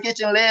interfere in her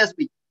kitchen last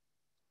week.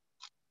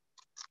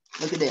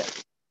 Look at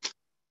that.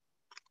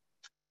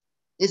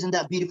 Isn't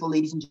that beautiful,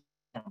 ladies and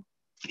gentlemen?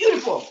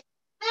 Beautiful.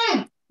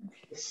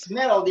 The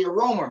smell, the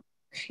aroma.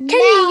 Can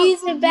you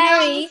use a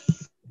berry?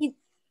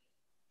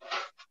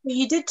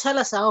 You did tell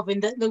us,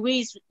 Alvin, that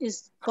Louise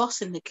is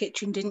boss in the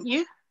kitchen, didn't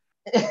you?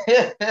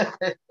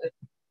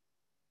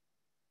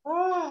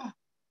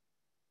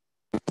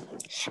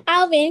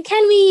 Alvin,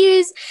 can we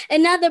use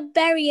another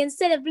berry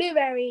instead of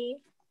blueberry?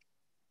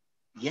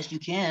 Yes, you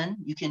can.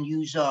 You can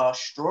use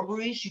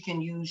strawberries. You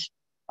can use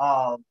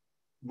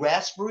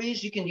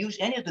raspberries. You can use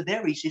any of the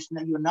berries. It's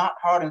not, you're not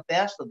hard and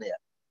fast on that.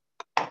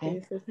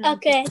 Okay?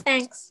 Okay,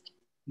 thanks.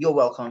 You're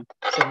welcome.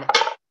 So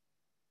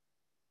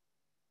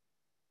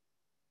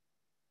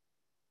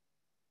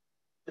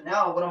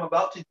now what I'm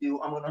about to do,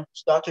 I'm going to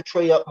start to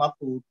tray up my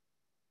food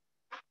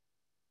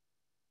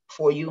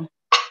for you.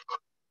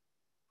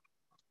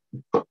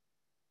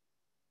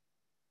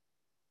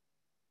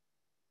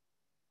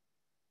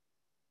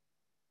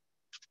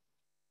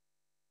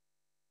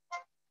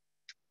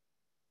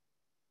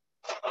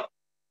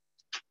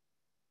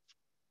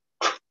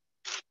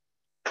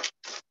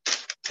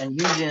 And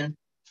using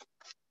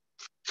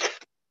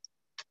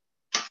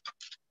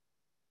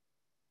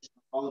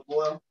olive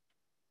oil.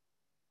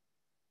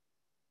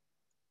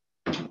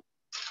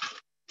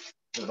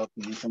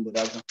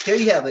 Here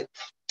you have it.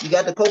 You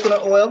got the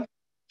coconut oil.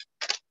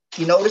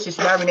 You notice it's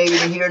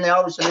marinated in here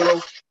now. It's a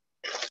little,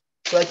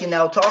 so I can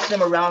now toss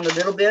them around a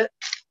little bit.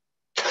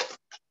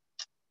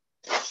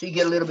 So you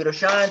get a little bit of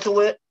shine to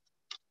it.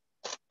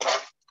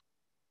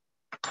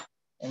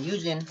 And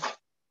using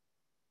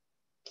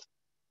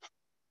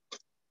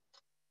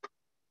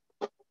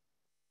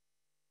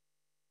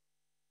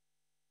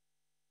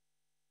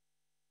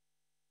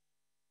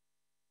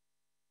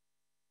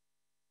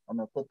I'm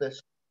going to put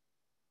this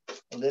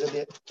a little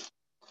bit.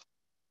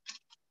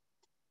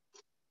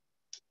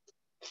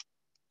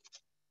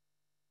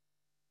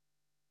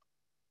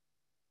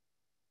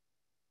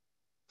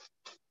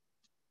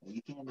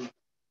 You can be.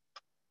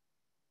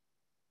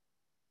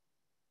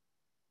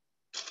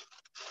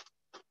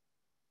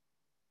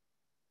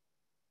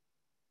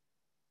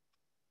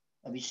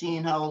 Have you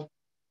seen how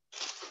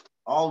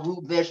all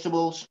root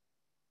vegetables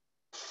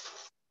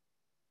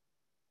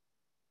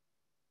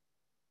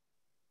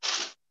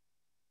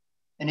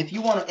and if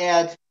you want to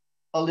add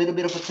a little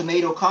bit of a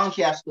tomato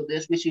concasse to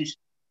this, which is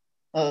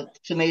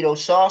tomato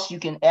sauce, you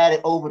can add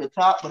it over the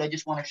top, but I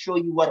just want to show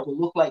you what it will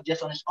look like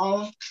just on its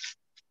own.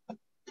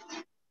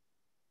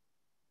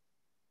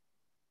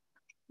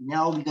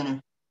 Now we're going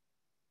to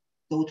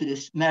go to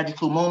this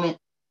magical moment.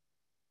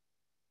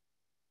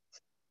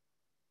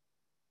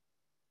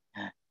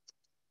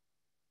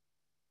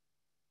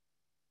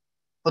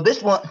 For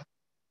this one,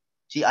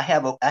 see, I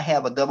have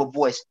a double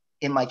voice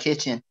in my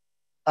kitchen.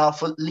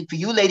 For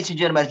you, ladies and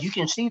gentlemen, as you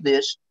can see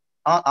this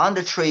on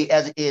the tray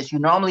as it is, you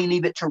normally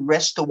leave it to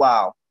rest a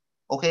while.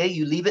 Okay,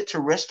 you leave it to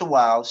rest a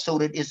while so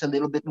that it's a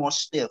little bit more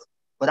stiff.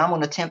 But I'm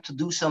going to attempt to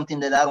do something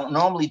that I don't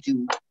normally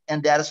do,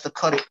 and that is to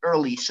cut it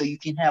early so you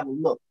can have a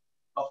look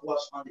of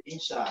what's on the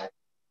inside.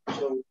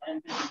 So I'm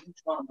going to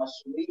use one of my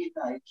serrated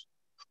knives.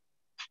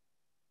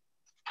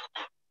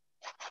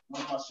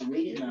 One of my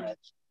serrated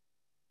knives.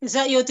 Is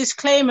that your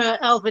disclaimer,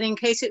 Alvin, in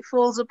case it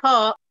falls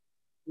apart?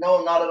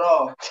 No, not at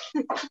all.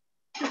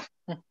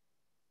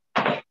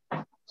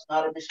 It's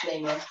not a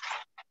disclaimer.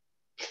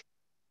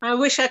 I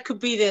wish I could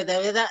be there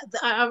though.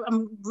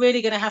 I'm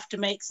really going to have to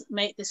make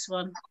this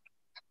one.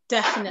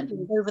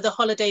 Definitely over the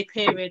holiday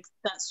period.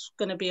 That's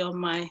going to be on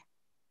my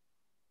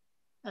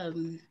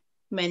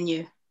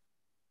menu.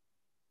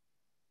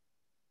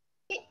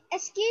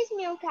 Excuse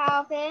me, Uncle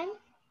Alvin.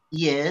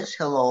 Yes,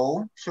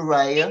 hello,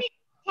 Soraya.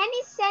 Can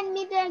you send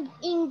me the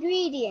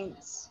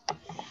ingredients?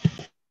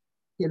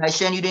 Can I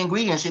send you the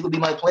ingredients? It would be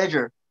my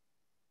pleasure.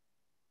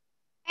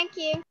 Thank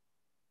you.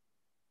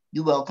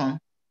 You're welcome.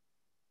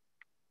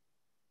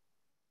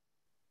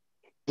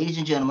 Ladies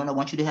and gentlemen, I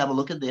want you to have a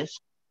look at this.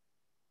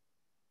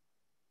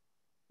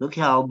 Look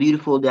how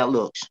beautiful that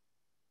looks.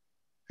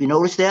 You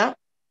notice that?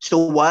 So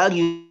while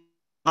you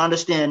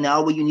understand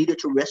now where you need it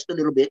to rest a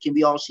little bit, can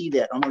we all see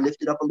that? I'm gonna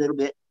lift it up a little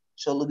bit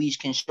so Louise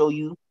can show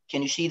you.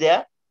 Can you see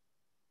that?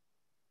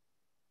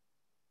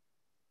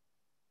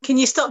 Can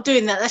you stop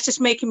doing that? That's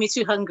just making me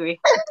too hungry.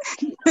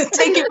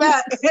 Take it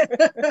back.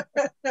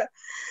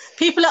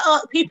 People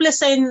are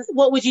saying,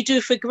 what would you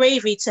do for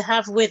gravy to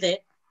have with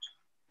it?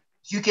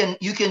 You can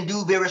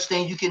do various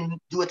things. You can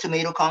do a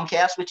tomato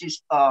concasse, which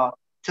is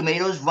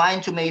tomatoes,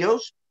 vine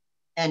tomatoes,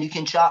 and you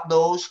can chop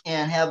those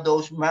and have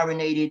those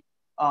marinated.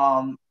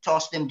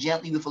 Toss them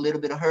gently with a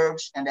little bit of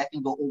herbs, and that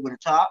can go over the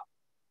top.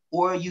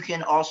 Or you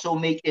can also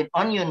make an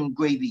onion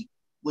gravy,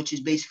 which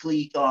is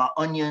basically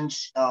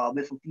onions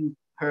with a few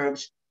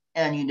herbs,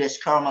 and you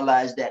just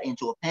caramelize that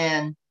into a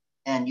pan,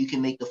 and you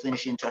can make the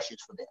finishing touches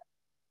for that.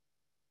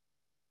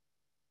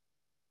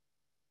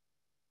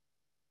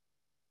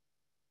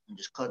 I'm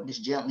just cutting this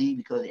gently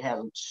because it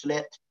hasn't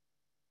slept.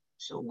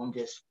 So I'm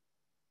just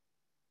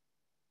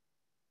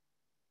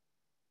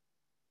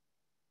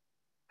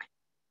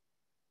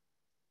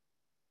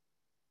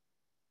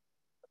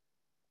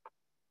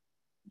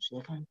a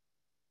second.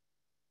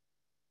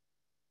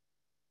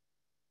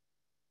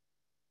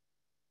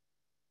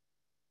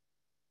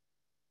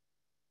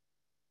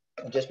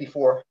 And just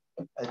before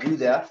I do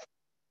that,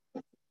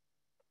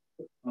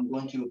 I'm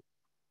going to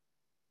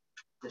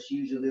just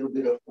use a little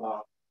bit of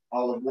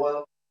olive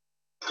oil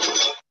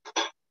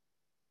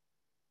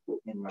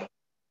and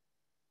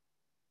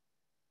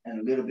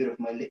a little bit of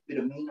my liquid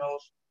aminos.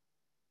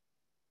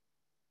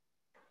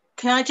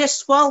 Can I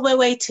just, while we're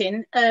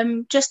waiting,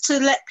 just to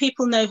let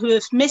people know who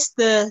have missed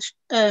the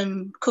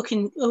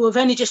cooking, who have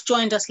only just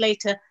joined us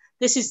later,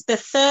 this is the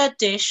third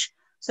dish.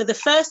 So the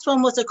first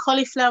one was a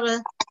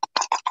cauliflower,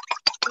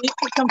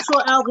 which I'm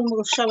sure Alvin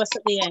will show us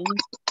at the end.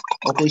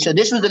 Okay, so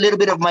this was a little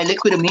bit of my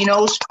liquid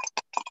aminos,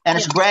 and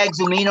it's Bragg's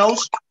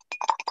aminos.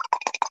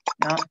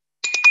 Yeah.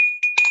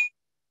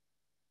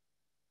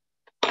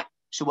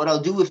 So what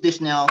I'll do with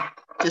this now,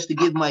 just to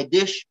give my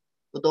dish,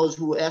 for those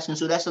who are asking,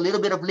 so that's a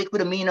little bit of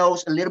liquid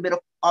aminos, a little bit of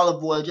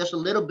olive oil, just a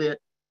little bit.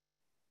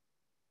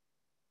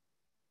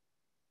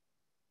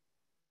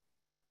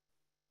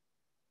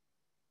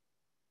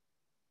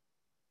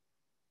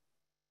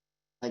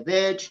 My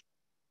veg.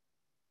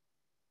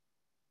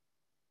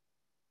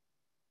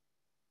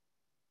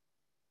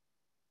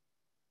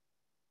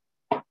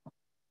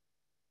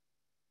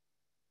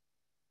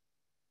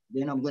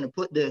 Then I'm going to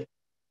put the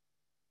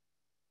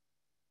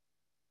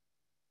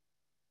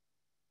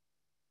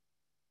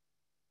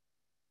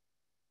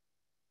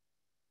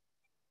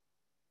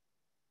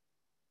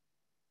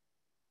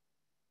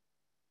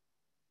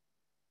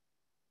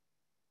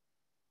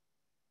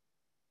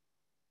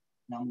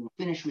now I'm going to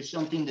finish with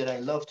something that I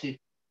love to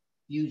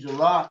use a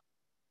lot.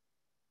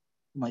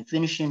 My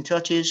finishing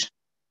touches.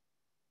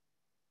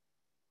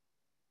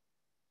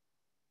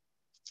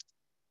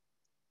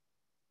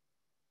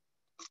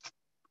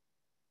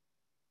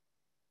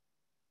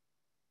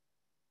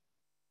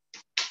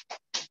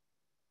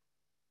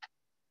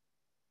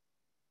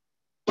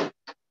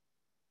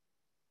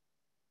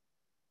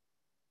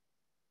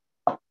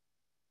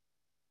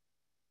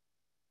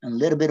 A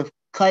little bit of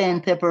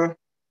cayenne pepper,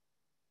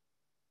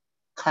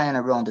 kind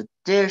of around the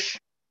dish.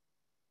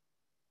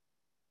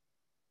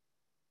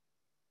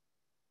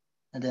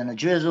 And then a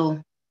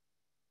drizzle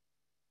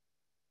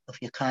of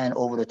your cayenne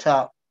over the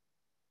top.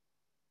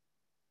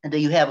 And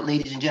there you have it,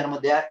 ladies and gentlemen.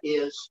 That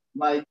is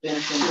my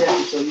finishing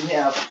dish. So you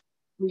have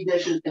 3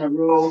 dishes in a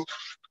row.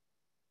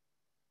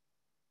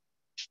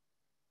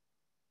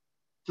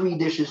 3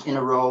 dishes in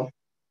a row.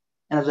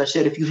 And as I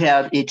said, if you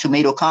have a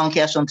tomato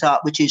concasse on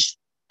top, which is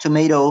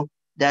tomato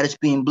that is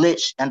being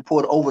blitzed and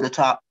poured over the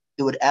top,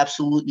 it would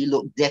absolutely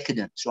look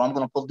decadent. So I'm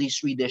going to pull these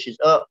 3 dishes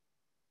up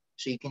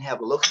so you can have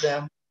a look at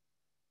them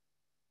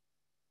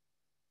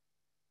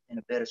in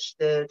a better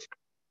stead.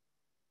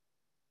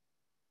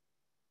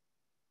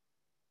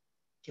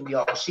 Can we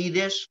all see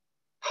this?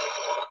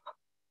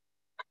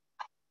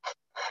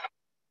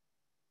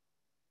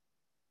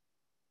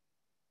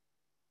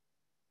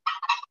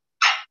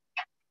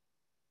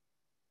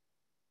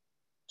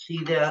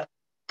 See that?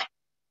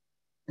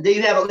 There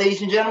you have it,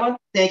 ladies and gentlemen.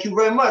 Thank you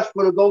very much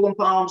for the Golden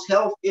Palms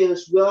Health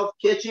is Wealth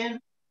Kitchen.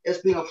 It's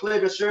been a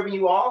pleasure serving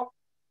you all.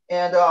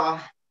 And hope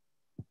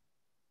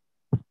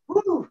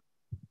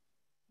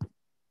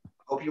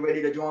you're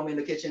ready to join me in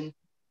the kitchen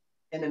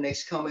in the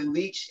next coming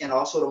weeks, and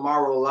also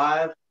tomorrow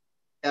live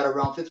at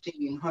around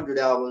 1500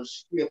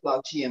 hours, 3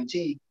 o'clock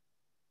GMT.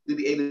 We'll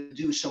be able to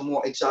do some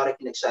more exotic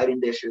and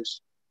exciting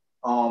dishes.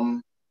 How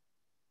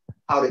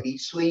to eat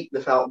sweet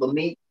without the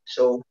meat.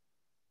 So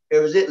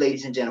here is it,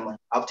 ladies and gentlemen.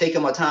 I've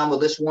taken my time with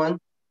this one.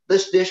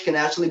 This dish can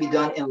actually be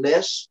done in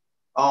less,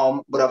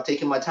 but I've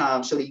taken my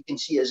time so that you can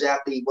see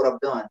exactly what I've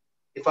done.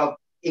 If I've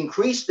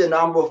increased the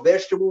number of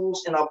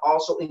vegetables and I've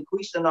also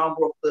increased the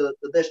number of the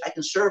dish, I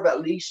can serve at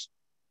least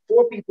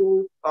 4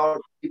 people,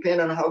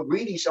 depending on how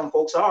greedy some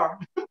folks are.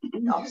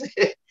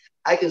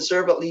 I can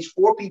serve at least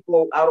 4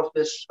 people out of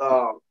this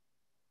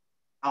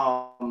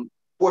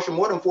portion,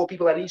 more than 4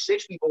 people, at least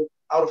 6 people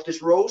out of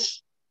this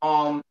roast.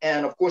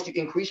 And of course, you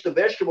increase the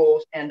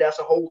vegetables, and that's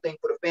a whole thing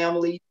for the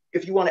family.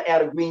 If you want to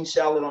add a green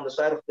salad on the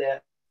side of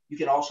that, you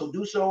can also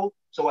do so.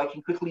 So I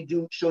can quickly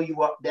show you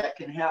what that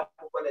can happen,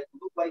 what that can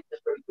look like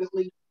just very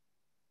quickly.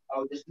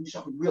 I'll just do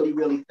something really,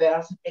 really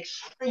fast,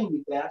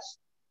 extremely fast.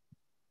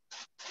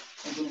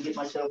 I'm going to get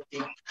myself a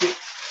quick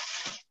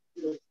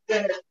what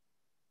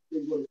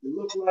it will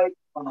look like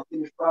on a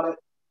finished product.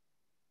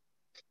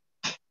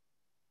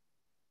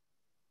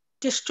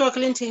 Just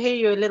struggling to hear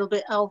you a little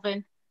bit,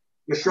 Alvin.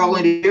 You're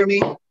struggling to hear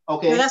me?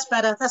 Okay. No, that's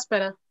better. That's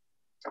better.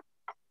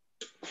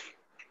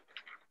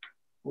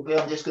 Okay,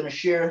 I'm just going to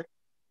share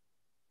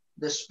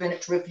the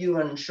spinach with you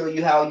and show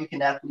you how you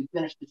can actually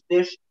finish this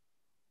dish.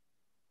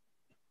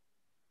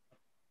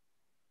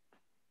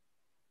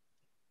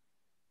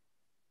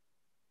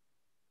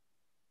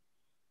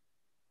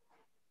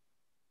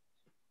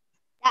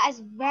 That is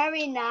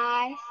very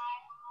nice.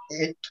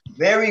 It's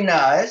very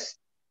nice.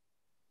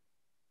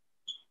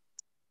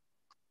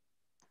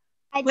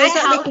 Where's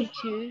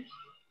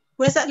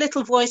that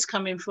little voice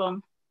coming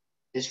from?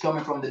 It's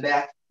coming from the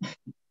back.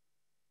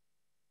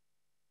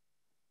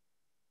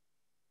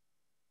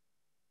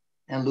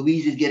 And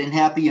Louise is getting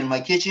happy in my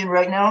kitchen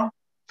right now.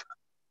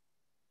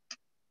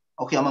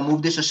 Okay, I'm gonna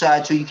move this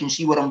aside so you can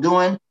see what I'm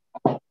doing.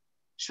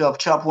 So I've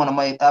chopped one of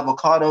my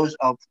avocados.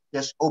 I'll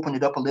just open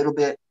it up a little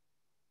bit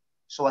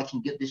so I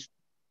can get this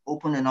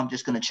open, and I'm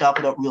just gonna chop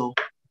it up real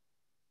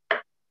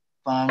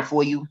fine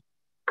for you.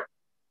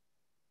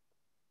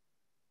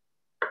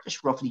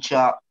 Just roughly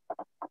chop.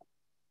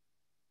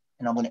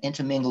 And I'm gonna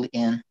intermingle it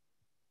in,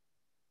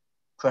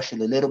 crush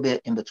it a little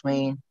bit in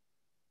between.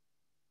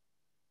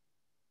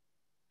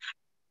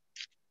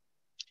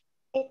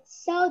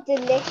 It's so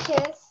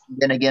delicious.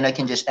 Then again, I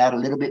can just add a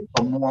little bit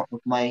more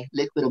of my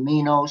liquid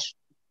aminos.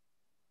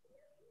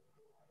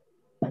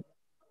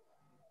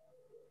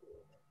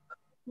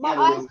 My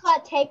eyes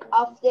can't take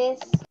off this.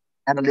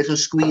 And a little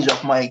squeeze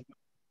of my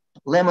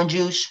lemon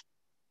juice.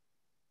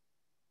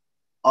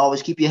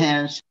 Always keep your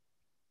hands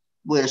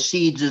where the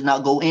seeds does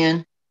not go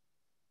in.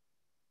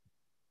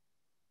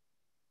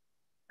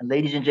 And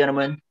ladies and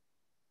gentlemen,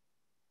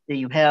 there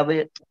you have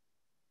it.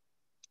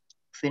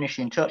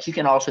 Finishing touch. You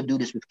can also do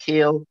this with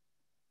kale.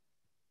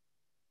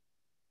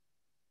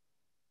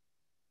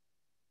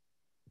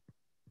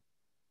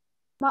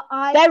 My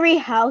eyes very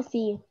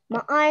healthy.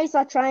 My eyes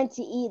are trying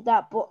to eat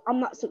that, but I'm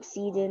not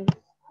succeeding.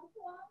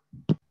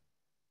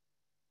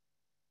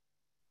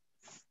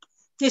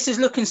 This is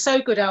looking so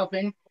good,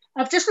 Alvin.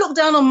 I've just looked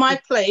down on my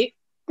plate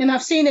and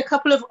I've seen a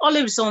couple of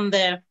olives on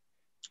there.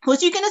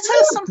 Was you going to tell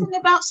us something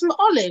about some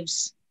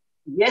olives?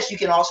 Yes, you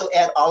can also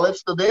add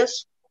olives to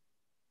this.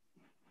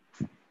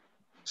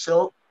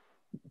 So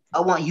I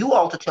want you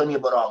all to tell me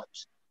about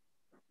olives.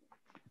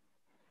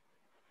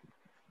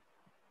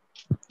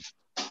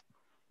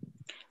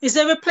 Is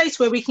there a place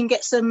where we can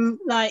get some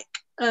like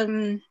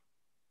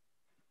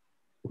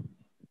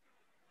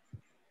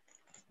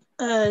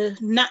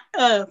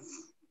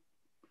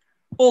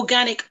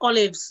organic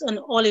olives and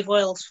olive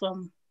oils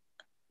from?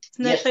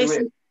 Yes, there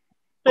is.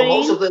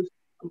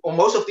 For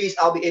most of these,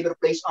 I'll be able to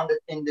place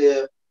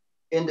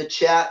in the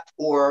chat,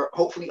 or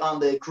hopefully on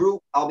the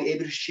group. I'll be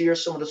able to share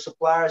some of the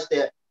suppliers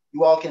that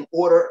you all can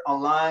order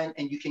online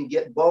and you can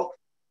get bulk,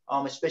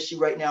 especially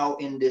right now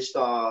in this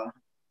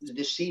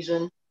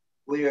season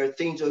where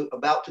things are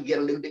about to get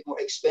a little bit more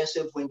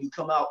expensive when you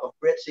come out of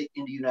Brexit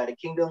in the United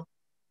Kingdom.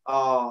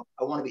 I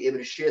want to be able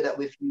to share that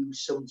with you,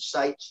 some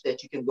sites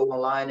that you can go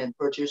online and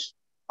purchase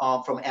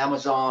from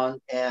Amazon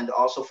and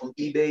also from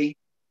eBay.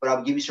 But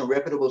I'll give you some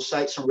reputable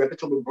sites, some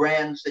reputable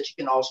brands that you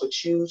can also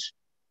choose.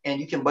 And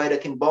you can buy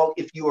that in bulk.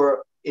 If you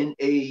are in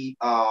a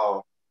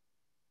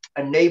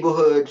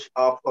neighborhood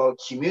of a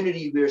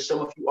community where some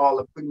of you all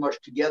are pretty much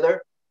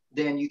together,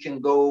 then you can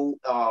go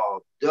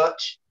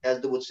Dutch, as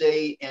they would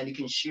say, and you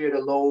can share the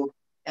load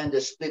and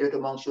just split it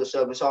amongst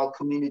yourself. It's all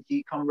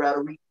community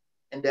camaraderie,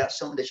 and that's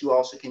something that you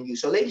also can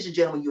use. So ladies and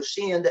gentlemen, you're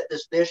seeing that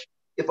this dish,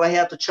 if I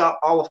have to chop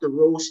all of the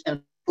roast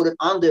and put it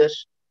on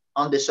this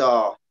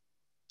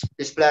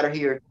platter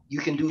here, you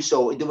can do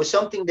so. There was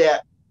something,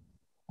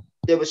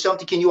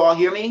 can you all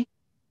hear me?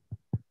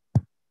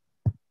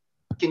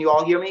 Can you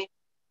all hear me?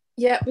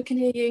 Yeah, we can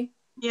hear you.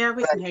 Yeah,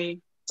 we can hear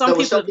you. Some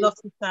people have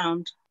lost the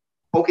sound.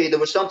 Okay, there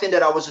was something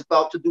that I was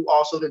about to do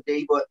also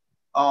today, but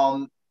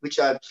which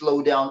I've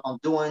slowed down on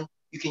doing.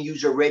 You can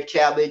use your red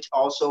cabbage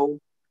also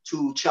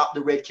to chop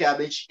the red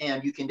cabbage,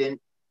 and you can then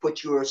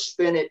put your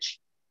spinach,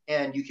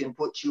 and you can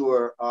put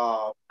your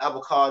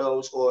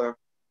avocados, or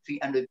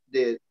and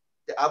the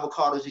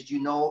avocados, as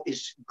you know,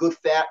 is good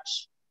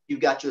fats. You've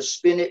got your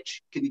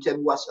spinach. Can you tell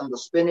me what's on the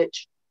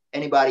spinach?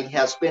 Anybody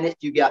has spinach?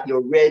 You got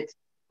your red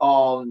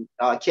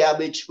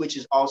cabbage, which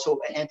is also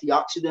an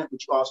antioxidant,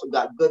 which you also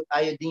got good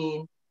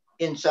iodine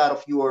inside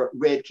of your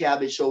red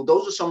cabbage. So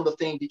those are some of the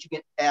things that you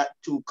can add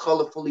to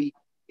colorfully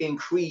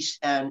increase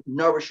and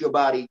nourish your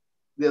body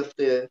with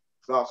the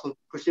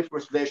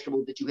cruciferous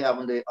vegetables that you have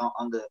on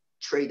the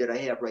tray that I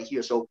have right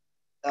here. So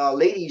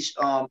ladies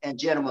and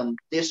gentlemen,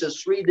 this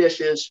is 3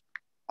 dishes.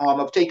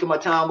 I've taken my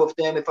time with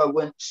them. If I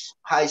went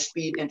high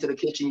speed into the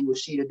kitchen, you would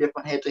see the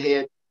different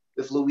head-to-head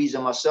with Louise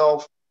and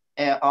myself.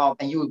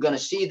 And you were going to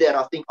see that,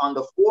 I think, on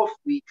the 4th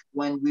week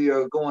when we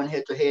are going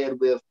head-to-head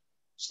with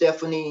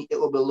Stephanie. It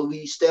will be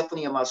Louise,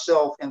 Stephanie, and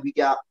myself, and we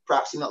got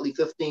approximately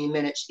 15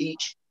 minutes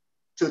each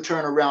to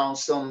turn around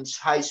some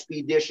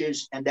high-speed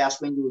dishes, and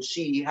that's when you'll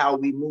see how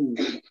we move.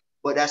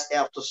 But that's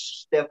after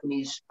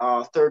Stephanie's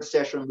 3rd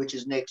session, which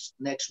is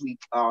next week,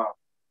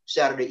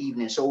 Saturday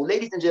evening. So,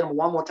 ladies and gentlemen,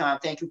 one more time,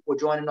 thank you for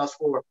joining us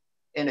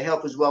in the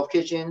Health is Wealth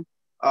Kitchen.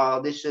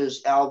 This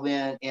is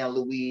Alvin and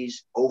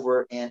Louise,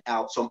 over and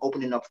out. So I'm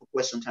opening up for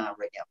question time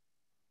right now.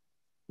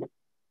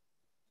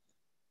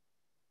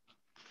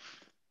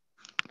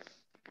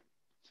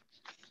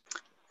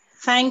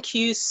 Thank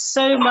you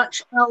so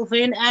much,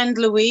 Alvin and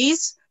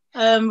Louise.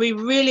 We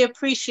really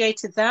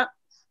appreciated that.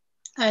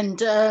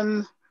 And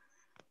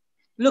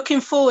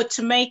looking forward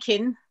to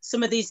making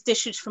some of these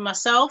dishes for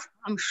myself.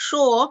 I'm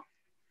sure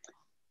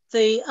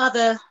the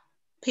other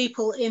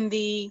people in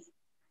the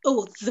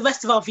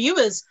rest of our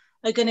viewers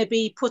are going to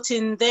be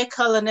putting their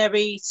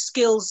culinary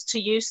skills to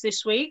use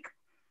this week.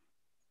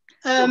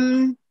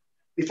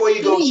 Before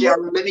you go,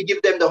 Sharon, let me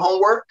give them the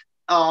homework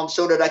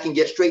so that I can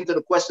get straight into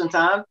the question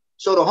time.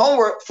 So the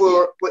homework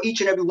for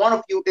each and every one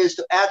of you is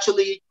to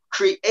actually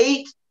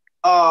create,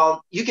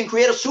 you can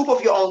create a soup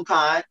of your own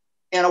kind,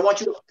 and I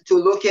want you to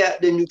look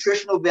at the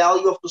nutritional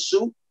value of the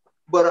soup,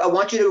 but I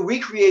want you to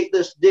recreate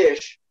this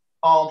dish.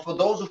 For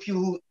those of you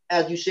who,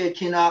 as you said,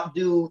 cannot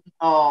do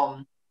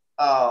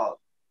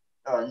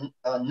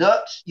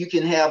nuts, you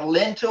can have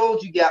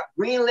lentils. You got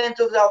green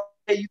lentils out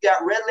there, you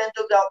got red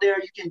lentils out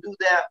there. You can do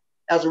that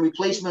as a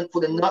replacement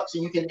for the nuts,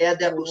 and you can add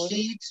that with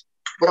seeds.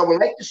 But I would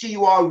like to see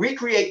you all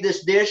recreate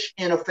this dish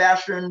in a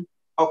fashion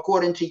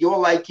according to your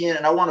liking,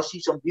 and I want to see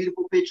some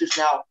beautiful pictures.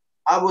 Now,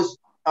 I was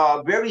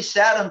very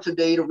saddened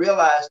today to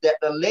realize that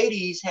the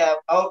ladies have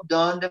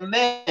outdone the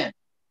men.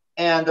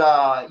 And,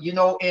 you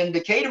know, in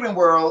the catering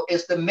world,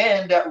 it's the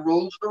men that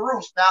rules the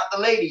roost, not the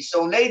ladies.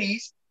 So,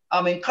 ladies,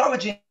 I'm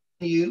encouraging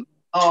you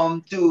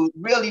to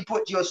really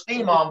put your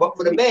steam on. But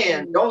for the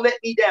men, don't let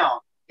me down.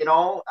 You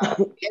know,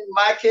 in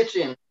my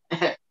kitchen,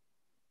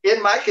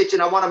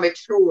 I want to make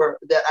sure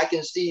that I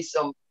can see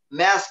some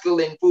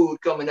masculine food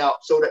coming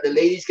out so that the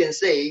ladies can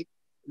say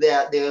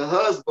that their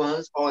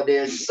husbands or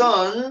their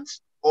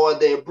sons or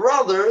their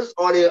brothers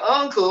or their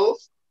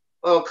uncles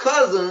or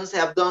cousins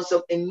have done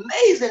some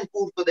amazing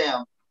food for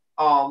them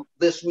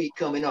this week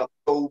coming up.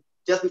 So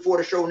just before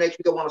the show next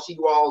week, I want to see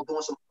you all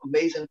doing some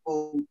amazing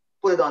food.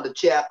 Put it on the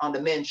chat, on the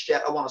men's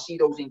chat. I want to see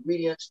those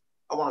ingredients.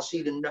 I want to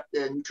see the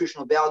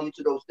nutritional value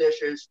to those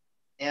dishes,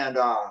 and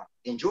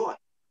enjoy.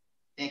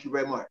 Thank you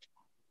very much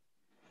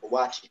for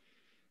watching.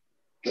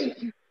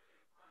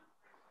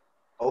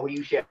 Over to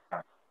you, Sharon.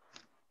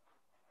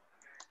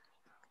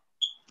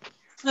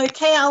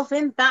 Okay,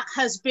 Alvin, that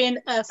has been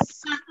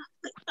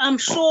I'm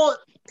sure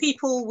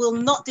people will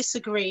not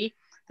disagree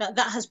that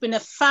has been a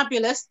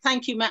fabulous,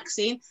 thank you,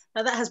 Maxine,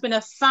 that has been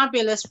a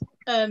fabulous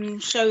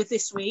show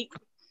this week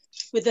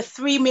with the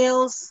 3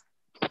 meals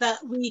that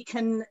we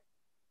can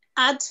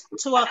add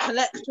to our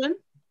collection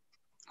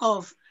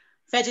of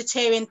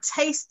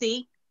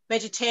tasty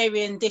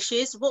vegetarian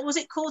dishes. What was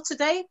it called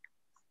today?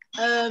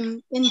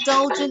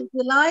 Indulgent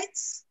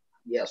delights.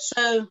 Yes.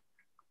 So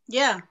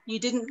yeah, you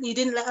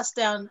didn't let us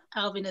down,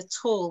 Alvin, at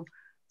all.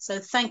 So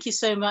thank you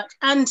so much.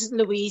 And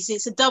Louise,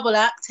 it's a double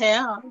act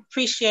here. I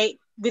appreciate,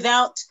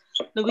 without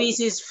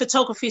Louise's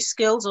photography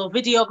skills or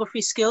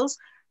videography skills,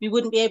 we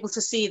wouldn't be able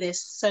to see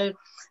this. So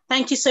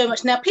thank you so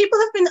much. Now, people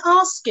have been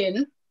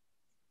asking,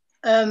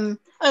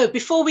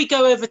 before we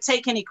go over,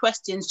 take any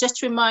questions, just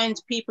to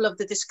remind people of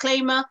the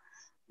disclaimer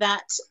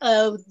that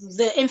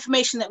the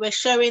information that we're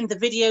showing, the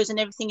videos and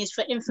everything, is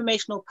for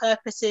informational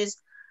purposes,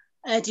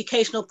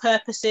 educational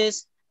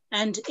purposes.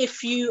 And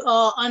if you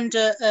are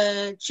under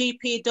a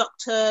GP,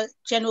 doctor,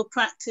 general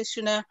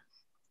practitioner,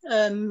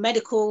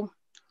 medical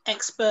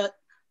expert,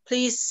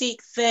 please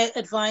seek their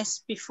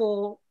advice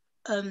before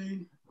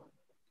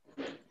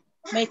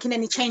making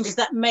any changes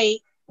that may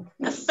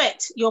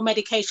affect your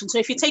medication. So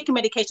if you're taking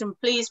medication,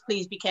 please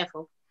be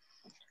careful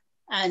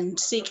and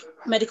seek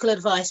medical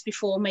advice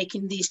before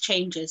making these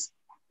changes.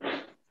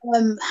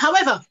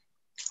 However,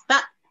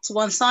 that to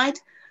one side.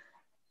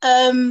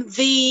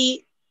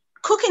 The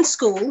cooking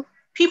school,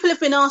 people have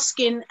been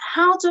asking,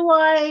 how do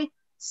I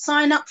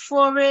sign up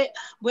for it?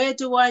 Where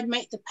do I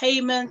make the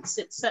payments,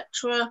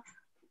 etc.?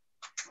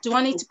 Do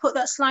I need to put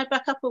that slide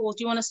back up, or do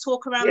you want us to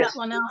talk around that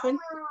one, Alvin?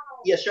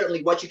 Yes,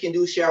 certainly. What you can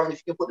do, Sharon, if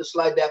you can put the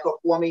slide back up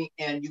for me,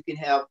 and you can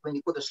have, when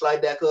you put the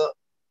slide back up,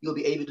 you'll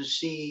be able to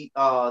see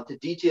the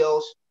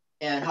details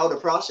and how the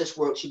process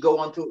works. You go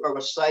onto our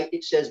site,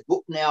 it says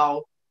book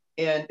now,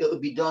 and it will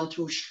be done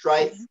through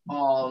Stripe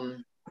or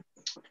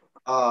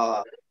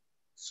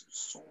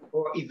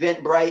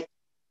Eventbrite.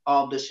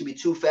 There should be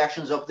 2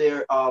 factions up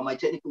there. My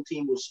technical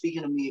team was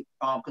speaking to me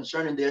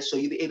concerning this, so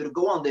you'll be able to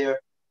go on there.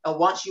 And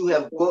once you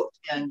have booked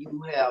and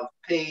you have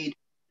paid,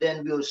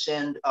 then we'll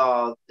send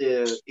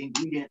the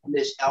ingredient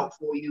list out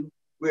for you.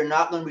 We're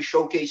not going to be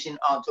showcasing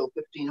until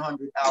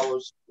 1500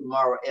 hours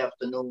tomorrow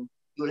afternoon.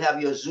 You'll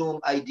have your Zoom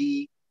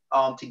ID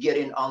to get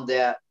in on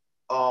that.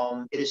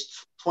 It is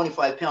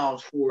 25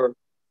 pounds for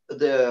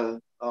the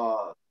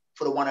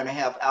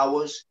 1.5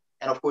 hours.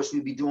 And of course,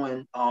 we'll be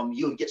doing,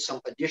 you'll get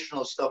some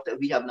additional stuff that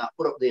we have not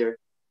put up there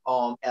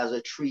as a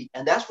treat.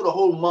 And that's for the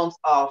whole month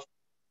of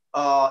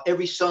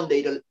every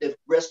Sunday, the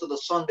rest of the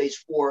Sundays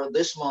for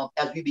this month,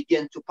 as we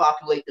begin to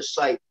populate the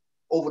site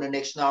over the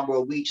next number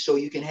of weeks. So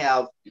you can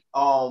have,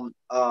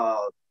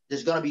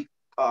 there's going to be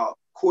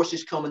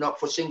courses coming up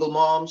for single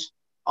moms.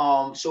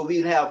 So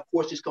we'll have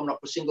courses coming up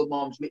for single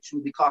moms, which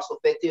will be cost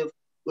effective.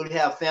 We'll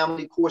have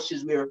family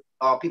courses where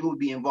people will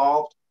be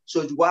involved.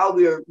 So while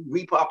we're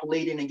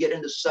repopulating and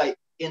getting the site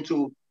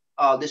into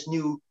this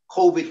new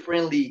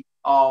COVID-friendly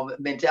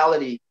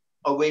mentality,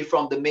 away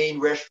from the main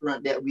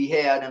restaurant that we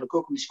had and the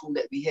cookery school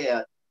that we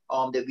had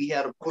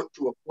to put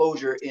to a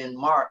closure in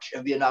March,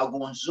 and we are now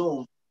going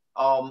Zoom.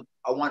 I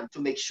wanted to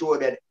make sure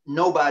that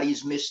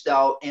nobody's missed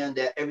out and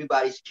that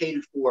everybody's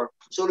catered for.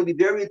 So there'll be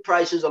various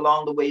prices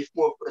along the way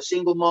for the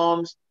single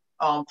moms,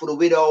 for the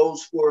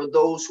widows, for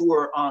those who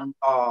are on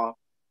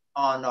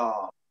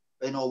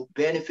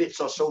benefits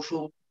or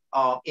social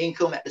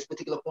income at this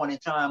particular point in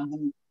time,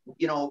 who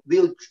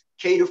we'll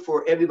cater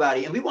for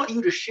everybody. And we want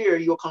you to share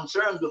your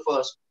concerns with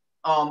us.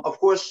 Of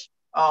course,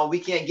 we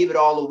can't give it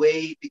all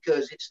away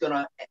because it's you're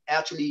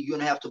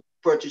gonna have to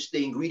purchase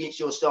the ingredients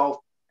yourself.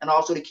 And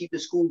also to keep the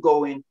school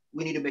going,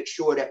 we need to make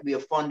sure that we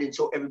are funding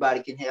so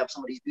everybody can have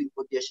some of these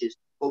beautiful dishes.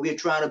 But we're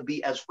trying to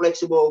be as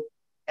flexible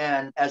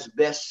and as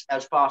best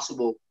as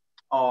possible.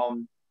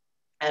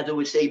 As I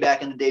would say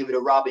back in the day with a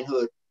Robin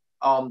Hood,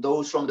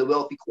 those from the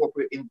wealthy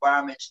corporate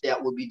environments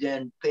that will be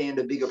then paying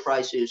the bigger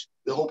prices,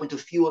 we're hoping to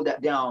fuel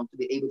that down to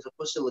be able to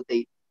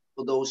facilitate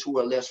for those who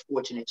are less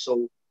fortunate.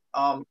 So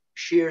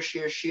share,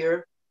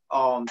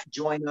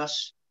 join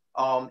us.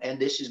 And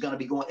this is going to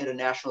be going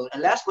international.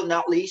 And last but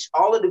not least,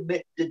 all of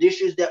the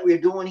dishes that we're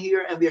doing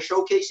here and we're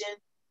showcasing,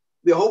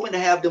 we're hoping to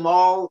have them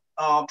all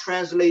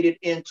translated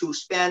into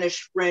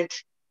Spanish,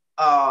 French,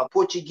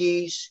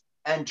 Portuguese,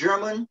 and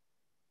German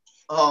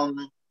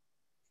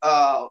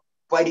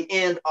by the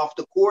end of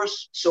the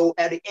course. So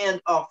at the end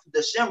of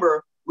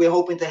December, we're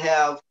hoping to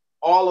have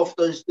all of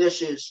those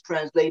dishes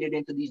translated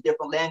into these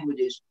different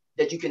languages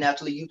that you can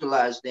actually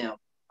utilize them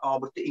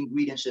with the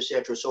ingredients,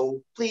 etc.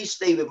 So please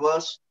stay with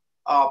us.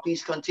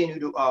 Please continue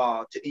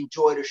to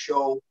enjoy the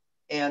show.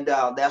 And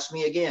that's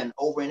me again,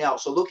 over and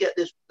out. So look at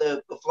this,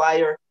 the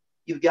flyer.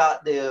 You've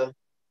got the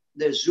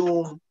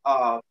Zoom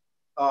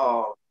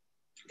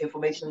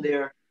information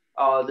there.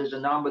 There's a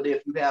number there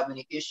if you have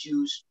any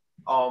issues.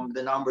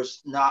 The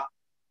number's not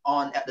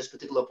on at this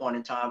particular point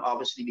in time,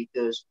 obviously,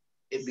 because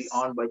it'll be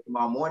on by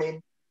tomorrow morning,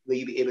 where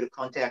you'll be able to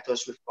contact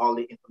us with all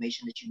the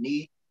information that you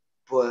need.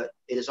 But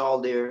it is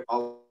all there,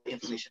 all the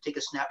information. Take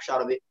a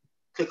snapshot of it,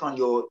 click on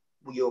your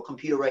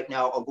computer right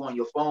now, or go on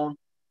your phone,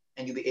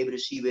 and you'll be able to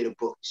see where the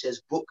book. It says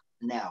book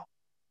now.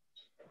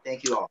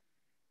 Thank you all.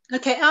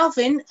 Okay,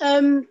 Alvin,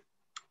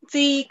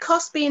 the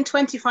cost being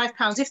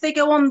 £25, if they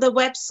go on the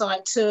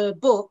website to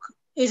book,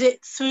 is it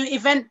through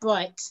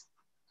Eventbrite?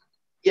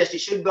 Yes, it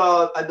should.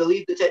 I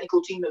believe the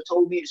technical team has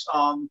told me it's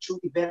through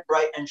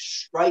Eventbrite and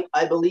Stripe,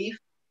 I believe.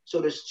 So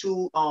there's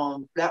 2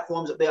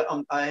 platforms up there.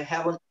 I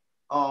haven't.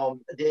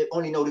 They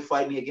only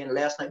notified me again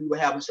last night. We were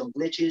having some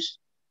glitches,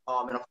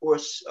 and of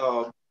course,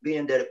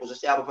 being that it was a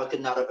Sabbath, I could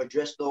not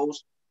address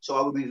those. So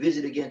I will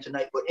revisit again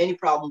tonight. But any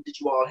problems that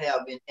you all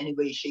have in any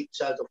way, shape,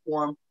 size, or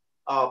form,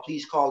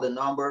 please call the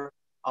number.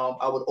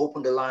 I would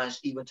open the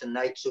lines even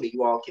tonight so that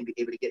you all can be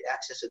able to get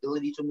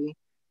accessibility to me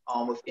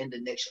within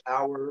the next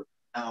hour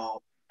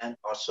and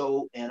or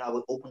so. And I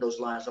would open those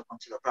lines up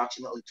until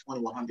approximately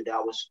 2100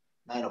 hours,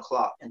 9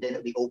 o'clock. And then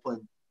it'll be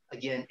open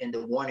again in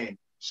the morning.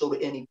 So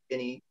that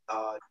any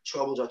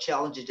troubles or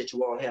challenges that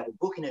you all have with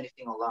booking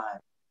anything online,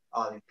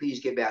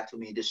 please get back to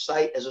me. The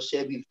site, as I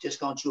said, we've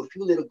just gone through a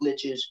few little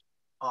glitches.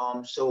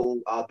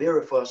 So bear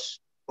with us,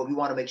 but we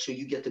want to make sure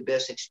you get the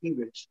best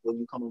experience when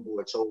you come on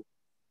board. So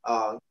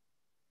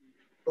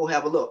go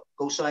have a look,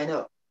 go sign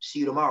up. See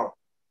you tomorrow,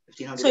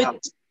 1500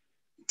 hours.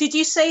 Did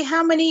you say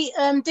how many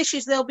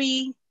dishes you'll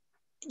be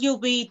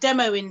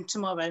demoing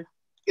tomorrow?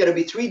 It'll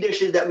be 3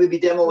 dishes that we'll be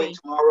demoing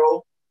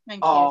tomorrow.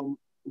 Thank you.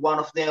 One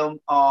of them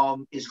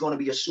is going to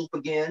be a soup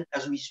again,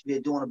 as we're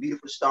doing a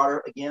beautiful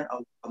starter again,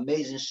 an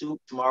amazing soup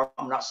tomorrow.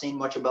 I'm not saying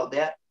much about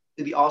that.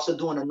 We'll be also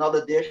doing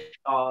another dish,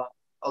 a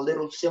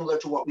little similar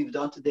to what we've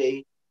done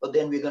today, but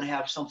then we're going to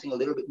have something a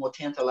little bit more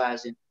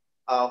tantalizing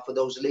for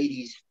those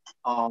ladies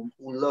who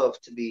love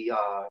to be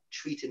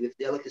treated with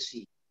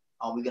delicacy.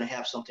 We're going to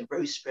have something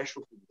very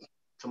special for you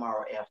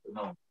tomorrow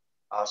afternoon.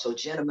 So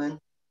gentlemen,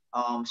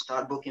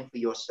 start booking for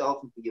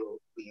yourself and for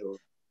your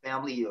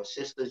family, your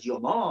sisters, your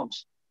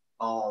moms.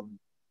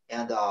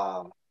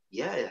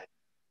 Yeah,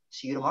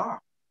 see you tomorrow.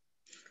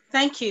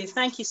 Thank you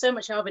so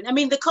much, Alvin. I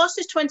mean, the cost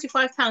is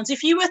 £25.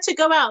 If you were to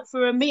go out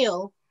for a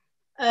meal,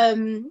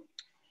 a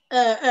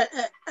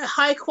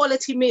high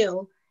quality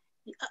meal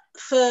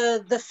for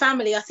the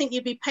family, I think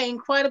you'd be paying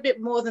quite a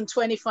bit more than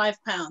 £25.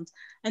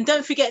 And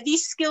don't forget,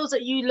 these skills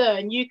that you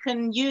learn, you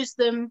can use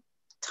them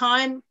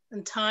time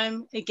and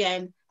time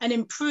again and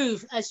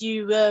improve as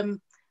you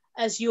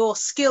as your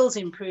skills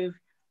improve.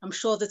 I'm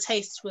sure the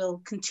tastes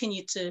will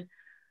continue to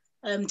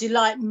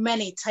delight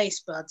many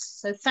taste buds.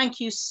 So thank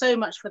you so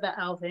much for that,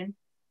 Alvin.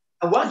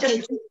 And one just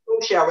before you go,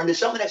 Sharon, there's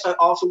something else I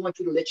also want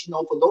you to let you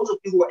know. For those of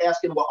you who are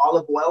asking about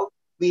olive oil,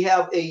 we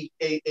have a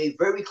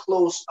very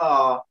close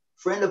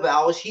friend of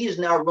ours. He is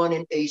now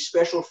running a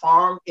special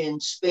farm in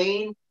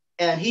Spain,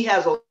 and he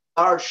has a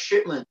large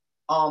shipment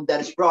that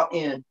is brought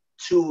in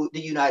to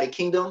the United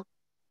Kingdom.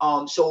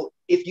 So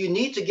if you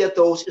need to get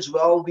those as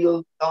well,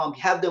 we'll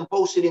have them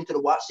posted into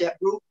the WhatsApp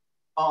group.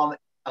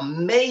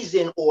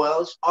 Amazing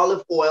oils,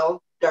 olive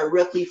oil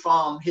directly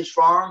from his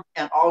farm,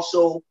 and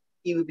also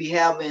he would be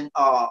having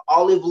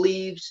olive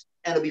leaves,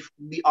 and it'll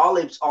be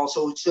olives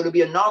also. So there'll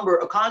be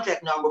a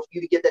contact number for you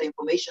to get that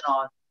information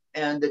on,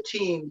 and the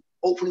team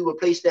hopefully will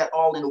place that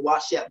all in the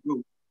WhatsApp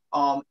group.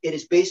 It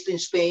is based in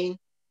Spain.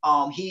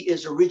 He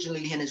is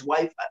originally, and his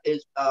wife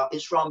is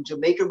from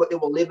Jamaica, but they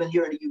were living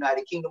here in the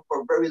United Kingdom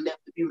for a very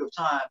lengthy period of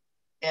time,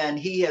 and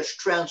he has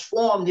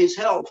transformed his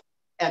health,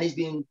 and he's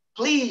been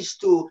pleased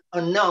to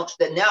announce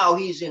that now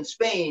he's in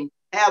Spain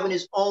having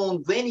his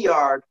own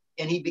vineyard,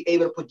 and he'd be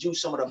able to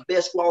produce some of the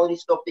best quality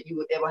stuff that you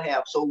would ever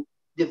have. So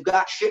they've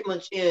got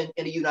shipments in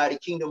the United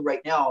Kingdom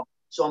right now.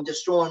 So I'm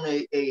just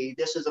throwing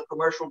this is a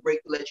commercial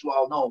break to let you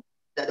all know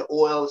that the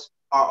oils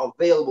are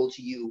available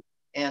to you.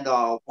 And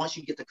once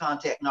you get the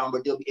contact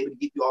number, they'll be able to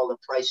give you all the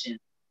pricing.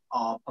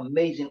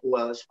 Amazing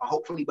oils.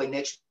 Hopefully by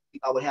next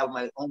week, I would have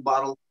my own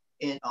bottle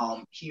in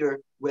here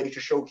ready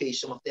to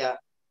showcase some of that.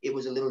 It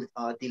was a little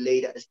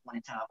delayed at this point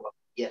in time, but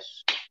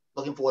yes,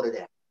 looking forward to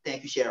that.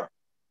 Thank you, Sharon.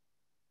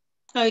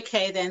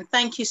 Okay, then.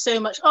 Thank you so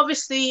much.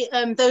 Obviously,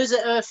 those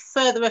that are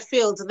further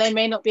afield, they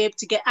may not be able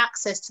to get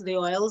access to the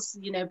oils,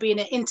 you know, being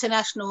an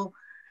international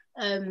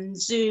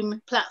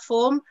Zoom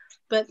platform.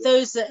 But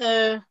those that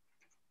are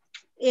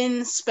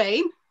in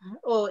Spain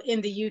or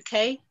in the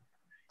UK,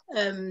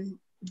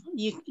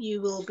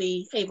 you will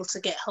be able to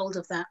get hold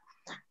of that.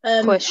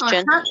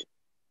 Question.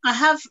 I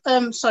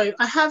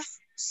have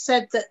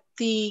said that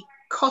the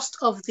cost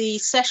of the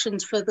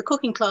sessions for the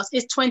cooking class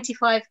is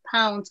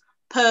 £25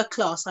 per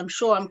class. I'm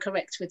sure I'm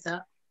correct with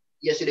that.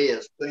 Yes, it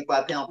is.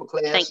 £25 per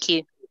class. Thank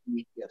you.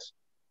 Yes.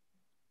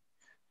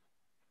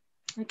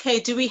 Okay,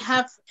 do we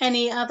have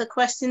any other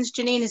questions?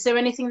 Janine, is there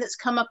anything that's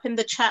come up in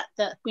the chat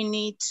that we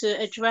need to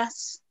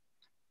address?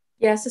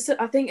 Yes, so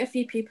I think a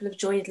few people have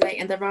joined late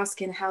and they're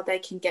asking how they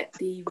can get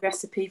the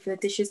recipe for the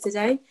dishes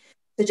today.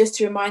 So just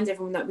to remind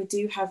everyone that we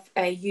do have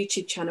a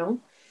YouTube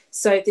channel.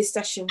 So this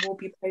session will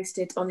be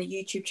posted on the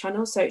YouTube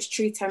channel. So it's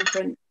True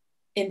Temperance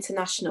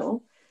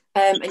International.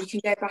 And you can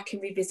go back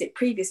and revisit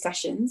previous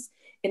sessions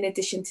in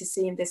addition to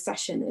seeing this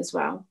session as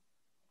well.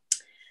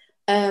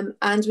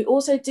 And we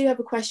also do have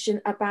a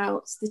question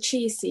about the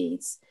chia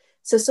seeds.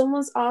 So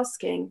someone's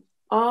asking,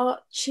 are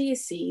chia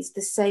seeds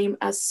the same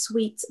as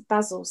sweet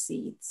basil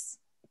seeds?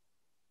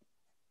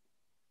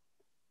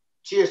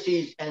 Chia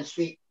seeds and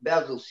sweet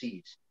basil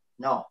seeds,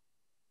 no.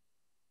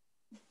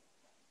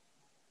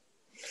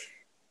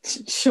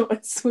 Short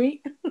and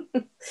sweet.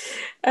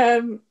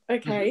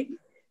 Okay.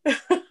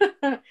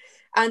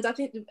 And I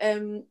think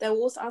they were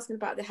also asking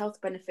about the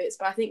health benefits,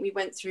 but I think we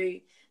went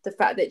through the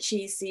fact that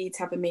chia seeds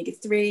have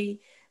omega-3,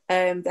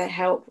 they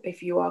help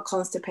if you are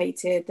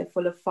constipated, they're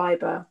full of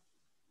fibre,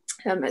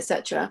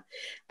 etc.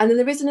 And then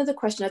there is another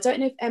question. I don't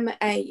know if Emma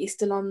A is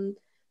still on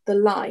the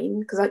line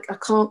because I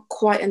can't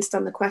quite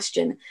understand the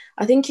question.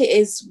 I think it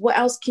is, what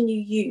else can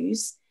you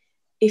use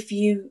if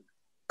you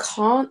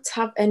can't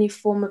have any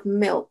form of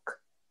milk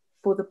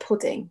for the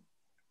pudding?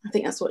 I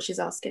think that's what she's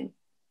asking.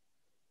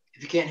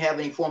 If you can't have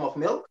any form of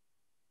milk?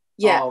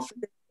 Yeah, for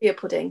the chia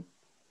pudding.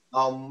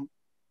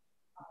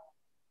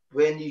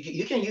 When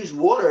you can use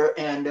water,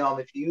 and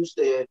if you use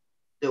the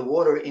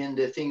water in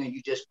the thing and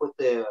you just put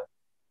the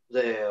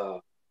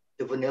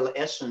vanilla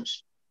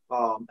essence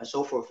and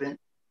so forth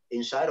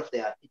inside of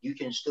that, you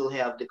can still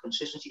have the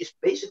consistency. It's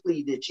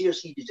basically the chia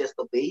seed is just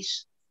the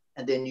base,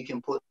 and then you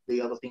can put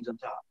the other things on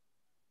top.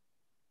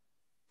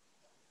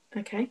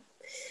 Okay.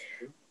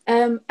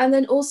 And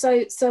then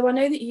also, so I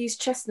know that you use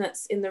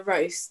chestnuts in the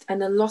roast,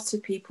 and a lot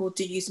of people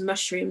do use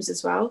mushrooms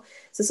as well.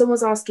 So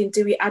someone's asking,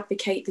 do we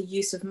advocate the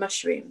use of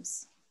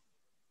mushrooms?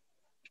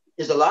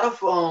 There's a lot of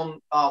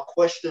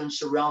questions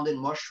surrounding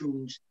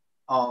mushrooms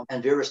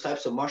and various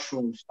types of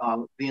mushrooms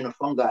being a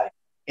fungi.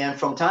 And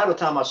from time to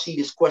time, I see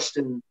this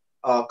question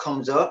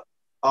comes up.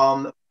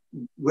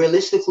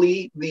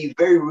 Realistically, we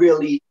very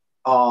rarely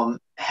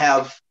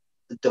have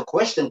the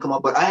question come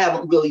up, but I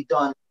haven't really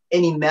done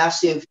any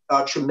massive,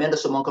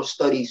 tremendous amount of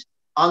studies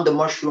on the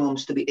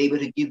mushrooms to be able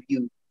to give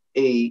you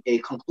a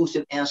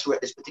conclusive answer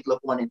at this particular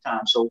point in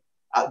time. So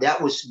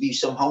that would be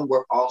some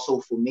homework also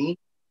for me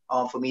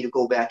to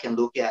go back and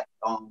look at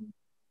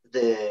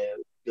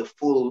the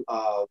full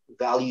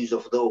values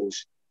of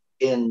those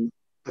in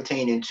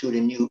pertaining to the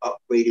new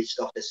upgraded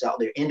stuff that's out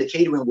there. In the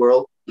catering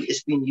world,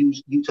 it's been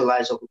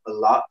utilized a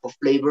lot for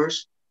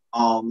flavors,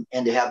 and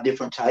they have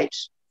different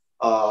types,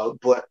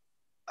 but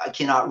I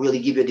cannot really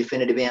give you a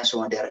definitive answer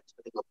on that at this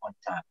particular point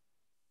in time.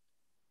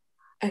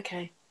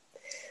 Okay.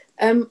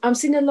 I'm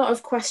seeing a lot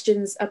of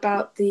questions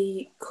about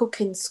the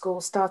cooking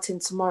school starting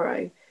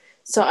tomorrow.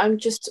 So I'm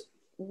just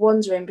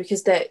wondering,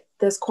 because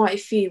there's quite a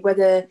few,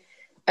 whether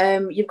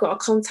you've got a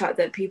contact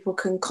that people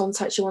can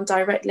contact you on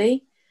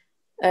directly.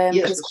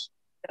 Yes,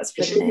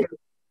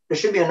 there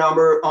should be a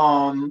number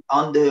on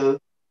the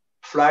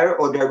flyer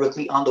or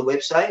directly on the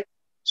website.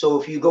 So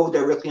if you go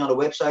directly on the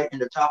website, in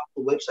the top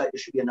of the website, there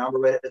should be a number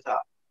right at the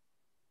top.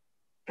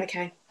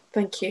 Okay,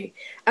 thank you.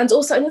 And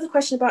also another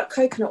question about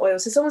coconut oil.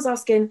 So someone's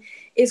asking,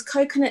 is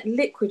coconut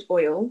liquid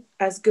oil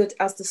as good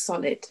as the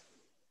solid?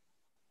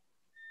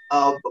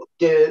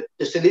 The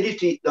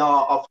solidity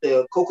of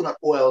the coconut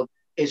oil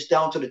is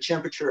down to the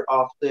temperature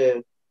of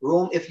the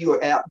room. If you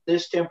are at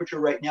this temperature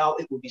right now,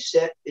 it will be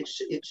set.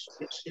 It's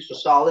a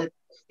solid.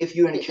 If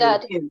you're in a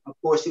Caribbean, of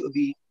course, it would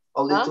be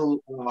a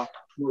little more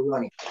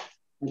runny.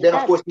 And then,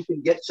 of course, you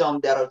can get some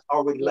that are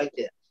already like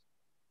that.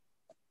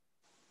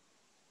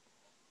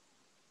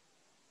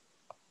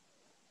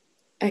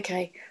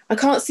 Okay, I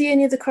can't see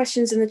any of the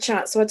questions in the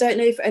chat, so I don't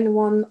know if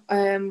anyone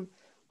on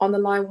the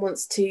line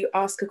wants to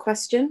ask a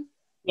question.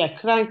 Yeah,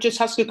 could I just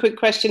ask a quick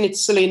question?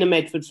 It's Selena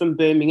Medford from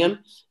Birmingham.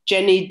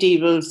 Jenny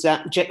McClymon's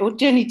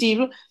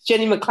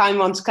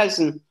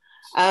cousin.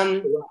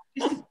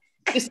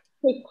 Just a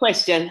quick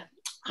question.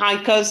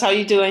 Hi, cuz, how are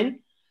you doing?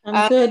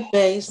 I'm good,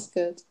 Base.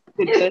 Good.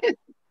 Good.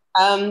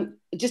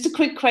 Just a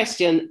quick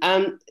question.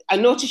 I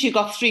noticed you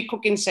got 3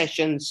 cooking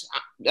sessions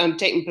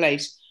taking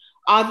place.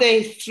 Are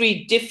they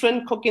 3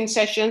 different cooking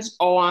sessions,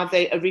 or are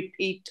they a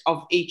repeat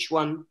of each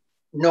one?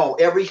 No,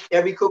 every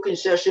cooking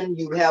session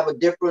you have a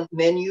different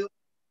menu,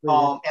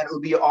 and it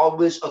will be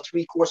always a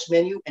 3-course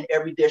menu, and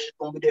every dish is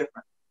going to be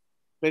different.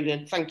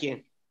 Brilliant, thank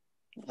you.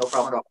 No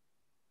problem at all.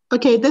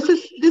 Okay, this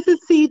is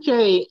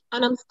CJ,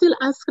 and I'm still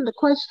asking the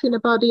question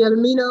about the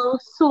almino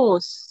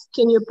sauce.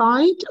 Can you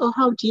buy it, or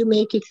how do you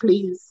make it,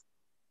 please?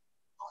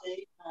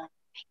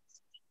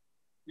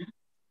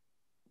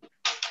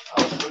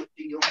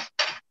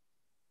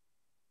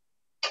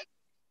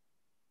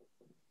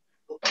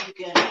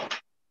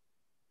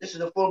 This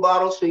is a full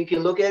bottle, so you can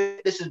look at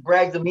it. This is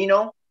Bragg's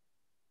Amino.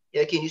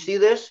 Yeah, can you see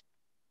this?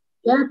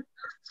 Yeah.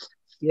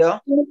 Yeah?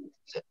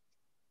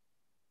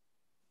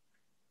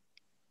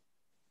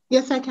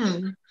 Yes, I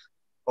can.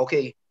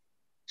 Okay.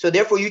 So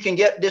therefore, you can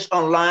get this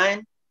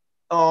online.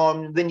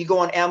 When you go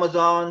on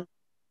Amazon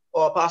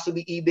or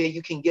possibly eBay,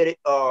 you can get it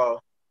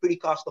pretty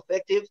cost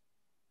effective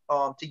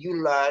to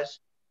utilize.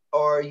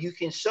 Or you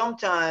can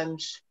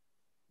sometimes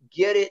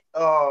get it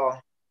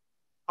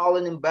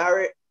Holland &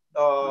 Barrett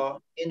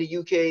in the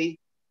UK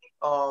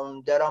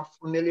that I'm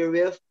familiar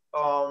with.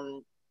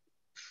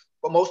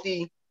 But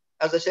mostly,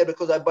 as I said,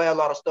 because I buy a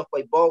lot of stuff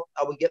by bulk,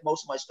 I would get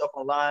most of my stuff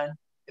online.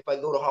 If I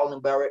go to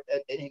Holland & Barrett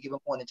at any given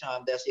point in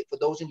time, that's it. For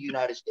those in the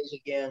United States,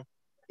 again,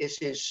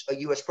 this is a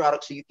U.S.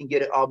 product, so you can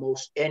get it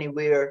almost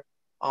anywhere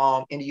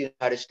in the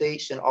United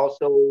States, and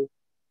also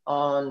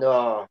on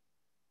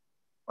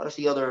what is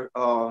the other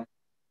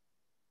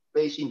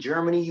place in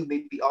Germany? You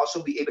may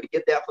also be able to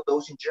get that for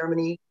those in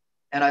Germany,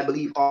 and I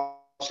believe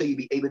also you'll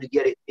be able to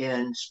get it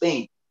in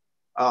Spain.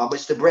 But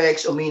it's the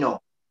Bragg's Amino.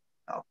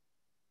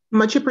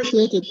 Much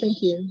appreciated.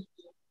 Thank you.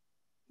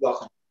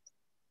 Welcome.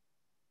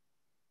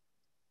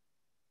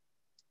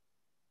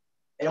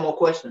 Any more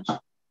questions?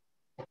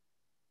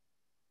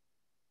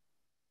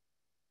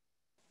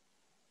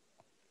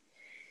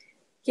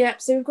 Yeah,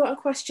 so we've got a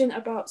question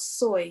about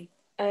soy.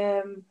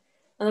 And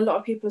a lot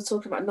of people are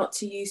talking about not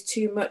to use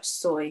too much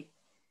soy.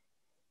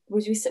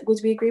 Would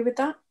we agree with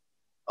that?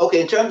 Okay,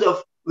 in terms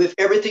of with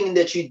everything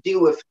that you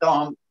deal with,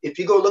 if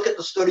you go look at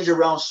the studies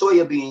around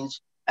soya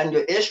beans and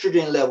your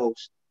estrogen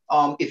levels,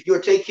 if you're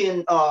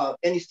taking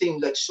anything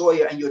like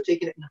soya and you're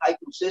taking it in high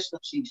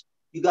consistencies,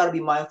 you got to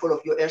be mindful of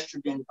your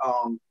estrogen,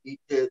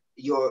 the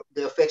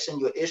effects on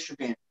your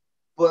estrogen.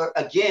 But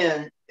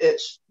again,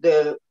 it's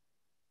the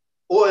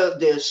oil,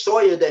 the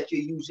soya that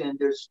you're using.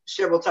 There's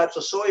several types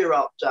of soya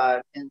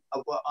outside and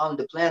on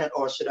the planet,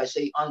 or should I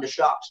say on the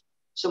shops.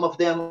 Some of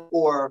them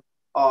are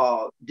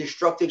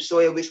destructive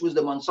soya, which was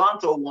the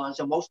Monsanto ones,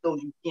 and most of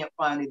those you can't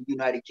find in the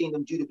United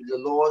Kingdom due to the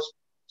laws.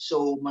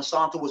 So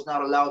Monsanto was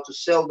not allowed to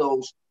sell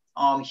those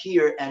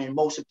here and in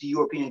most of the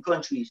European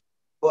countries.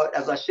 But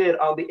as I said,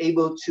 I'll be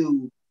able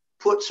to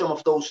put some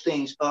of those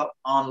things up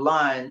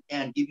online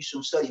and give you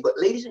some study. But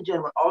ladies and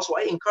gentlemen, also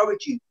I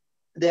encourage you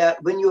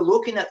that when you're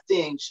looking at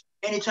things,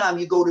 anytime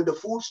you go to the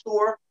food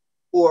store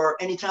or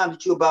anytime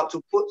that you're about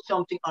to put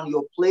something on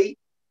your plate,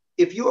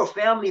 if you're a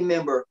family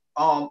member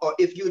or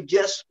if you're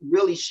just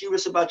really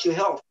serious about your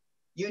health,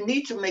 you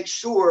need to make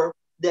sure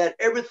that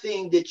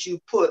everything that you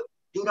put,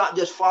 do not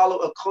just follow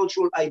a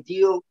cultural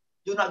ideal.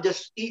 Do not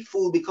just eat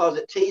food because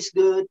it tastes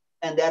good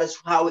and that is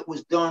how it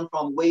was done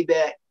from way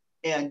back.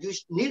 And you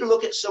need to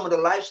look at some of the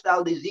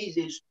lifestyle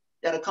diseases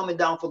that are coming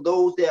down for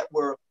those that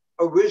were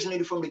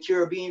originated from the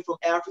Caribbean, from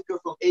Africa,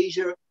 from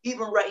Asia,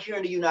 even right here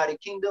in the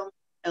United Kingdom,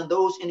 and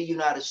those in the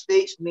United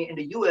States, I mean, in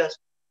the US.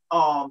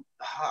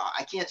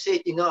 I can't say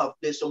it enough.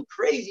 There's some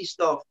crazy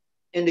stuff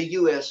in the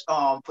US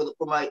for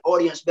my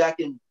audience back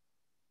in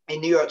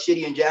New York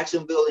City and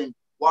Jacksonville and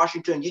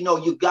Washington. You know,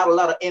 you've got a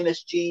lot of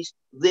MSGs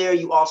there.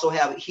 You also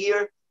have it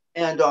here.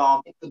 And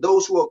for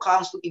those who are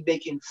constantly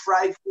making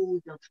fried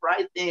foods and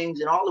fried things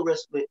and all the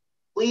rest of it,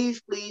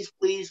 please, please,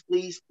 please,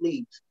 please,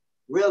 please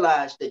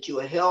realize that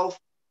your health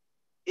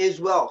is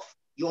wealth.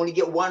 You only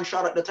get one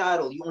shot at the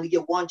title. You only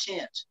get one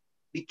chance.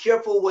 Be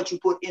careful what you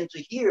put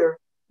into here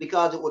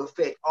because it would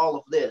affect all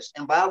of this.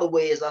 And by the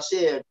way, as I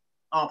said,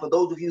 for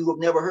those of you who have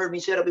never heard me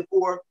say that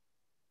before,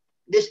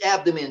 this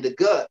abdomen, the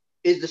gut,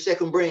 is the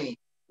second brain.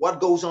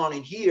 What goes on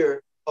in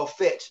here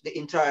affects the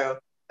entire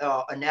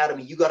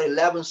anatomy. You got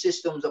 11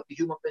 systems of the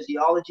human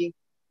physiology,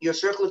 your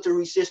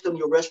circulatory system,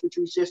 your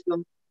respiratory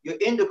system, your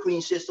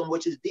endocrine system,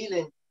 which is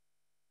dealing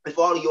with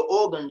all of your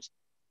organs.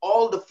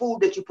 All the food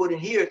that you put in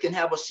here can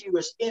have a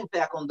serious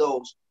impact on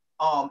those.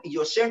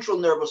 Your central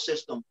nervous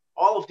system,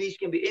 all of these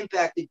can be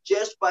impacted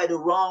just by the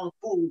wrong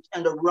foods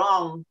and the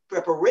wrong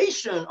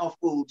preparation of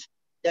foods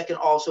that can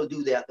also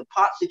do that. The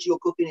pots that you're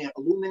cooking in,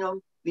 aluminum,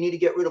 we need to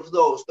get rid of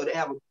those because they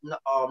have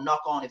a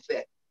knock-on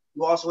effect.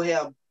 You also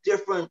have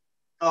different,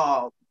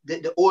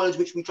 the oils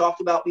which we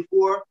talked about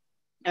before,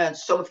 and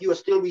some of you are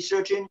still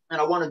researching, and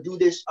I want to do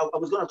this. I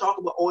was going to talk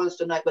about oils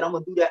tonight, but I'm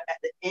going to do that at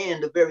the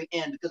end, the very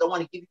end, because I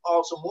want to give you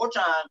all some more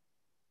time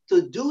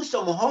to do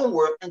some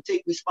homework and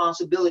take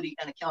responsibility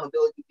and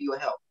accountability for your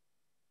health.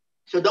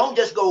 So don't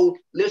just go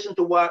listen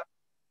to what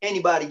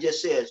anybody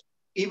just says.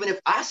 Even if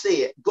I say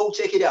it, go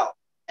check it out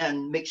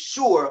and make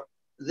sure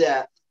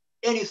that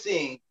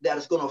anything that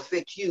is going to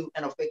affect you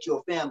and affect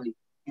your family,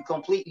 you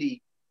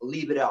completely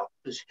leave it out,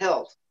 because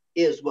health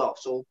is wealth.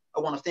 So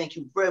I want to thank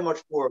you very much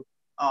for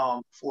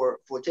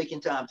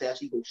taking time to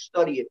actually go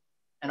study it.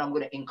 And I'm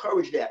going to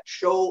encourage that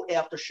show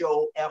after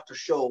show after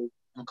show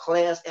and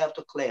class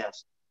after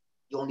class.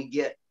 You only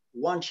get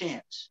one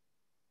chance.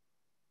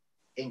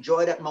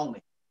 Enjoy that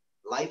moment.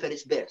 Life at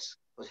its best,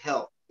 because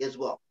health is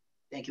wealth.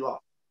 Thank you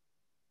all.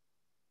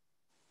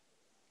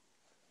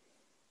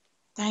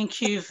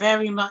 Thank you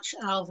very much,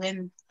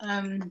 Alvin.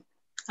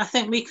 I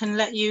think we can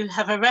let you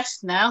have a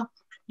rest now.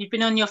 You've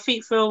been on your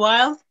feet for a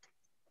while,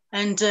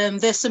 and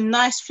there's some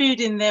nice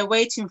food in there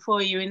waiting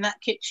for you in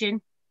that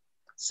kitchen.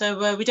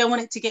 So we don't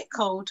want it to get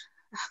cold.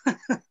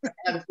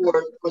 And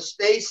for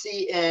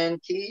Stacy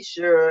and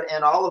Keisha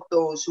and all of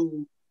those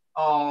who,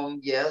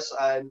 yes,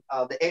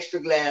 the extra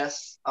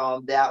glass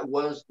that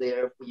was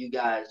there for you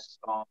guys.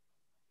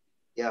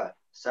 Yeah,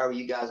 sorry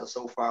you guys are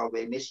so far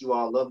away. Miss you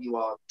all, love you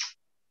all.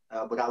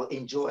 But I'll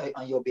enjoy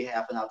on your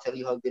behalf, and I'll tell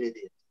you how good it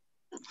is.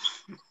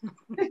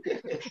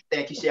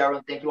 Thank you,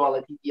 Sharon. Thank you all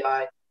at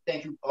TPI.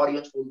 Thank you,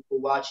 audience, for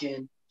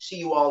watching. See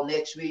you all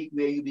next week,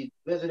 where you'll be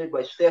visited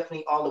by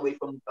Stephanie all the way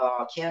from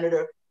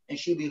Canada, and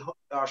she'll be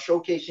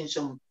showcasing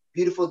some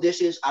beautiful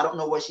dishes. I don't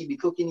know what she'll be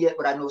cooking yet,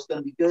 but I know it's going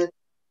to be good.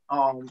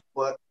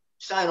 But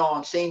sign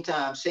on, same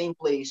time, same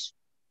place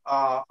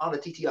on the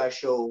TTI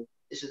show.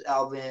 This is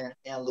Alvin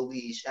and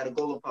Louise at a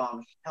Golden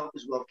Palms Health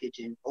is Wealth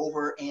Kitchen.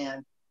 Over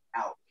and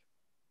out.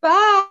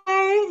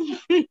 Bye.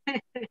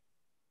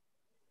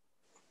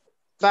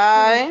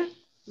 Bye.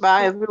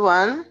 Bye,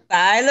 everyone.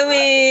 Bye,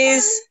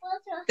 Louise.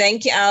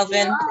 Thank you,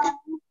 Alvin.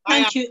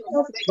 Thank you.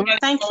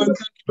 Thank you.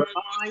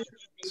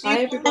 Bye,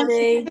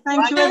 everybody.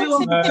 Thank you,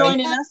 everyone, for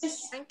joining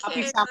us.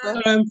 Happy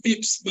Sabbath.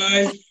 Peeps,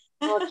 bye.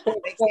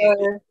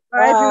 Bye,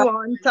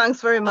 everyone. Thanks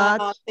very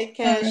much. Take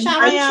care.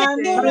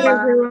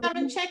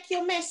 Sharon, check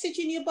your message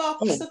in your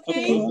box,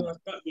 okay?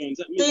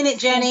 Seen it,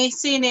 Jenny.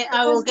 Seen it.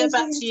 I will get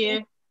back to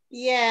you.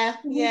 Yeah,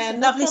 no Lovely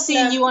problem.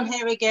 seeing you on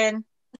here again.